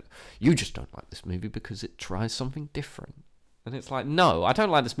defend, you just don't like this movie because it tries something different. And it's like, no, I don't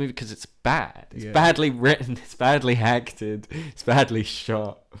like this movie because it's bad. It's badly written, it's badly acted, it's badly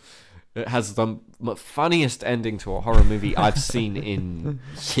shot. It has the funniest ending to a horror movie I've seen in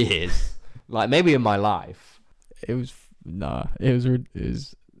years. Like, maybe in my life. It was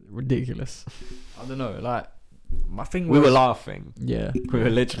ridiculous. I don't know, like, my thing was... We were laughing. Yeah. We were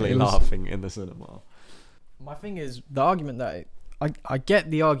literally laughing in the cinema. My thing is, the argument that... I get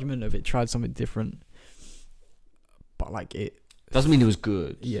the argument of it tried something different, but, like, it... Doesn't mean it was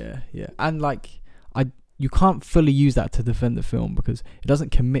good. Yeah. And, like, you can't fully use that to defend the film because it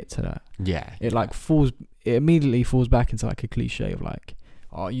doesn't commit to that. Yeah. It, like, it immediately falls back into, like, a cliche of, like,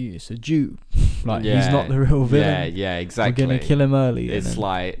 oh, it's a Jew. Like, he's not the real villain. Yeah, exactly. We're going to kill him early. It's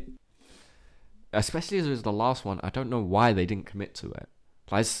like... Especially as it was the last one, I don't know why they didn't commit to it.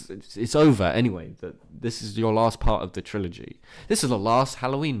 Like, it's over anyway. This is your last part of the trilogy. This is the last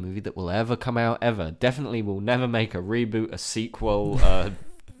Halloween movie that will ever come out ever. Definitely will never make a reboot, a sequel, a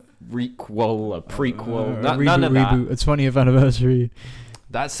requel, a prequel. None of that. Reboot, a 20th anniversary.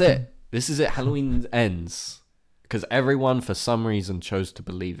 That's it. This is it. Halloween ends. Because everyone, for some reason, chose to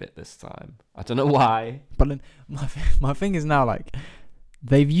believe it this time. I don't know why. But then my thing is now, like...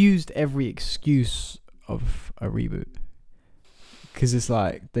 They've used every excuse of a reboot. Because it's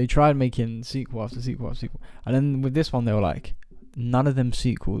like, they tried making sequel after sequel after sequel. And then with this one, they were like, none of them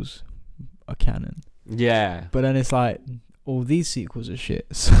sequels are canon. Yeah. But then it's like, all these sequels are shit.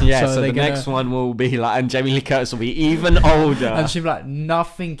 So the next one will be like, and Jamie Lee Curtis will be even older. And she'll be like,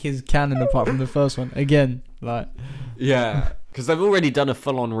 nothing is canon apart from the first one. Again, like... Yeah. Because they've already done a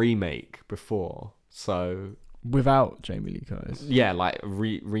full-on remake before. So... Without Jamie Lee Curtis. Yeah, like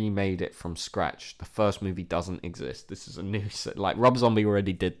remade it from scratch. The first movie doesn't exist. This is a new set. Like, Rob Zombie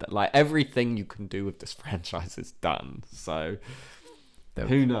already did that. Like, everything you can do with this franchise is done. So,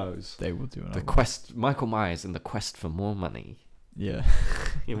 who knows? They will do the quest. Michael Myers in the quest for more money. Yeah.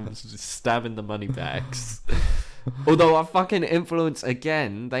 He was just stabbing the money bags. Although, a fucking influence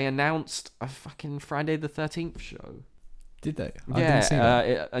again, they announced a fucking Friday the 13th show. Did they? I didn't see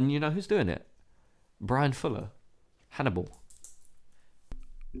that. And you know who's doing it? Brian Fuller, Hannibal.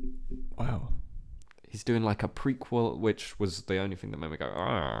 Wow. He's doing like a prequel, which was the only thing that made me go,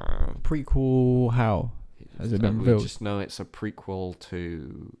 ah. Prequel how? Has it been revealed? We just know it's a prequel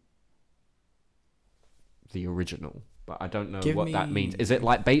to the original, but I don't know what that means. Is it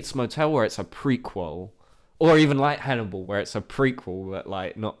like Bates Motel where it's a prequel? Or even like Hannibal, where it's a prequel, but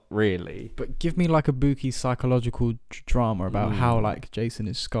like not really. But give me like a booky psychological drama about how like Jason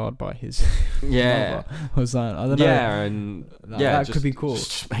is scarred by his mother or something. I don't know. Yeah, and that could be cool.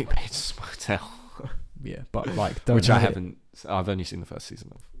 Just make Bates Motel. Yeah, but like which I haven't. I've only seen the first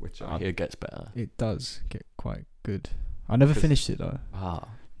season of, which I hear gets better. It does get quite good. I never finished it though.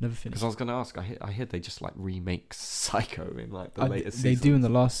 Never finished. Because I was going to ask. I hear they just like remake Psycho in like the latest. They do in the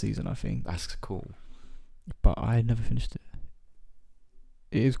last season, I think. That's cool. But I never finished it.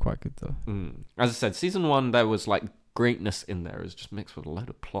 It is quite good though. As I said, season 1 there was like greatness in there is just mixed with a load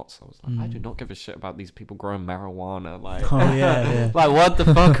of plots. I was like, I do not give a shit about these people growing marijuana. Like, like, what the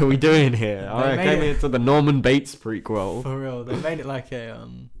fuck are we doing here? I came into the Norman Bates prequel. For real, they made it like a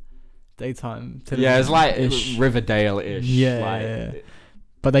daytime. Yeah, it's like Riverdale-ish. Yeah,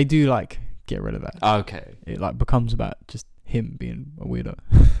 but they do like get rid of that. Okay, it like becomes about just him being a weirdo.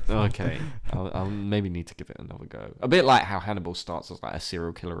 Okay, I'll maybe need to give it another go. A bit like how Hannibal starts as like a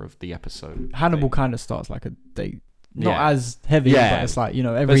serial killer of the episode. Hannibal kind of starts like a day, not as heavy, but it's like, you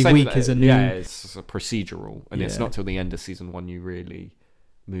know, every week is a new. Yeah, it's a procedural, and it's not till the end of season 1 you really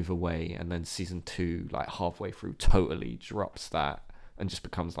move away, and then season 2, like halfway through, totally drops that and just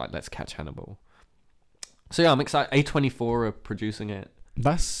becomes like, let's catch Hannibal. So yeah, I'm excited. A24 are producing it.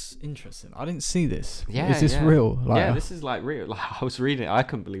 That's interesting. I didn't see this. Yeah, is this real? Like, yeah, this is like real. Like, I was reading it, I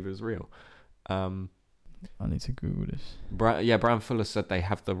couldn't believe it was real. I need to Google this. Brian Fuller said they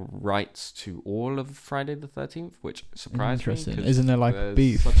have the rights to all of Friday the 13th, which surprised me. Interesting. Isn't there like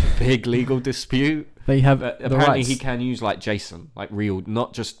beef? Such a big legal dispute. They have apparently rights. He can use like Jason, like real,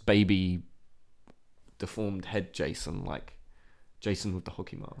 not just baby deformed head Jason, like Jason with the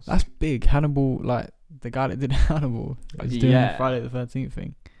hockey mask. That's big. Hannibal, like the guy that did Hannibal, is doing the Friday the 13th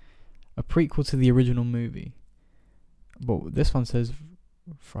thing. A prequel to the original movie. But this one says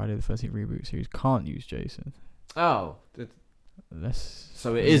Friday the 13th reboot series can't use Jason. Oh.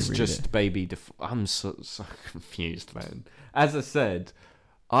 So it is just baby I'm so confused, man. As I said,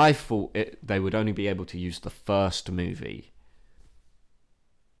 I thought they would only be able to use the first movie.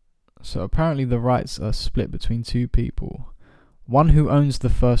 So apparently the rights are split between two people. One who owns the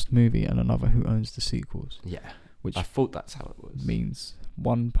first movie and another who owns the sequels. Yeah. Which I thought that's how it was. Means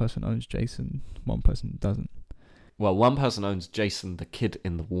one person owns Jason, one person doesn't. Well, one person owns Jason, the kid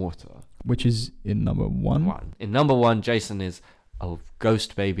in the water. Which is in number 1. In number 1, Jason is a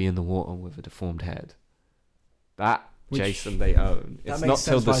ghost baby in the water with a deformed head. Jason they own. It's not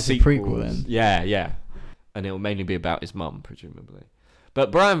till the sequel. Prequel, then. Yeah. And it will mainly be about his mum, presumably.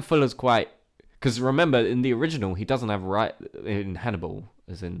 But Brian Fuller's quite... Because remember, in the original, he doesn't have in Hannibal,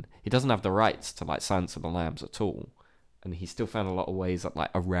 as in, he doesn't have the rights to like Silence of the Lambs at all. And he still found a lot of ways that,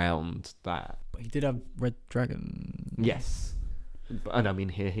 like, around that. But he did have Red Dragon. Yes. And I mean,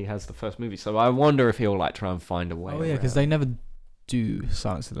 here he has the first movie. So I wonder if he'll, like, try and find a way. Oh, yeah, because they never do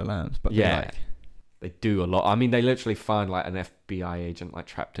Silence of the Lambs. But they do a lot. I mean, they literally find, like, an FBI agent, like,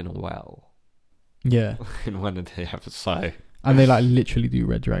 trapped in a well. Yeah. In one of the episodes. And they, like, literally do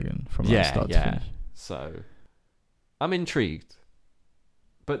Red Dragon from start to finish. So I'm intrigued.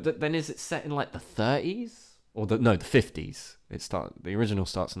 But then is it set in, like, the 30s? Or the 50s. The original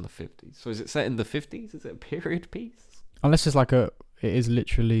starts in the 50s. So is it set in the 50s? Is it a period piece? Unless it's like it is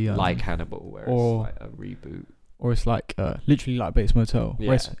literally like Hannibal, where it's like a reboot. Or it's like literally like Bates Motel,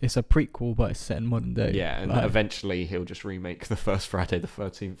 where it's a prequel, but it's set in modern day. Yeah, and eventually he'll just remake the first Friday the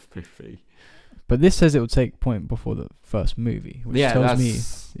 13th movie. But this says it will take point before the first movie, which tells me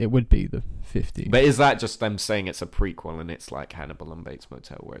it would be the 50s. But is that just them saying it's a prequel and it's like Hannibal and Bates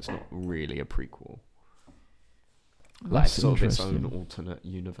Motel, where it's not really a prequel? Like sort of its own alternate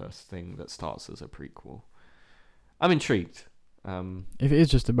universe thing that starts as a prequel. I'm intrigued. If it is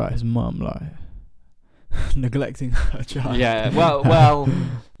just about his mum, like neglecting her child. Yeah, well,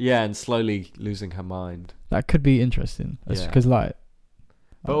 yeah, and slowly losing her mind. That could be interesting. Because but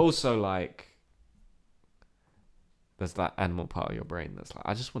also like, there's that animal part of your brain that's like,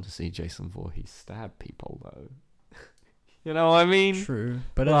 I just want to see Jason Voorhees stab people, though. You know what I mean? True,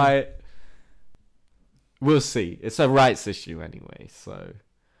 but like. We'll see. It's a rights issue anyway, so...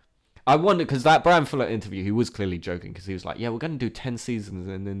 I wonder, because that Brian Fuller interview, he was clearly joking, because he was like, yeah, we're going to do 10 seasons,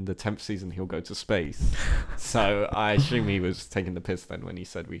 and in the 10th season, he'll go to space. So I assume he was taking the piss then when he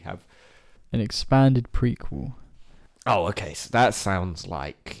said we have... An expanded prequel. Oh, okay, so that sounds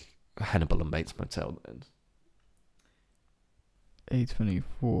like Hannibal and Bates Motel then.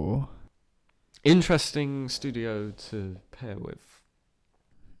 A24. Interesting studio to pair with.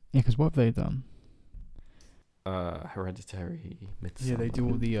 Yeah, because what have they done? Hereditary, Midsommar. Yeah, they do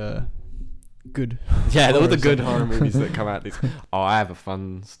all the good. Yeah, all the good horror movies that come out. I have a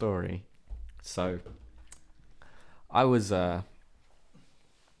fun story. So, I was in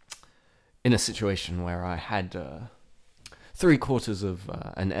a situation where I had 3/4 of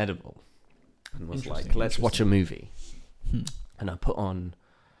an edible, and was like, "Let's watch a movie." And I put on.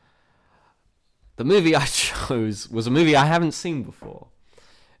 The movie I chose was a movie I haven't seen before.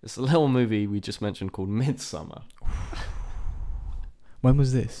 It's a little movie we just mentioned called Midsommar. When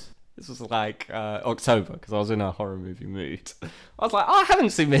was this? This was like October, because I was in a horror movie mood. I was like, I haven't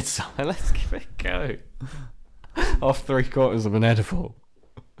seen Midsommar, let's give it a go. Off 3/4 of an edible.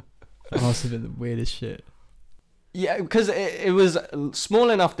 That must have been the weirdest shit. Yeah, because it was small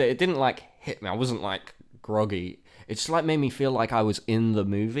enough that it didn't like hit me. I wasn't like groggy. It just like made me feel like I was in the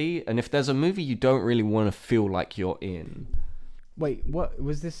movie. And if there's a movie you don't really want to feel like you're in. Wait, what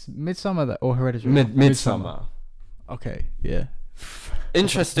was this? Midsummer or Hereditary? Midsummer. Okay, yeah.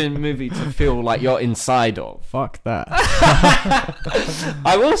 Interesting movie to feel like you're inside of. Fuck that.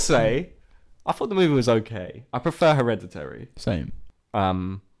 I will say, I thought the movie was okay. I prefer Hereditary. Same.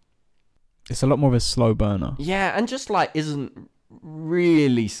 It's a lot more of a slow burner. Yeah, and just like isn't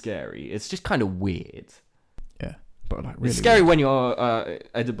really scary. It's just kind of weird. Yeah, but like really it's scary weird. when you're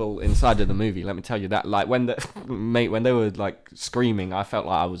edible inside of the movie. Let me tell you that. Like when when they were like screaming, I felt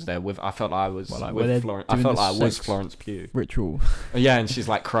like I was there with. I felt like I was with Florence. I felt like I was Florence Pugh. Ritual. Yeah, and she's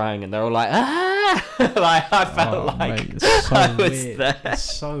like crying, and they're all like, ah! Like I felt like mate, it's so I was weird. there.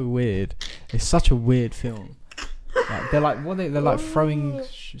 It's so weird. It's such a weird film. Like, they're like, what? They're like throwing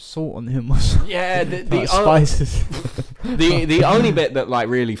salt on him or something. Yeah, the spices. the only bit that like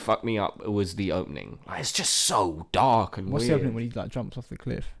really fucked me up was the opening. Like, it's just so dark and What's weird. the opening when he like jumps off the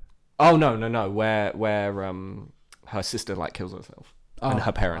cliff? Oh no, where her sister like kills herself and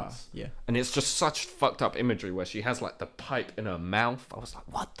her parents. Yeah. And it's just such fucked up imagery where she has like the pipe in her mouth. I was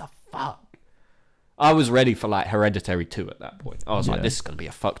like, what the fuck? I was ready for like Hereditary 2 at that point. I was like, this is gonna be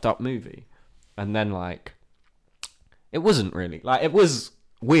a fucked up movie. And then like, it wasn't really. Like, it was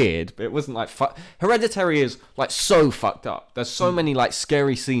weird, but it wasn't like Hereditary is like so fucked up. There's so many like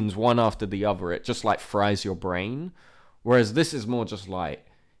scary scenes one after the other. It just like fries your brain. Whereas this is more just like,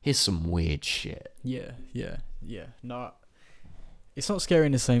 here's some weird shit. Yeah. No, it's not scary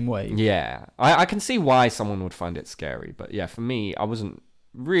in the same way. Yeah, I can see why someone would find it scary, but yeah, for me, I wasn't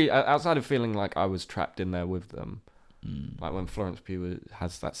really outside of feeling like I was trapped in there with them. Like when Florence Pugh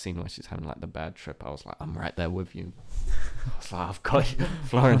has that scene where she's having like the bad trip, I was like, I'm right there with you. I was like, I've got you,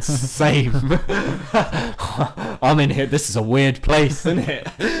 Florence. Same. I'm in here. This is a weird place, isn't it?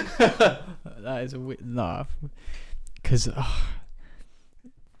 That is a weird. Nah, because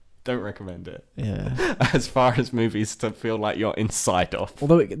don't recommend it. Yeah. As far as movies to feel like you're inside of.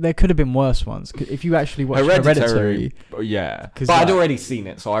 Although there could have been worse ones. If you actually watched Hereditary, yeah. But like, I'd already seen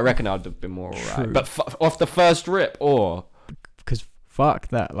it, so I reckon I'd have been more alright. But off the first rip, or because fuck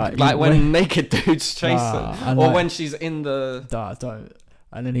that, like when naked dudes chase her, or like, when she's in the don't,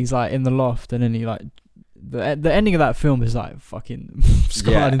 and then he's like in the loft, and then he like the ending of that film is like fucking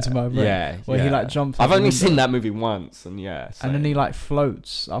scarred into my brain. Yeah, where he like jumps. I've only seen that movie once, and and then he like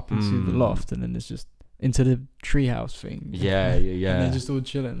floats up into the loft, and then it's just into the treehouse thing. Yeah. And they're just all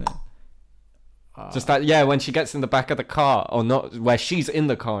chilling there. Just that, yeah. When she gets in the back of the car, or not, where she's in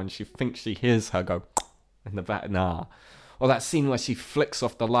the car and she thinks she hears her go in the back. Nah. Or that scene where she flicks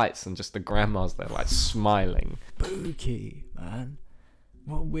off the lights and just the grandma's there like smiling. Spooky, man.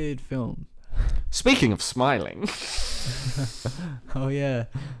 What a weird film. Speaking of smiling. Oh yeah.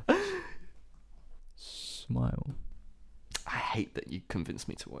 Smile. I hate that you convinced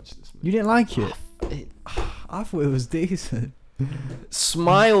me to watch this movie. You didn't like it? I thought it was decent.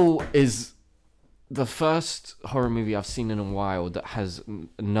 Smile is the first horror movie I've seen in a while that has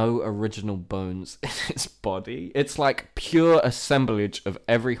no original bones in its body. It's like pure assemblage of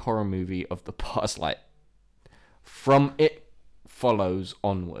every horror movie of the past, like from It Follows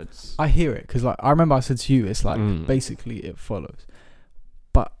onwards. I hear it because like I remember I said to you, it's like basically It Follows,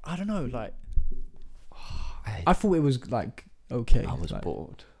 but I don't know, like I thought it was like okay. I was like,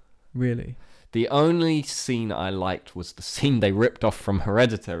 bored. Really? The only scene I liked was the scene they ripped off from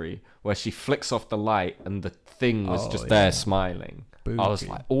Hereditary, where she flicks off the light and the thing was just there smiling. Booty. I was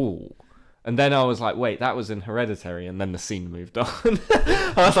like, oh. And then I was like, wait, that was in Hereditary, and then the scene moved on.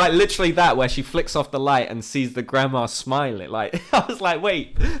 I was like, literally that, where she flicks off the light and sees the grandma smiling. Like, I was like,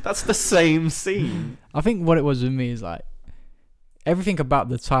 wait, that's the same scene. I think what it was with me is like everything about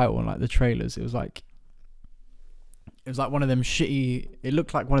the title and like the trailers. It was like one of them shitty. It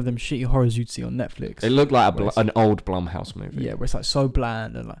looked like one of them shitty horrors you'd see on Netflix. It looked like an old Blumhouse movie. Yeah, where it's like so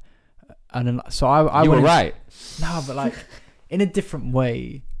bland and then so I you were right. No, but like in a different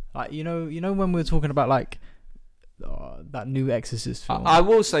way. Like you know when we were talking about like that new Exorcist film. I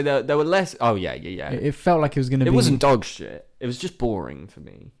will say there were less. Oh yeah. It felt like it was gonna. It wasn't dog shit. It was just Boring for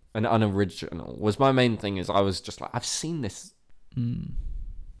me and unoriginal. Was my main thing. Is I was just like, I've seen this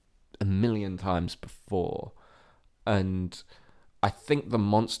a million times before, and I think the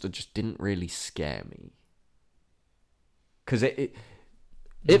monster just didn't really scare me. Because it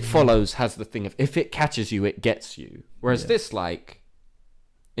Follows has the thing of if it catches you, it gets you. Whereas this like.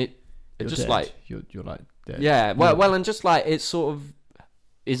 It just dead. Like you're like dead. Yeah, well, and just like it sort of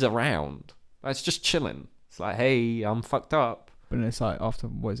is around. It's just chilling. It's like, hey, I'm fucked up. But then it's like after,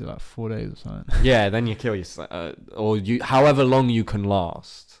 what is it, like 4 days or something? Yeah, then you kill yourself, or you, however long you can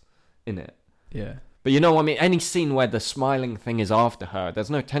last in it. Yeah. But you know what I mean? Any scene where the smiling thing is after her,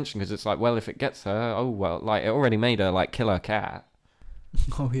 there's no tension because it's like, well, if it gets her, oh well, like it already made her like kill her cat.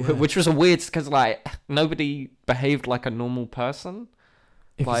 Oh yeah. Which was a weird, because like nobody behaved like a normal person.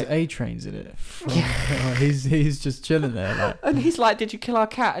 If like, it's A-Train's in it, he's just chilling there, like. And he's like, "Did you kill our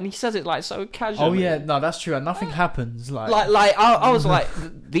cat?" And he says it like so casually. Oh yeah, no, that's true. And nothing happens. Like I was like,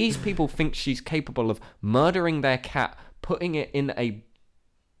 these people think she's capable of murdering their cat, putting it in a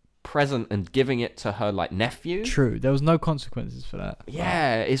present and giving it to her like nephew. True, there was no consequences for that.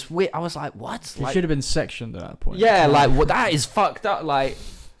 Yeah, it's weird. I was like, what? It should have been sectioned at that point. Yeah, like well, that is fucked up. Like,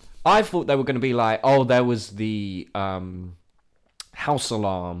 I thought they were going to be like, oh, there was the house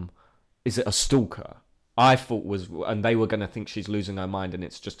alarm. Is it a stalker? I thought was, and they were going to think she's losing her mind and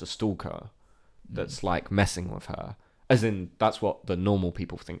it's just a stalker that's like messing with her. As in, that's what the normal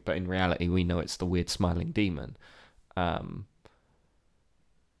people think, but in reality, we know it's the weird smiling demon. But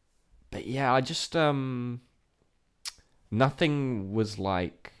yeah, I just nothing was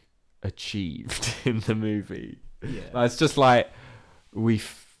like achieved in the movie. Yeah, it's just like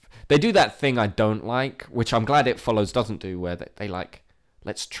they do that thing I don't like, which I'm glad It Follows doesn't do, where they like,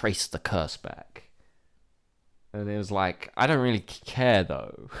 let's trace the curse back. And it was like, I don't really care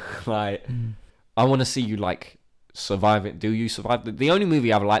though. Like, I want to see you like survive it. Do you survive? The only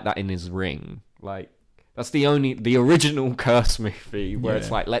movie I've liked that in is Ring. Like, that's the original curse movie where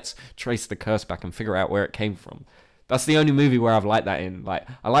it's like, let's trace the curse back and figure out where it came from. That's the only movie where I've liked that in. Like,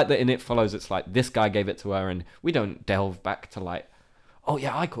 I like that in It Follows, it's like, this guy gave it to her and we don't delve back to like, oh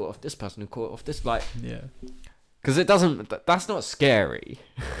yeah, I caught off this person who caught off this, like... Yeah. Because it doesn't... That's not scary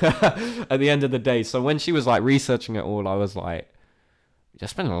at the end of the day. So when she was like researching it all, I was like, you're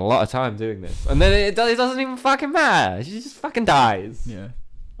spending a lot of time doing this. And then it doesn't even fucking matter. She just fucking dies. Yeah.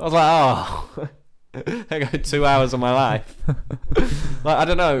 I was like, oh... I go 2 hours of my life. Like, I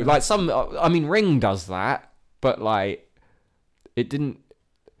don't know. Like I mean, Ring does that, but like, it didn't.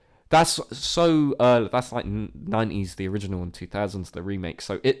 That's so. That's like 90s, the original, and 2000s, the remake.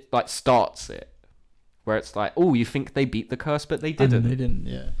 So it like starts it, where it's like, oh, you think they beat the curse, but they didn't. And they didn't.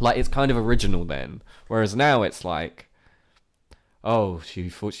 Yeah. Like, it's kind of original then. Whereas now it's like, oh, she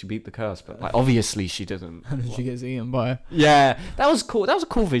thought she beat the curse, but like obviously she didn't. And then she gets eaten by. Yeah, that was cool. That was a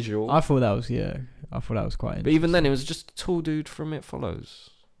cool visual. I thought that was quite interesting. But even then, it was just a tall dude from It Follows.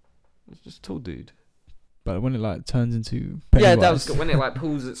 It was just a tall dude. But when it like turns into Pennywise. Yeah, that was when it like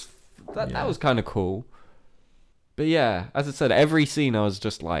pulls its. That was kind of cool. But yeah, as I said, every scene I was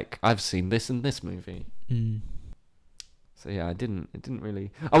just like, I've seen this in this movie. So yeah, it didn't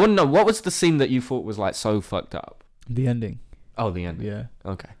really. I want to know, what was the scene that you thought was like so fucked up? The ending. Oh, the ending. Yeah.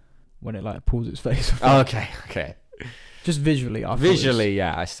 Okay. When it like pulls its face. Oh, okay. Just visually,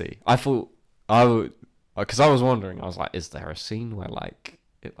 yeah, I see. I thought I would, because I was wondering. I was like, is there a scene where like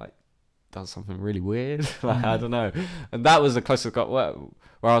it like does something really weird? Like, I don't know. And that was the closest I got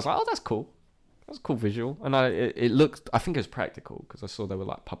where I was like, oh, that's cool. That's a cool visual. And it looked, I think it was practical because I saw there were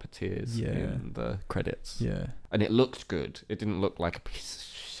like puppeteers in the credits. Yeah. And it looked good. It didn't look like a piece of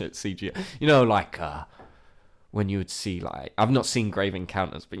shit CGI. You know, like when you would see like, I've not seen Grave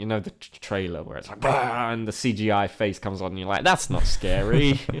Encounters, but you know the trailer where it's like, and the CGI face comes on and you're like, that's not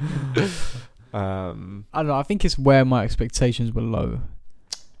scary. I don't know. I think it's where my expectations were low.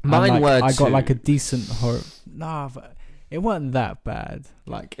 Mine were too. I got like a decent horror. Nah, but it wasn't that bad.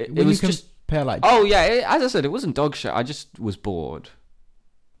 Like it was just like. Oh yeah, as I said, it wasn't dog shit. I just was bored,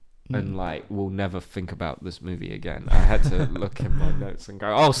 and like will never think about this movie again. I had to look in my notes and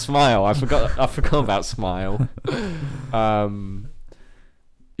go, oh, Smile. I forgot about Smile.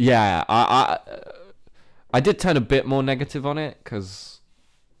 Yeah, I did turn a bit more negative on it because.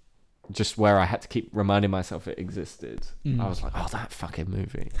 Just where I had to keep reminding myself it existed. I was like, oh, that fucking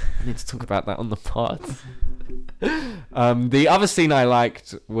movie. I need to talk about that on the pod. The other scene I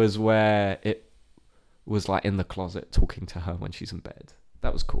liked was where it was like in the closet talking to her when she's in bed.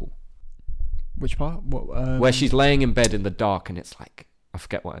 That was cool. Which part? Where she's laying in bed in the dark and it's like, I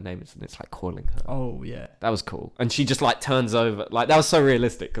forget what her name is, and it's like calling her. Oh, yeah. That was cool. And she just like turns over. Like, that was so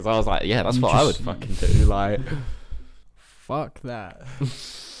realistic because I was like, yeah, that's what I would fucking do. Like, fuck that.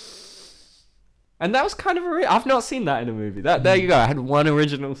 And that was kind of I've not seen that in a movie. There you go. I had one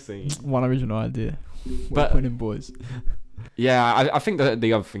original scene. One original idea. But Winning boys. Yeah, I think that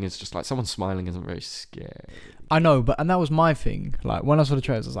the other thing is just like someone smiling isn't very scary. I know, and that was my thing. Like when I saw the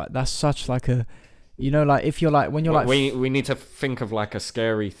trailers, I was like, that's such like a, you know, like if you're like when you're we need to think of like a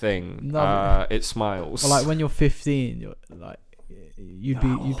scary thing. No, it smiles. Or like when you're 15, you're like you'd be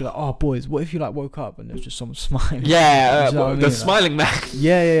like, oh boys, what if you like woke up and there's just someone smiling? Yeah, You know what I the mean? smiling man.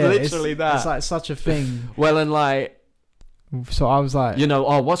 Yeah. Literally that. It's like such a thing. Well, and like, So I was like,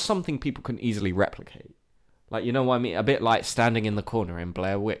 what's something people can easily replicate? Like, you know what I mean? A bit like standing in the corner in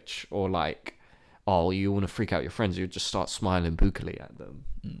Blair Witch, or like, oh, you want to freak out your friends, you just start smiling bookily at them.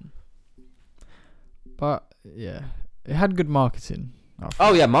 But yeah, it had good marketing.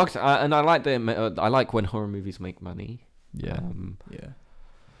 Oh yeah, marketing, and I like I like when horror movies make money. Yeah,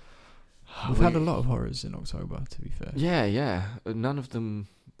 We've had a lot of horrors in October, to be fair. Yeah. None of them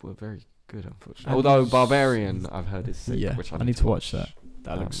were very good, unfortunately. Although Barbarian, I've heard is sick. Yeah, which I need to watch that.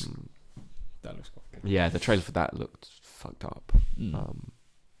 That looks quite good. Yeah, the trailer for that looked fucked up. In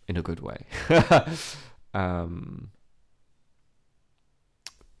a good way.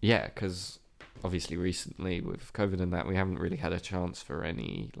 Yeah, because obviously recently with COVID and that, we haven't really had a chance for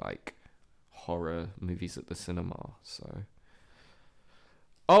any like horror movies at the cinema. So,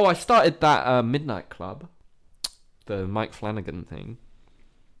 I started that Midnight Club, the Mike Flanagan thing.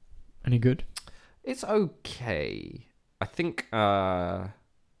 Any good? It's okay. I think my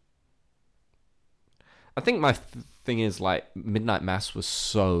thing is like Midnight Mass was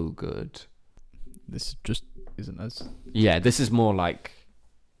so good. This just isn't as. Yeah, this is more like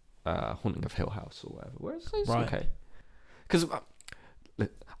Haunting of Hill House or whatever. Whereas it's okay. Because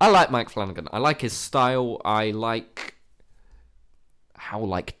I like Mike Flanagan. I like his style. I like how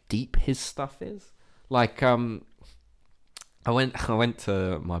like deep his stuff is. Like I went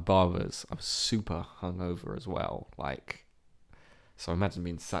to my barber's. I was super hungover as well. Like, so imagine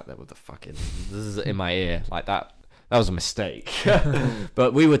being sat there with the fucking this is in my ear like that. That was a mistake.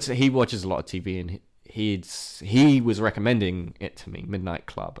 But he watches a lot of TV, and he was recommending it to me, Midnight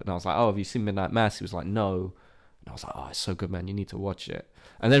Club, and I was like, oh, have you seen Midnight Mass? He was like, no. And I was like, oh, it's so good, man. You need to watch it.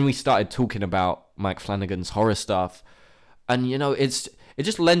 And then we started talking about Mike Flanagan's horror stuff, and it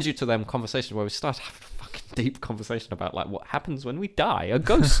just lends you to them conversations where we start having a fucking deep conversation about like what happens when we die. Are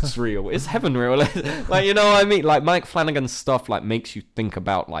ghosts real? Is heaven real? Like, you know what I mean? Like Mike Flanagan's stuff like makes you think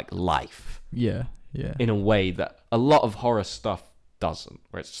about like life. Yeah. In a way that a lot of horror stuff doesn't,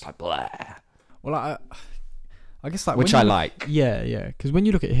 where it's just like blah. Well, I guess like which I like. Yeah. Because when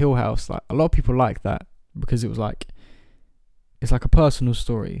you look at Hill House, like a lot of people like that because it was like it's like a personal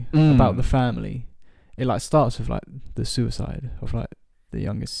story about the family. It like starts with like the suicide of like the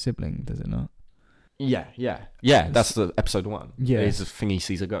youngest sibling, does it not? Yeah. That's the episode 1. Yeah, it's a thing he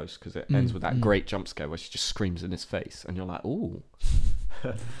sees a ghost because it ends with that great jump scare where she just screams in his face, and you're like, ooh,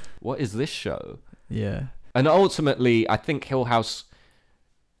 what is this show? Yeah. And ultimately, I think Hill House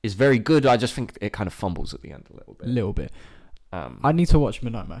is very good. I just think it kind of fumbles at the end a little bit. I need to watch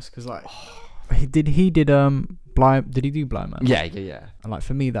Midnight Mass because like did he do Blind Manor? Yeah. And like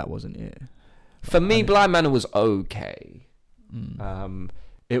for me that wasn't it. For me, Blind Manor was okay.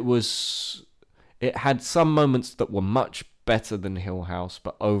 It had some moments that were much better than Hill House,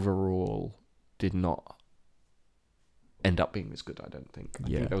 but overall did not end up being as good, I don't think. I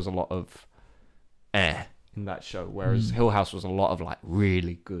think there was a lot of in that show, whereas Hill House was a lot of like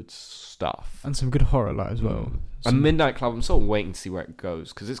really good stuff. And some good horror like as well. And Midnight Club, I'm sort of waiting to see where it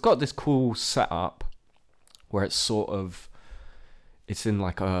goes, because it's got this cool setup where it's it's in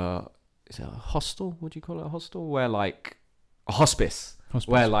like is it a hostel? Would you call it a hostel? Where like a hospice.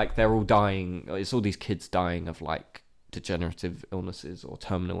 Where like they're all dying. It's all these kids dying of like degenerative illnesses or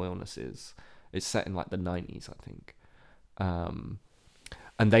terminal illnesses. It's set in like the 90s, I think.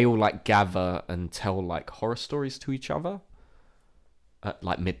 And they all like gather and tell like horror stories to each other at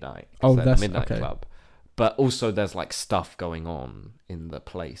like midnight. Oh, that's Midnight okay. Club. But also there's like stuff going on in the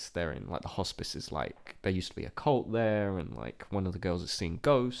place they're in. Like the hospice is like, there used to be a cult there, and like one of the girls is seeing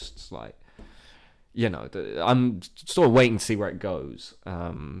ghosts. Like, I'm sort of waiting to see where it goes.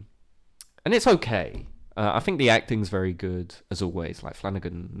 And it's okay. I think the acting's very good, as always. Like,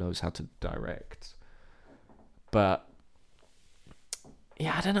 Flanagan knows how to direct. But,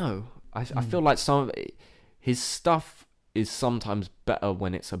 yeah, I don't know. I feel like some of his stuff is sometimes better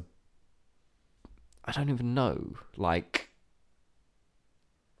when it's I don't even know. Like,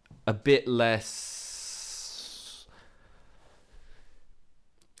 a bit less...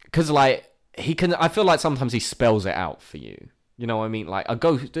 Because, like, I feel like sometimes he spells it out for you. You know what I mean? Like a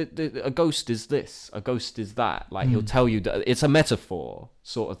ghost is this, a ghost is that. Like he'll tell you that it's a metaphor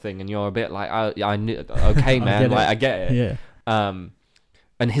sort of thing, and you're a bit like, I knew, okay, man, I get it. Yeah.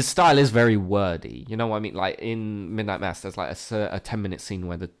 And his style is very wordy. You know what I mean? Like in Midnight Mass, there's like a 10-minute scene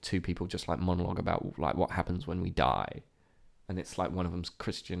where the two people just like monologue about like what happens when we die, and it's like one of them's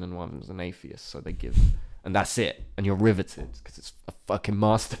Christian and one of them's an atheist, so they give. And that's it. And you're riveted because it's a fucking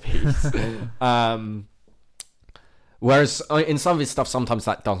masterpiece. Whereas in some of his stuff, sometimes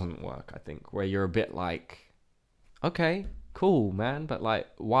that doesn't work, I think, where you're a bit like, okay, cool, man, but like,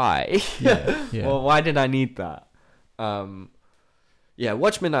 why? Yeah. Well, why did I need that? Yeah,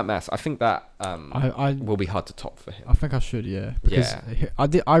 watch Midnight Mass. I think that I will be hard to top for him. I think I should, yeah, because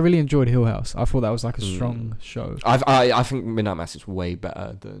I really enjoyed Hill House. I thought that was like a strong show. I think Midnight Mass is way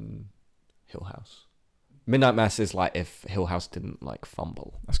better than Hill House. Midnight Mass is like if Hill House didn't like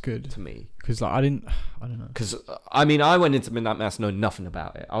fumble. That's good to me, because like I don't know. Because I mean, I went into Midnight Mass knowing nothing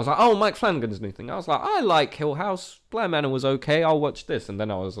about it. I was like, oh, Mike Flanagan's new thing. I was like, I like Hill House. Bly Manor was okay. I'll watch this. And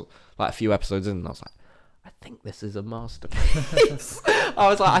then I was like a few episodes in, and I was like, I think this is a masterpiece. I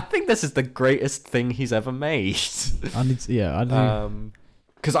was like, I think this is the greatest thing he's ever made. I do.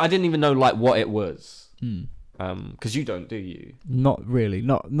 Because I didn't even know like what it was. Because you don't, do you? Not really.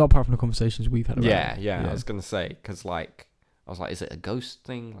 Not apart from the conversations we've had about it. Yeah. I was gonna say, because like I was like, is it a ghost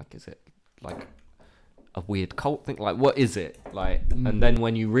thing? Like, is it like a weird cult thing? Like, what is it? Like, and then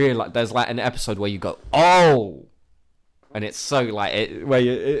when you realize, there's like an episode where you go, oh, and it's so like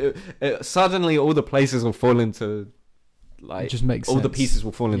it suddenly all the places will fall into like, it just makes all sense. the pieces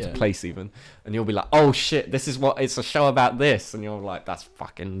will fall into place even, and you'll be like, oh shit, this is what it's a show about this, and you're like, that's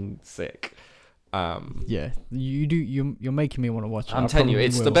fucking sick. Yeah, you're making me want to watch it. I'm telling you,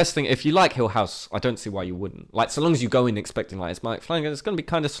 it's the best thing. If you like Hill House, I don't see why you wouldn't. Like, so long as you go in expecting like it's Mike Flanagan, it's going to be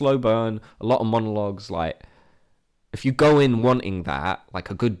kind of slow burn, a lot of monologues. Like, if you go in wanting that, like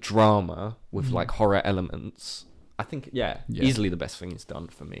a good drama with like horror elements, I think easily the best thing it's done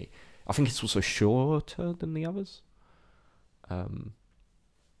for me. I think it's also shorter than the others.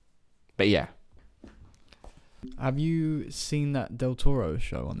 But yeah. Have you seen that Del Toro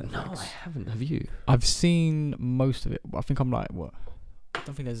show on Netflix? No, I haven't. Have you? I've seen most of it. I think I'm like, what? I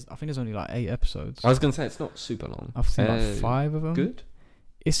think there's only like 8 episodes. I was gonna say it's not super long. I've seen like 5 of them. Good.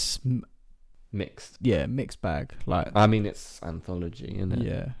 It's mixed. Yeah, mixed bag. Like, I mean, it's anthology, isn't it?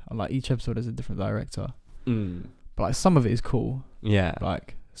 Yeah, and like each episode has a different director. But like some of it is cool. Yeah.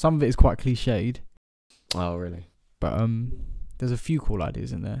 Like some of it is quite cliched. Oh, really? But there's a few cool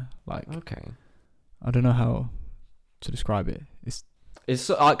ideas in there. Like, okay. I don't know how to describe it. It's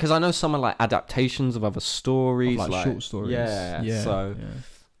because I know some are like adaptations of other stories, of like short stories. Yeah. So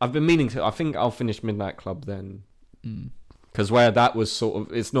I've been meaning to. I think I'll finish Midnight Club then, because where that was sort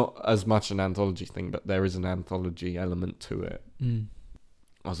of, it's not as much an anthology thing, but there is an anthology element to it.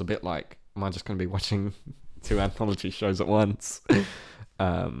 I was a bit like, am I just going to be watching 2 anthology shows at once?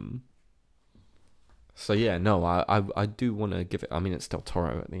 So yeah, no, I do want to give it. I mean, it's Del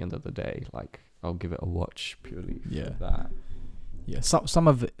Toro at the end of the day. Like, I'll give it a watch purely for that. Yeah, some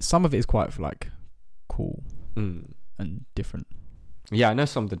of it is quite like cool and different. Yeah, I know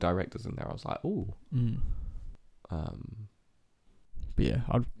some of the directors in there. I was like, ooh. But yeah,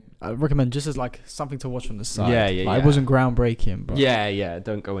 I'd recommend just as like something to watch on the side. Yeah. It wasn't groundbreaking, but yeah.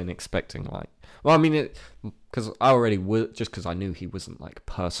 Don't go in expecting like. Well, I mean, because I already just because I knew he wasn't like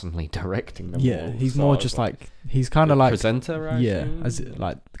personally directing them. Yeah, all, he's so more just like he's kind of like presenter, right? Yeah, as it,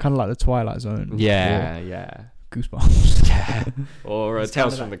 like kind of like the Twilight Zone. Yeah. Goosebumps. Yeah. Or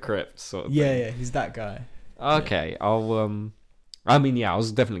Tales from the Crypt sort of thing. Yeah, he's that guy. Okay, I'll I mean, yeah, I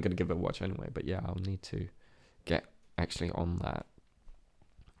was definitely gonna give it a watch anyway, but yeah, I'll need to get actually on that.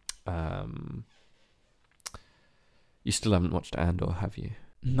 You still haven't watched Andor, have you?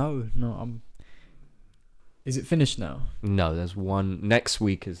 No, is it finished now? No, there's one. Next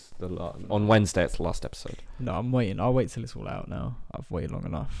week is on Wednesday. It's the last episode. No, I'm waiting. I'll wait till it's all out now. I've waited long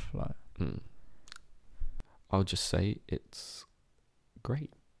enough. Like, I'll just say it's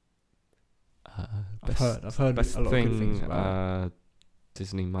great. I've heard best a lot of good things about it.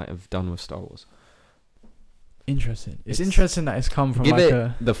 Disney might have done with Star Wars. Interesting. It's interesting that it's come from give like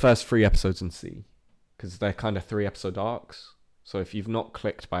it the first 3 episodes and see, because they're kind of 3-episode arcs. So if you've not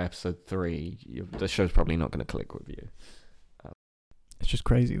clicked by episode 3, the show's probably not going to click with you. It's just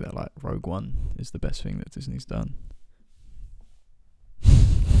crazy that like Rogue One is the best thing that Disney's done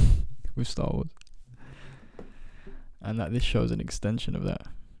with Star Wars, and that this show is an extension of that.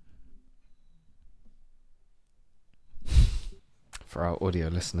 For our audio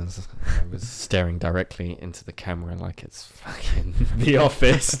listeners, I was staring directly into the camera like it's fucking The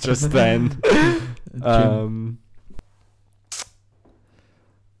Office just then.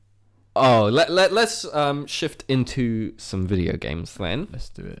 Let's shift into some video games then. Let's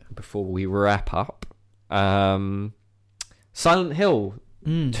do it before we wrap up. Silent Hill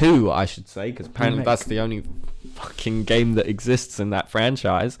 2, I should say, because apparently that's the only fucking game that exists in that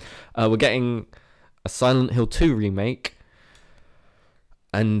franchise. We're getting a Silent Hill 2 remake,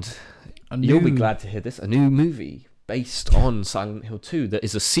 and you'll be glad to hear this, a new movie based on Silent Hill 2 that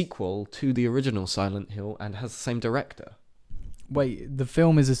is a sequel to the original Silent Hill and has the same director. Wait, the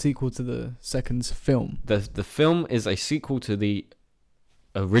film is a sequel to the second film? The film is a sequel to the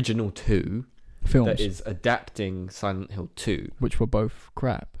original 2 films that is adapting Silent Hill 2. Which were both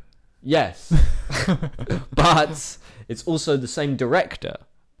crap. Yes. But it's also the same director.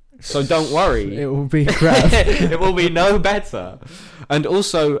 So don't worry. It will be crap. It will be no better. And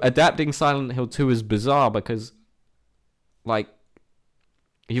also, adapting Silent Hill 2 is bizarre because, like,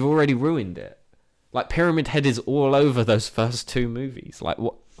 you've already ruined it. Like, Pyramid Head is all over those first 2 movies. Like,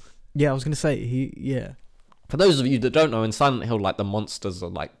 what? Yeah, I was going to say, yeah. For those of you that don't know, in Silent Hill, like, the monsters are,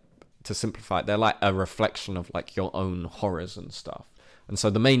 like, to simplify it, they're like a reflection of, like, your own horrors and stuff. And so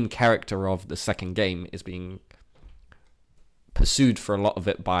the main character of the second game is being pursued for a lot of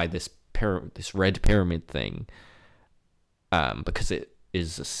it by this red pyramid thing, because it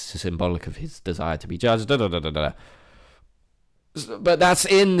is symbolic of his desire to be judged. But that's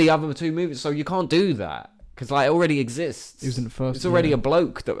in the other 2 movies, so you can't do that because like it already exists. It was in the first. It's already a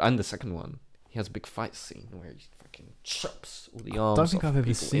bloke and the second one. He has a big fight scene where he fucking chops all the arms. I don't think I've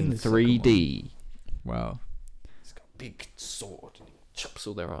ever seen in this 3D. Wow. He's got a big sword and he chops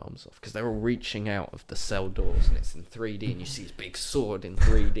all their arms off because they're all reaching out of the cell doors and it's in 3D and you see his big sword in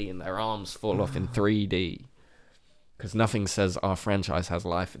 3D and their arms fall off in 3D. Because nothing says our franchise has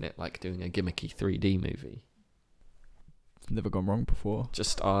life in it like doing a gimmicky 3D movie. Never gone wrong before.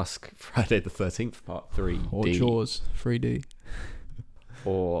 Just ask Friday the 13th Part 3D. Or Jaws 3D.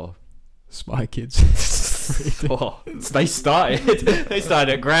 Or Spy Kids 3D. Oh, they started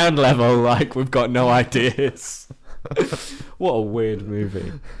at ground level like we've got no ideas. What a weird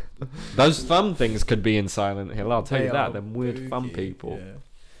movie. Those thumb things could be in Silent Hill, I'll tell you that. Them weird thumb people. Yeah.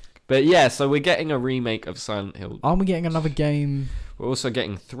 But yeah, so we're getting a remake of Silent Hill. Aren't we getting another game? We're also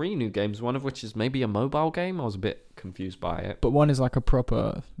getting 3 new games, one of which is maybe a mobile game. I was a bit confused by it. But one is like a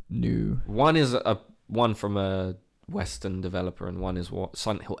proper new... One is one from a Western developer, and one is what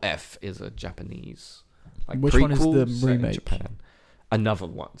Silent Hill F is a Japanese. Like, which one is the remake? Japan. Another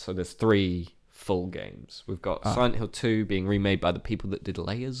one. So there's 3 full games. We've got Silent Hill 2 being remade by the people that did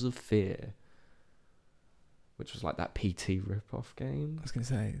Layers of Fear, which was like that PT rip-off game. I was going to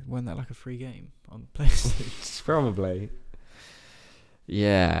say, wasn't that like a free game on PlayStation? Probably.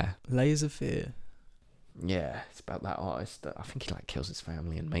 Yeah. Layers of Fear. Yeah, it's about that artist that I think he like kills his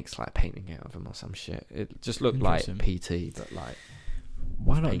family and makes like a painting out of him or some shit. It just looked like PT, but like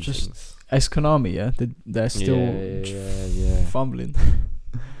why not paintings. Just as Konami? Yeah, they're still fumbling.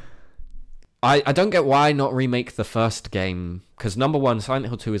 I don't get why not remake the first game, because number one, Silent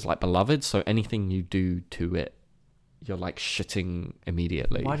Hill 2 is like beloved, so anything you do to it, you're like shitting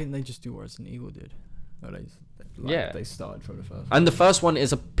immediately. Why didn't they just do what Resident Evil did? They started from the first. And the first one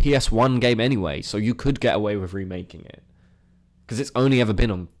is a PS1 game anyway, so you could get away with remaking it, because it's only ever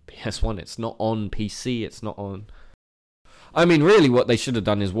been on PS1. It's not on PC. It's not on. I mean, really, what they should have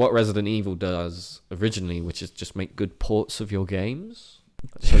done is what Resident Evil does originally, which is just make good ports of your games.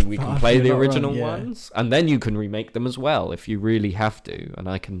 So we can play the original ones, and then you can remake them as well if you really have to, and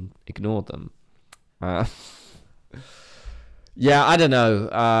I can ignore them. Yeah, I don't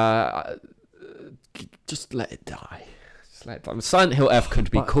know. Just let it die. Silent Hill F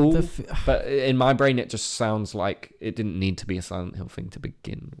could be cool, but in my brain it just sounds like it didn't need to be a Silent Hill thing to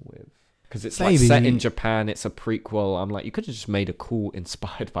begin with. Because it's like set in Japan, it's a prequel. I'm like, you could have just made a cool,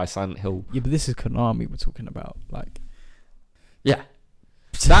 inspired by Silent Hill. Yeah, but this is Konami we're talking about. Like, yeah.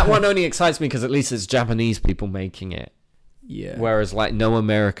 That one only excites me because at least it's Japanese people making it. Yeah. Whereas, like, no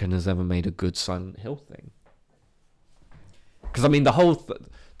American has ever made a good Silent Hill thing. Because, I mean, the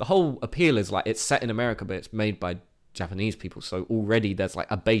whole appeal is, like, it's set in America, but it's made by Japanese people. So already there's, like,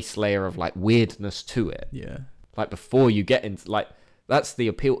 a base layer of, like, weirdness to it. Yeah. Like, before you get into, like, that's the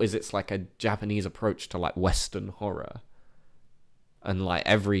appeal, is it's, like, a Japanese approach to, like, Western horror. And, like,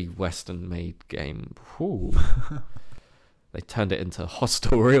 every Western-made game, they turned it into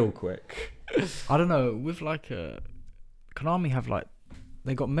Hostel real quick. I don't know. With like Konami have like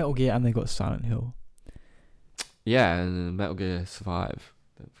they got Metal Gear and they got Silent Hill. Yeah, and Metal Gear Survive.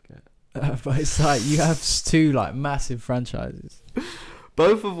 Don't forget. But it's like you have 2 like massive franchises,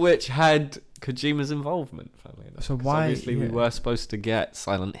 both of which had Kojima's involvement. Funnily enough. So why? Obviously, we were supposed to get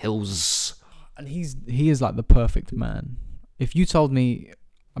Silent Hills, and he is like the perfect man. If you told me,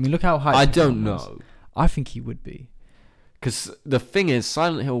 I mean, look how high. I don't know. I think he would be. Because the thing is,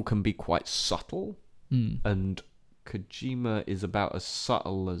 Silent Hill can be quite subtle, and Kojima is about as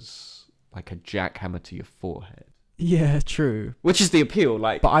subtle as like a jackhammer to your forehead. Yeah, true. Which is the appeal.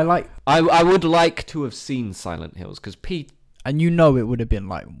 Like, but I would like to have seen Silent Hills because and it would have been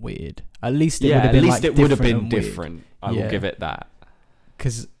like weird. At least it would have been like it would have been different. Different. I will give it that.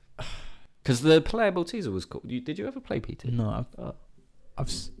 Because the playable teaser was cool. Did you ever play PT? No,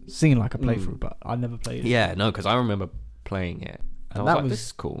 I've seen like a playthrough, but I never played it. Yeah, no, because I remember playing it, and I was like, this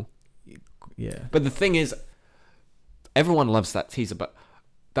is cool. Yeah. But the thing is, everyone loves that teaser, but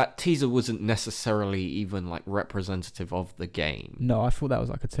that teaser wasn't necessarily even like representative of the game. No, I thought that was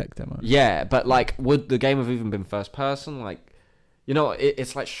like a tech demo. Yeah, but like, would the game have even been first person? Like,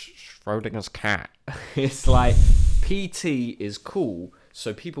 it's like Schrodinger's cat. It's like PT is cool,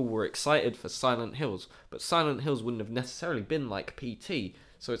 so people were excited for Silent Hills, but Silent Hills wouldn't have necessarily been like PT.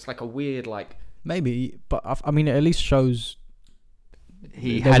 So it's like a weird like. Maybe, but I mean, it at least shows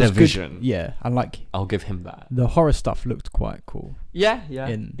he had a vision. Yeah, and like I'll give him that. The horror stuff looked quite cool. Yeah.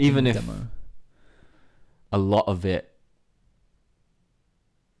 Even if demo. A lot of it,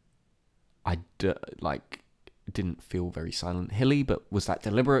 didn't feel very Silent Hilly, but was that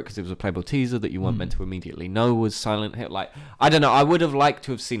deliberate because it was a playable teaser that you weren't meant to immediately know was Silent Hill? Like, I don't know. I would have liked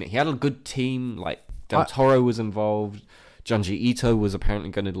to have seen it. He had a good team. Like Del Toro was involved. Junji Ito was apparently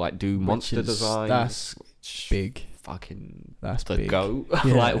going to like do monster design. That's big. Fucking that's the big. Go.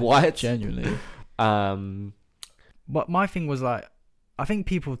 Yeah, like what? Genuinely. But my thing was like, I think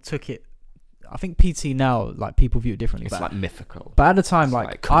people took it. I think PT now, like, people view it differently. It's like mythical. But at the time,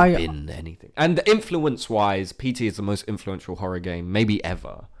 like could have been anything. And influence-wise, PT is the most influential horror game maybe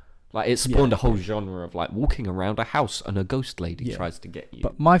ever. Like, it spawned a whole genre of like walking around a house and a ghost lady tries to get you.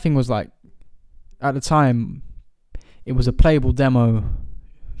 But my thing was like, at the time, it was a playable demo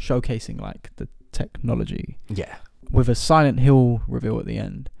showcasing like the technology. Yeah. With a Silent Hill reveal at the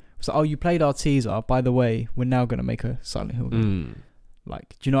end. So, oh, you played our teaser. By the way, we're now going to make a Silent Hill game. Like,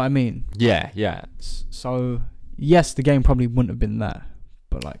 do you know what I mean? Yeah. So, yes, the game probably wouldn't have been that.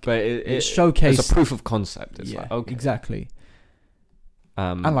 But like, it showcased... It's a proof of concept. It's like, okay. Exactly.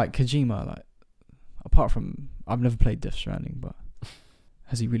 And like Kojima, like, apart from... I've never played Death Stranding, but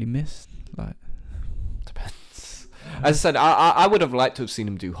has he really missed? Like... Depends. As I said, I would have liked to have seen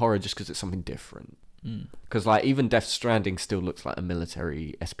him do horror just because it's something different. Because like even Death Stranding still looks like a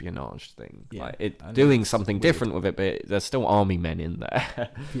military espionage thing. Like doing something different with it, but there's still army men in there.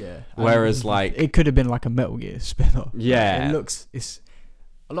 Yeah. Whereas like it could have been like a Metal Gear spin-off. Yeah. Like, it's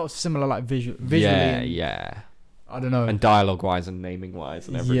a lot of similar like visually. Yeah. I don't know. And dialogue wise and naming wise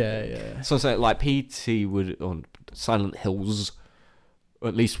and everything. Yeah. So like PT would on Silent Hills. Or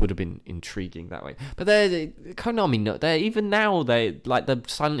at least would have been intriguing that way. But Konami, they're even now, like the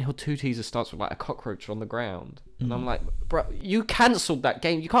Silent Hill 2 teaser starts with like a cockroach on the ground. And I'm like, bro, you cancelled that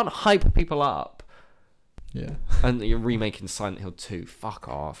game. You can't hype people up. Yeah. And you're remaking Silent Hill 2. Fuck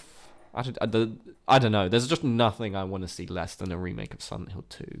off. I don't know. There's just nothing I want to see less than a remake of Silent Hill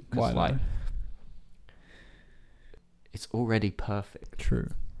 2. Why? Like, it's already perfect.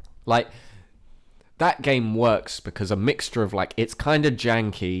 True. Like... That game works because a mixture of like it's kind of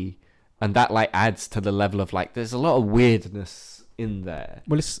janky, and that like adds to the level of like there's a lot of weirdness in there.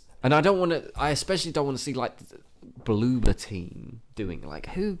 Well, and I especially don't want to see like Bloober Team doing like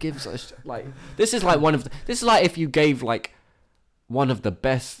who gives us like this is like this is like if you gave like one of the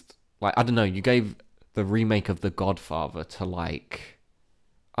best like I don't know you gave the remake of The Godfather to like.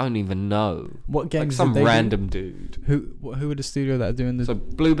 I don't even know. What games? Like some random dude. Who were the studio that are doing this? So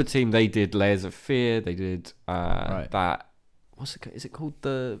Bloober Team, they did Layers of Fear. They did that. What's it? Is it called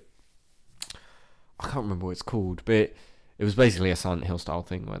the? I can't remember what it's called, but it was basically a Silent Hill style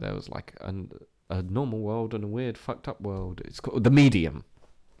thing where there was like a normal world and a weird fucked up world. It's called The Medium.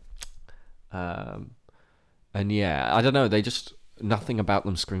 And yeah, I don't know. They just nothing about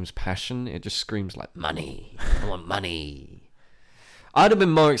them screams passion. It just screams like money. I want money. I'd have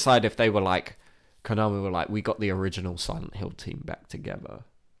been more excited if they were like, Konami were like, we got the original Silent Hill team back together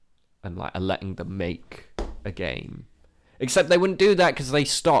and like are letting them make a game. Except they wouldn't do that because they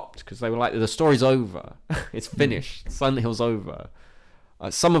stopped because they were like, the story's over. It's finished. Silent Hill's over.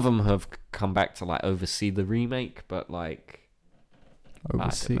 Some of them have come back to like oversee the remake, but like...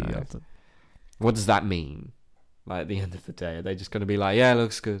 Oversee? What does that mean? Like at the end of the day, are they just going to be like, yeah, it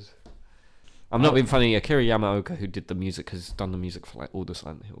looks good? I'm not being funny. Akira Yamaoka, who did the music, has done the music for like all the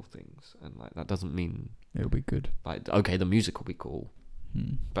Silent Hill things, and like that doesn't mean it'll be good. Like, okay, the music will be cool,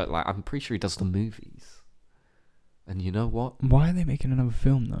 but like I'm pretty sure he does the movies. And you know what? Why are they making another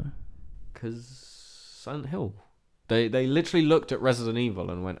film though? Because Silent Hill, they literally looked at Resident Evil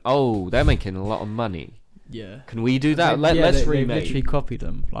and went, "Oh, they're making a lot of money. Yeah, can we do that? Let's remake." They literally copied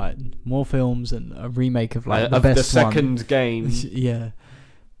them, like more films and a remake of like the second game. Yeah.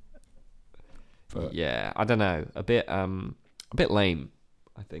 But yeah, I don't know. A bit lame.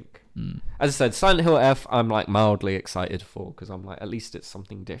 I think. As I said, Silent Hill F, I'm like mildly excited for because I'm like, at least it's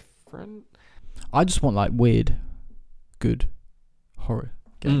something different. I just want like weird, good horror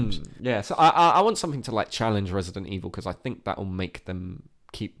games. Yeah, so I want something to like challenge Resident Evil because I think that will make them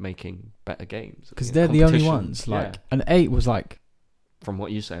keep making better games. Because they're the only ones. Like, and 8 was like, from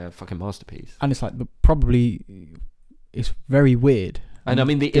what you say, a fucking masterpiece. And it's like probably it's very weird. And I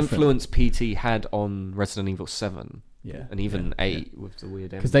mean the influence PT had on Resident Evil 7. Yeah, and even 8 with the weird.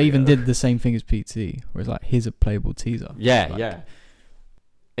 Because they even did the same thing as PT, where it's like, here's a playable teaser. Yeah, like, yeah.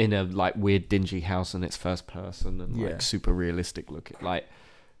 In a like weird dingy house and it's first person and like super realistic looking. Like,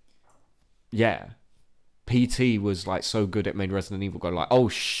 yeah, PT was like so good it made Resident Evil go like, oh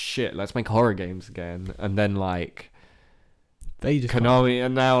shit, let's make horror games again. And then like they just Konami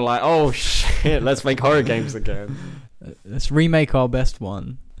and now like, oh shit, let's make horror games again. Let's remake our best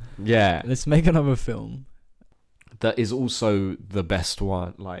one. Yeah, let's make another film that is also the best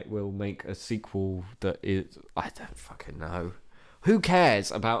one. Like, we'll make a sequel that is... I don't fucking know. Who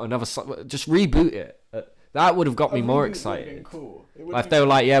cares about another... Just reboot it. That would have got me more excited. Cool. Like, if they were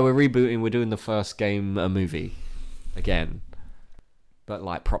like, yeah, we're rebooting, we're doing the first game a movie. Again. But,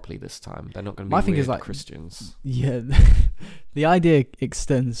 like, properly this time. They're not going to be My thing weird is, like, Christians. Yeah. The idea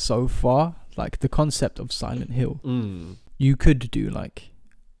extends so far. Like, the concept of Silent Hill. You could do, like,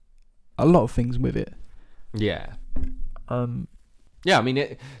 a lot of things with it. Yeah. Yeah, I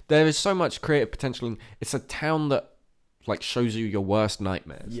mean, there is so much creative potential. It's a town that like shows you your worst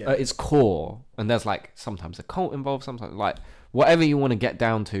nightmares. Yeah. At its core, and there's like sometimes a cult involved, sometimes like whatever you want to get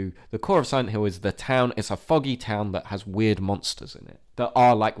down to. The core of Silent Hill is the town. It's a foggy town that has weird monsters in it that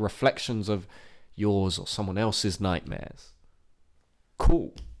are like reflections of yours or someone else's nightmares.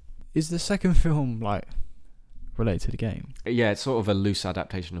 Cool. Is the second film like related to the game? Yeah, it's sort of a loose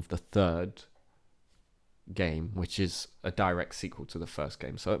adaptation of the third game, which is a direct sequel to the first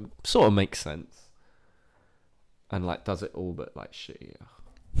game, so it sort of makes sense and like does it all but like shittier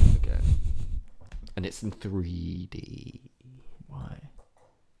again, and it's in 3D. Why?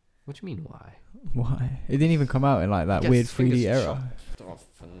 What do you mean why it didn't even come out in like that weird 3D era off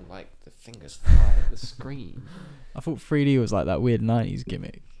and like the fingers fly at the screen. I thought 3D was like that weird 90s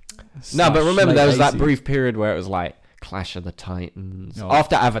gimmick. No, but remember there was that brief period where it was like Clash of the Titans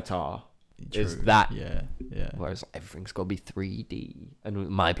after Avatar. True. Is that whereas everything's got to be 3D and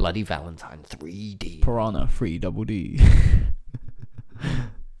My Bloody Valentine 3D Piranha 3DD.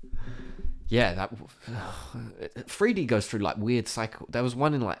 Yeah, that 3D goes through like weird cycle. There was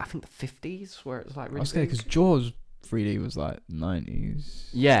one in like I think the 50s where it was like really. I was scared because Jaws 3D was like 90s.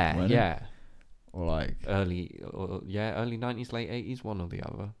 Yeah. Or like early 90s, late 80s, one or the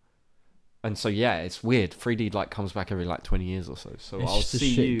other. And so yeah, it's weird. 3D like comes back every like 20 years or so. So it's I'll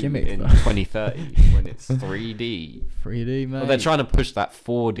see you gimmick, in 2030 when it's 3D. 3D, man. Well, they're trying to push that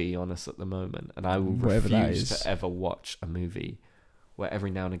 4D on us at the moment, and I will refuse to ever watch a movie where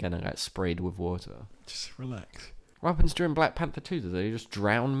every now and again I get sprayed with water. Just relax. What happens during Black Panther 2? Do they just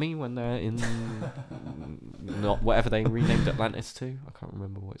drown me when they're in not whatever they renamed Atlantis to? I can't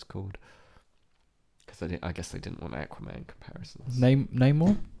remember what it's called. Because I guess they didn't want Aquaman comparisons.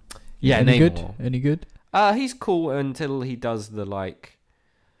 Namor? Yeah, Any Namor. Good? Any good? He's cool until he does the like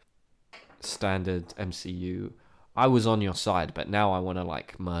standard MCU. I was on your side, but now I want to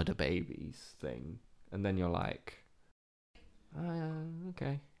like murder babies thing, and then you're like,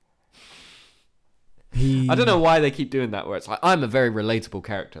 okay. I don't know why they keep doing that. Where it's like I'm a very relatable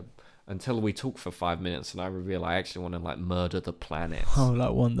character until we talk for 5 minutes, and I reveal I actually want to like murder the planet. Oh,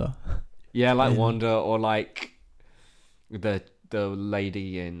 like Wanda. Yeah, like Wanda, or like the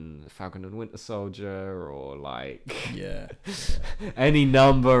lady in Falcon and Winter Soldier, or like any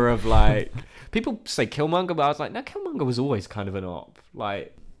number of like people say Killmonger, but I was like, no, Killmonger was always kind of an op.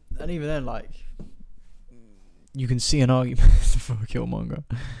 Like, and even then, like, you can see an argument for Killmonger.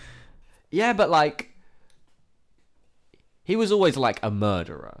 Yeah, but like, he was always like a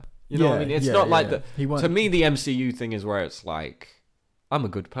murderer. You know what I mean? It's not like the. To me, the MCU thing is where it's like, I'm a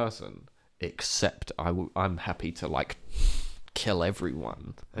good person, except I'm happy to like kill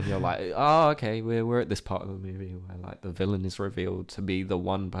everyone, and you're like, oh, okay, we're at this part of the movie where like the villain is revealed to be the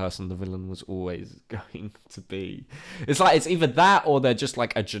one person the villain was always going to be. It's like it's either that or they're just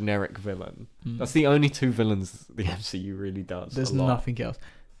like a generic villain. That's the only two villains the MCU really does. There's nothing else.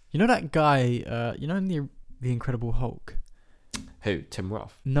 You know that guy? You know in the Incredible Hulk. Who? Tim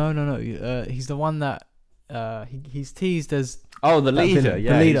Roth? No. He's the one that he's teased as. Oh, the leader.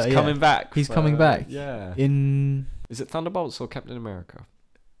 Yeah, the leader, he's coming back. He's coming back. Yeah. Is it Thunderbolts or Captain America?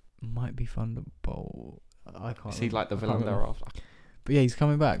 Might be Thunderbolt. I can't. Is he like the villain thereafter? But yeah, he's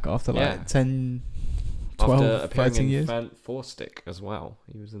coming back after like 10, 12, appearing 13 years. in Four Stick as well.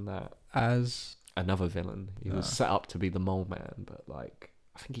 He was in that As another villain. He was set up to be the Mole Man, but like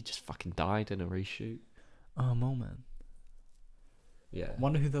I think he just fucking died in a reshoot. oh, Mole Man. Yeah.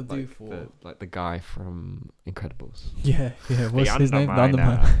 Wonder who they'll do for. The guy from Incredibles. Yeah. What's The his name? The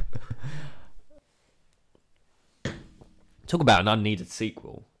Underminer. Underminer. Talk about an unneeded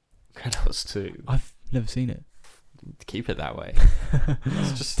sequel. Incredibles 2. I've never seen it. Keep it that way.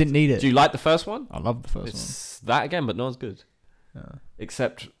 Just didn't need it. Do you like the first one? I love the first It's that again, but not as good. one.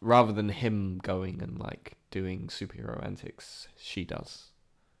 Except rather than him going and like doing superhero antics, she does.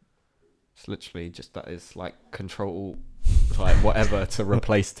 It's literally just that is like control, like whatever to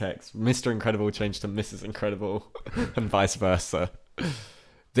replace text. Mr. Incredible changed to Mrs. Incredible, and vice versa.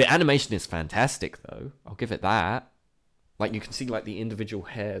 The animation is fantastic, though. I'll give it that. Like you can see like the individual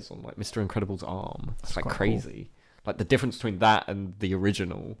hairs on like Mr. Incredible's arm. It's like crazy. Cool. Like the difference between that and the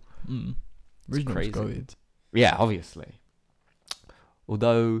original. Original's crazy. goated. Yeah, obviously.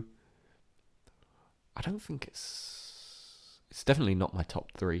 Although I don't think it's definitely not my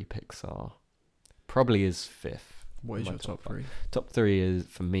top 3 Pixar. Probably is 5th. What is your top 3? Top 3 is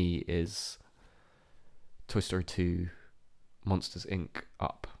for me is Toy Story 2, Monsters Inc.,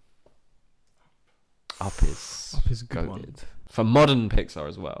 Up. Up is a good one. For modern Pixar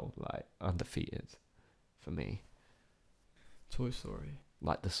as well, like undefeated for me. Toy Story.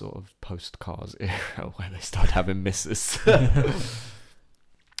 Like the sort of post-Cars era where they start having misses.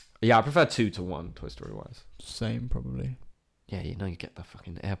 Yeah, I prefer 2 to 1, Toy Story wise. Same, probably. Yeah, you know, you get the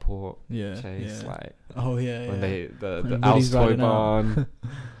fucking airport chase, like when the Al's Toy Barn.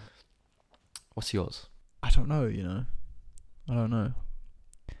 What's yours? I don't know. I don't know.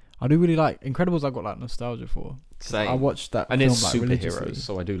 I do really like Incredibles. I've got like nostalgia for. Same. I watched that, and film, it's like, superheroes,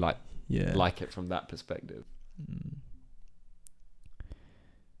 so I do like it from that perspective.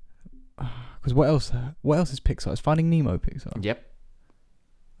 Because what else? What else is Pixar? Is Finding Nemo Pixar? Yep,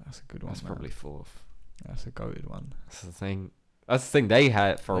 that's a good one. That's probably 4th. That's a goated one. That's the thing. That's the thing they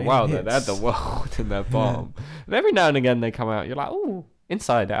had for a while. They had the world in their palm. And every now and again they come out. You're like, oh,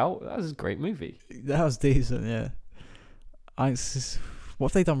 Inside Out. That was a great movie. That was decent. Yeah. What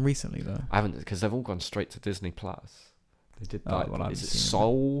have they done recently though? I haven't, because they've all gone straight to Disney Plus. They did that. Is it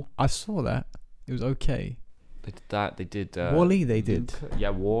Soul? I saw that. It was okay. They did that. They did WALL-E. They did. Yeah,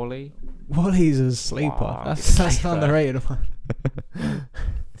 WALL-E. WALL-E's a sleeper. Wow, that's an underrated one.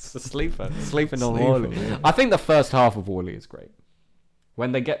 It's a sleeper. Sleeping on WALL-E. Yeah. I think the first half of WALL-E is great.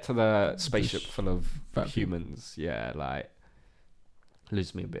 When they get to the spaceship full of humans, like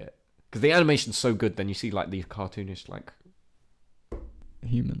lose me a bit, because the animation's so good. Then you see like these cartoonish like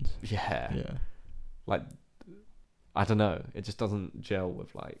humans. Yeah. Like I don't know. It just doesn't gel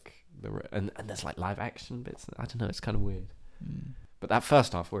with like and there's like live action bits. I don't know. It's kind of weird. But that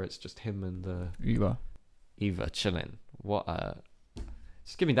first half where it's just him and Eva chilling.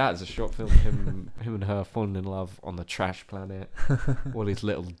 Just give me that as a short film. Him and her falling in love on the trash planet. All his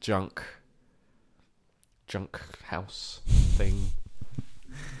little junk house thing.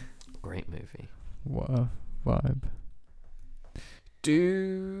 Great movie. What a vibe.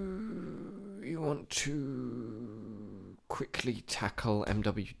 Do you want to quickly tackle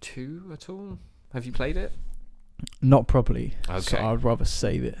MW2 at all? Have you played it? Not properly. Okay. So I'd rather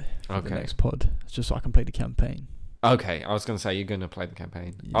save it for the next pod, just so I can play the campaign. Okay, I was going to say you're going to play the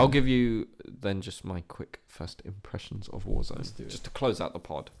campaign. Yeah. I'll give you then just my quick first impressions of Warzone. Let's do it. Just to close out the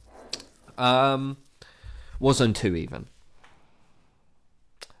pod. Warzone 2 even.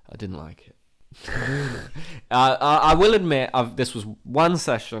 I didn't like it. I will admit this was one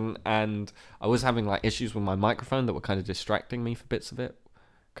session and I was having like issues with my microphone that were kind of distracting me for bits of it.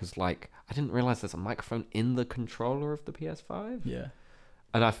 Because like I didn't realise there's a microphone in the controller of the PS5. Yeah.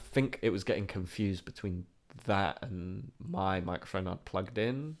 And I think it was getting confused between that and my microphone I'd plugged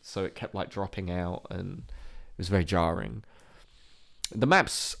in, so it kept like dropping out and it was very jarring. The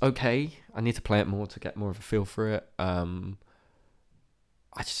map's okay. I need to play it more to get more of a feel for it. The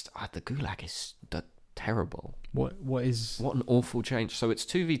Gulag is terrible. What an awful change. So it's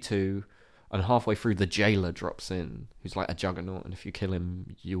 2v2 and halfway through the jailer drops in, who's like a juggernaut, and if you kill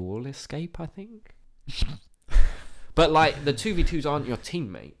him you all escape, I think. But like the 2v2s aren't your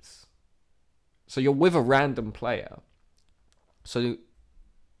teammates. So you're with a random player. So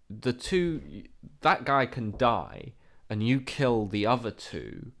that guy can die and you kill the other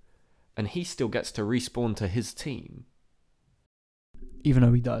two and he still gets to respawn to his team. Even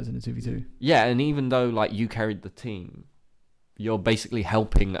though he dies in a 2v2. Yeah, and even though like you carried the team, you're basically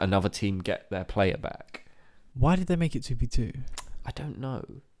helping another team get their player back. Why did they make it 2v2? I don't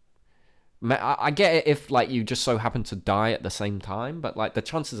know. I get it if like you just so happen to die at the same time, but like the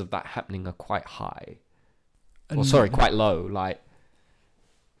chances of that happening are quite high. quite low. Like,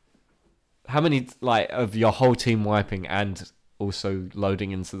 how many like of your whole team wiping and also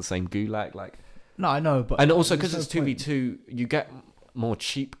loading into the same gulag? Like, no, I know, but and also because it's 2v2, you get more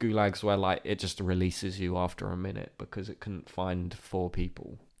cheap gulags where like it just releases you after a minute because it couldn't find 4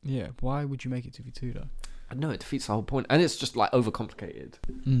 people. Yeah, why would you make it 2v2 though? No, it defeats the whole point, and it's just like overcomplicated.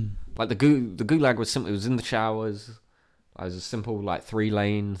 Like the gulag was simple. It was in the showers. It was a simple like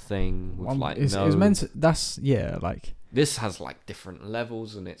 3-lane thing with it was meant to, that's like this has like different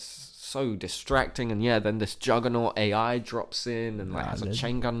levels, and it's so distracting. And yeah, then this Juggernaut AI drops in and like has a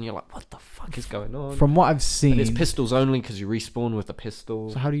chain gun, and you're like, what the fuck is going on? From what I've seen, and it's pistols only because you respawn with a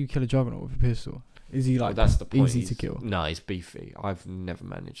pistol. So how do you kill a Juggernaut with a pistol? Is he like that's the point. easy to kill? No, he's beefy. I've never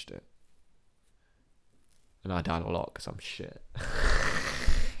managed it, and I died a lot because I'm shit.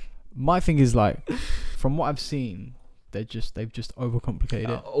 My thing is like, from what I've seen, they've just overcomplicated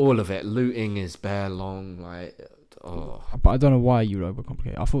it. All of it. Looting is bare long, like. Oh. But I don't know why you would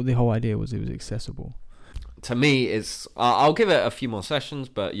overcomplicate. I thought the whole idea was it was accessible. To me, it's I'll give it a few more sessions,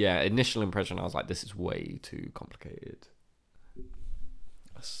 but yeah, initial impression, I was like, this is way too complicated.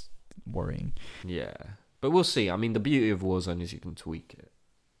 That's worrying. Yeah, but we'll see. I mean, the beauty of Warzone is you can tweak it.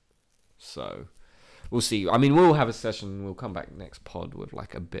 So we'll see. I mean, we'll have a session. We'll come back next pod with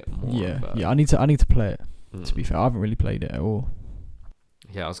like a bit more. Yeah. I need to play it. To be fair, I haven't really played it at all.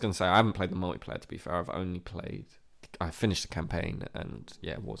 Yeah, I was gonna say I haven't played the multiplayer. To be fair, I finished the campaign and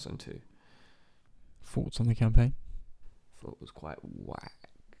yeah, Warzone 2. Thoughts on the campaign? Thought it was quite whack.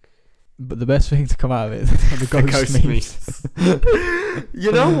 But the best thing to come out of it is the ghost memes.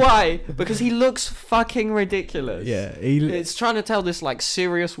 You know why? Because he looks fucking ridiculous. Yeah, it's trying to tell this like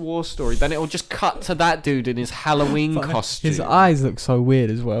serious war story. Then it'll just cut to that dude in his Halloween costume. His eyes look so weird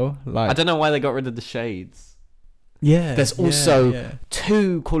as well. Like, I don't know why they got rid of the shades. Yeah. There's also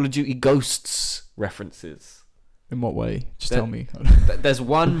 2 Call of Duty Ghosts references. In what way? Just tell me. There's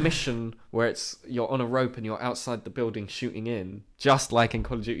one mission where you're on a rope and you're outside the building shooting in, just like in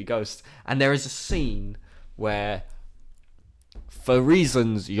Call of Duty Ghosts. And there is a scene where, for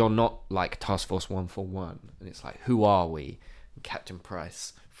reasons you're not like Task Force 141, and it's like, who are we? And Captain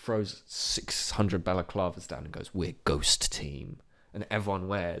Price throws 600 balaclavas down and goes, we're Ghost Team. And everyone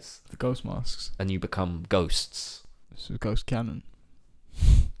wears the ghost masks. And you become ghosts. This is Ghost Canon.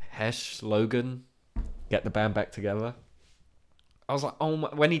 Hesh, Logan, get the band back together. I was like, oh my,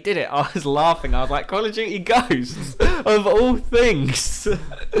 when he did it, I was laughing. I was like, Call of Duty Ghosts, of all things.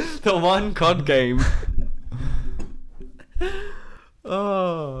 The one COD game.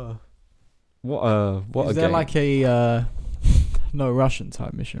 Oh. What is there game. Like a no Russian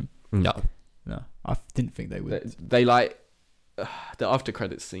type mission? No, I didn't think they would. They like the after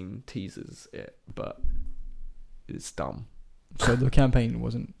credits scene teases it, but it's dumb. So the campaign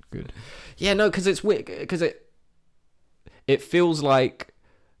wasn't good. Yeah, no, because it's weird. Because it feels like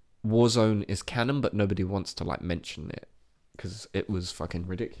Warzone is canon, but nobody wants to like mention it because it was fucking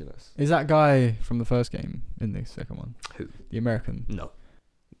ridiculous. Is that guy from the first game in the second one? Who? The American? No.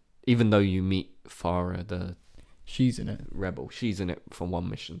 Even though you meet Farah, she's in it. Rebel. She's in it for one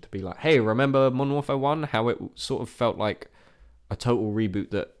mission to be like, hey, remember Modern Warfare 1? How it sort of felt like a total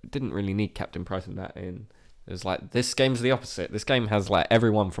reboot that didn't really need Captain Price and that in. It's like, this game's the opposite. This game has like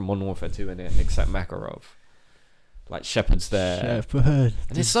everyone from Modern Warfare 2 in it except Makarov. Like Shepard's there. Shepard.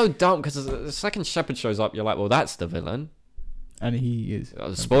 And it's so dumb because the second Shepard shows up, you're like, well, that's the villain. And he is.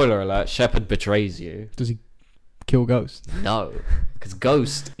 Spoiler alert, Shepard betrays you. Does he kill Ghost? No, because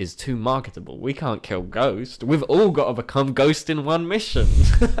Ghost is too marketable. We can't kill Ghost. We've all got to become Ghost in one mission.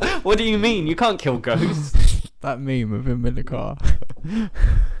 What do you mean? You can't kill Ghost. That meme of him in the car.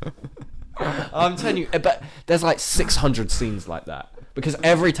 I'm telling you, but there's like 600 scenes like that. Because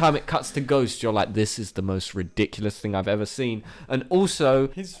every time it cuts to Ghost, you're like, this is the most ridiculous thing I've ever seen. And also,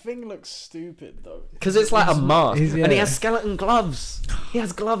 his thing looks stupid though. Because it's like a mask. And he has skeleton gloves. He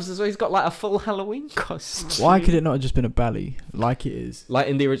has gloves as well. He's got like a full Halloween costume. Why could it not have just been a bally like it is? Like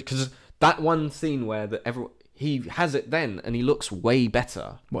in the original, because that one scene where he has it then and he looks way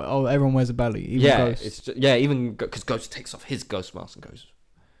better. Well, everyone wears a bally. Even Ghost. It's just, yeah, even because Ghost takes off his ghost mask and goes,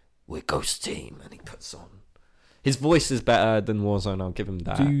 we're Ghost Team, and he puts on. His voice is better than Warzone, I'll give him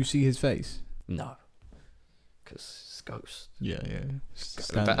that. Do you see his face? No. Because it's Ghost. Yeah.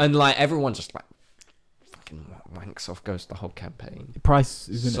 And like everyone just like fucking wanks off Ghost the whole campaign. Price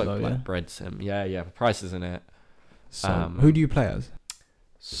is in Soap it though, like yeah? breads him. Yeah, Price is in it. So, who do you play as?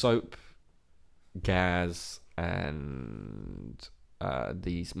 Soap, Gaz, and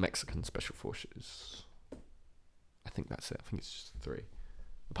these Mexican special forces. I think that's it. I think it's just 3.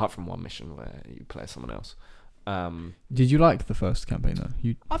 Apart from one mission where you play as someone else. Did you like the first campaign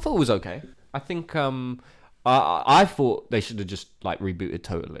though? I thought it was okay. I think I thought they should have just like rebooted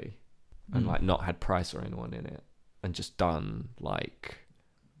totally, and like not had Price or anyone in it, and just done like.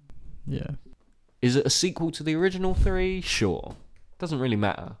 Yeah. Is it a sequel to the original 3? Sure. Doesn't really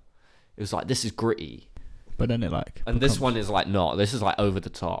matter. It was like, this is gritty. But then it like... And this one is like not. This is like over the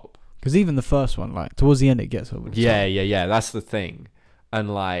top. Because even the first one, like, towards the end it gets over the top. Yeah. That's the thing.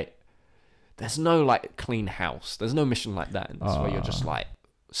 And like, there's no like clean house. There's no mission like that in this where you're just like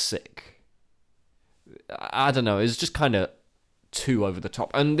sick. I don't know. It's just kind of too over the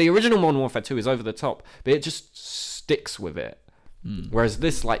top. And the original Modern Warfare 2 is over the top, but it just sticks with it. Whereas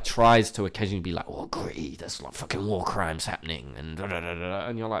this like tries to occasionally be like, oh, gritty, there's like fucking war crimes happening, and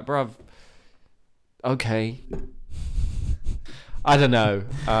and you're like, bruv, okay. I don't know.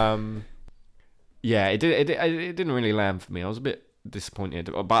 Yeah, it didn't really land for me. I was a bit disappointed,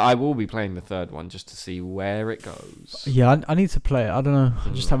 but I will be playing the third one just to see where it goes. Yeah, I need to play it. I don't know. I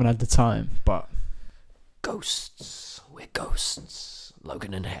just haven't had the time. But Ghosts, we're ghosts.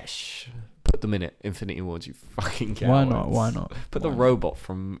 Logan and Hesh. Put them in it. Infinity Wars, you fucking cowards. Why not? Put the robot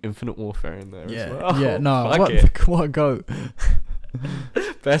from Infinite Warfare in there as well. Yeah, no. What a goat.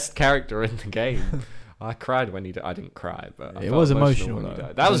 Best character in the game. I cried when I didn't cry, but I it was emotional when though. he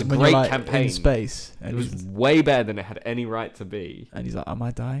died. That was a great campaign. In space, and it was way better than it had any right to be. And he's like, "Am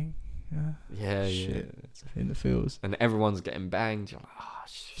I dying?" Yeah. Shit. In the fields, and everyone's getting banged. You're like, "Oh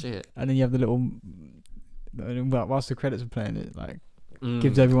shit!" And then you have the little. Whilst the credits are playing, it like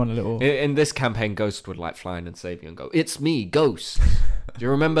gives everyone a little. In this campaign, Ghost would like fly in and save you and go, "It's me, Ghost." Do you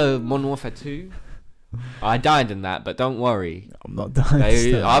remember Modern Warfare 2? I died in that, but don't worry. I'm not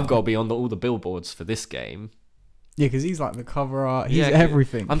dying. I've got to be on all the billboards for this game. Yeah, because he's like the cover art. He's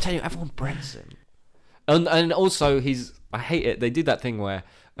everything. I'm telling you, everyone breads him. And also, I hate it. They did that thing where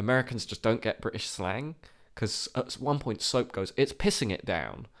Americans just don't get British slang. Because at one point, Soap goes, "It's pissing it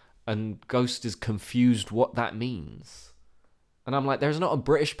down." And Ghost is confused what that means. And I'm like, there's not a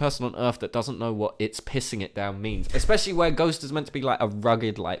British person on Earth that doesn't know what "it's pissing it down" means. Especially where Ghost is meant to be like a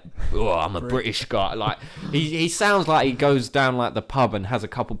rugged, like, oh, I'm a British guy. Like, he sounds like he goes down like the pub and has a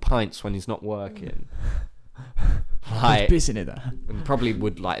couple pints when he's not working. Like, he's pissing it down. And probably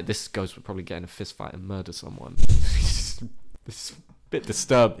would, like, this Ghost would probably get in a fist fight and murder someone. It's a bit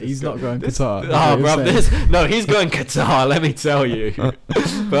disturbed. He's not going Qatar. Oh, bro, he's going Qatar, let me tell you.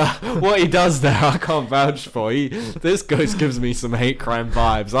 But what he does there, I can't vouch for. This Ghost gives me some hate crime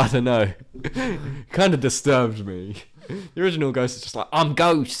vibes. I don't know. Kind of disturbed me. The original Ghost is just like, "I'm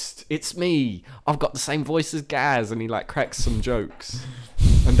Ghost. It's me. I've got the same voice as Gaz," and he like cracks some jokes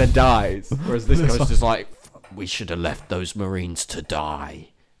and then dies. Whereas this Ghost is like, "We should have left those Marines to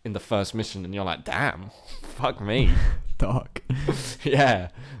die in the first mission," and you're like, damn, fuck me. Dark. Yeah.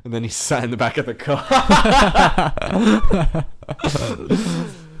 And then he sat in the back of the car.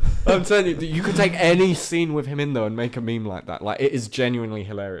 I'm telling you, you could take any scene with him in though and make a meme like that. Like, it is genuinely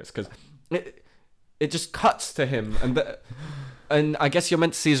hilarious because it just cuts to him and I guess you're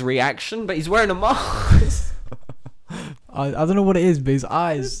meant to see his reaction, but he's wearing a mask. I don't know what it is, but his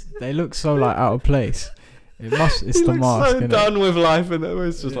eyes, they look so like out of place. It's the mask. So done with life, and it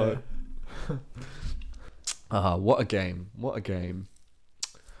was just like, what a game! What a game!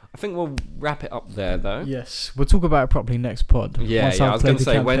 I think we'll wrap it up there, though. Yes, we'll talk about it properly next pod. Yeah. I was going to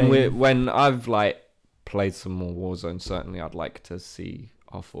say when I've like played some more Warzone, certainly I'd like to see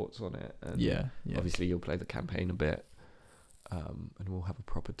our thoughts on it. And yeah. Obviously, you'll play the campaign a bit, and we'll have a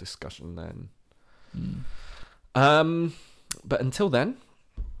proper discussion then. But until then,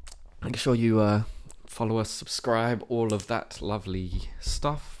 make sure you follow us, subscribe, all of that lovely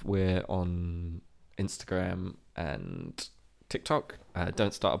stuff. We're on Instagram and TikTok.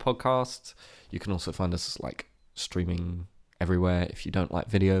 Don't Start a Podcast. You can also find us like streaming everywhere if you don't like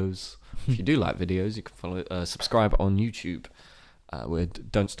videos. If you do like videos, you can subscribe on YouTube. We're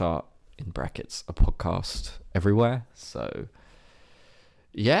Don't Start in brackets a podcast everywhere. So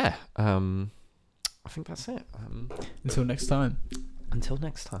yeah, I think that's it. Until next time. Until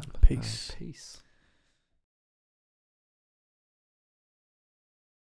next time. Peace. Peace.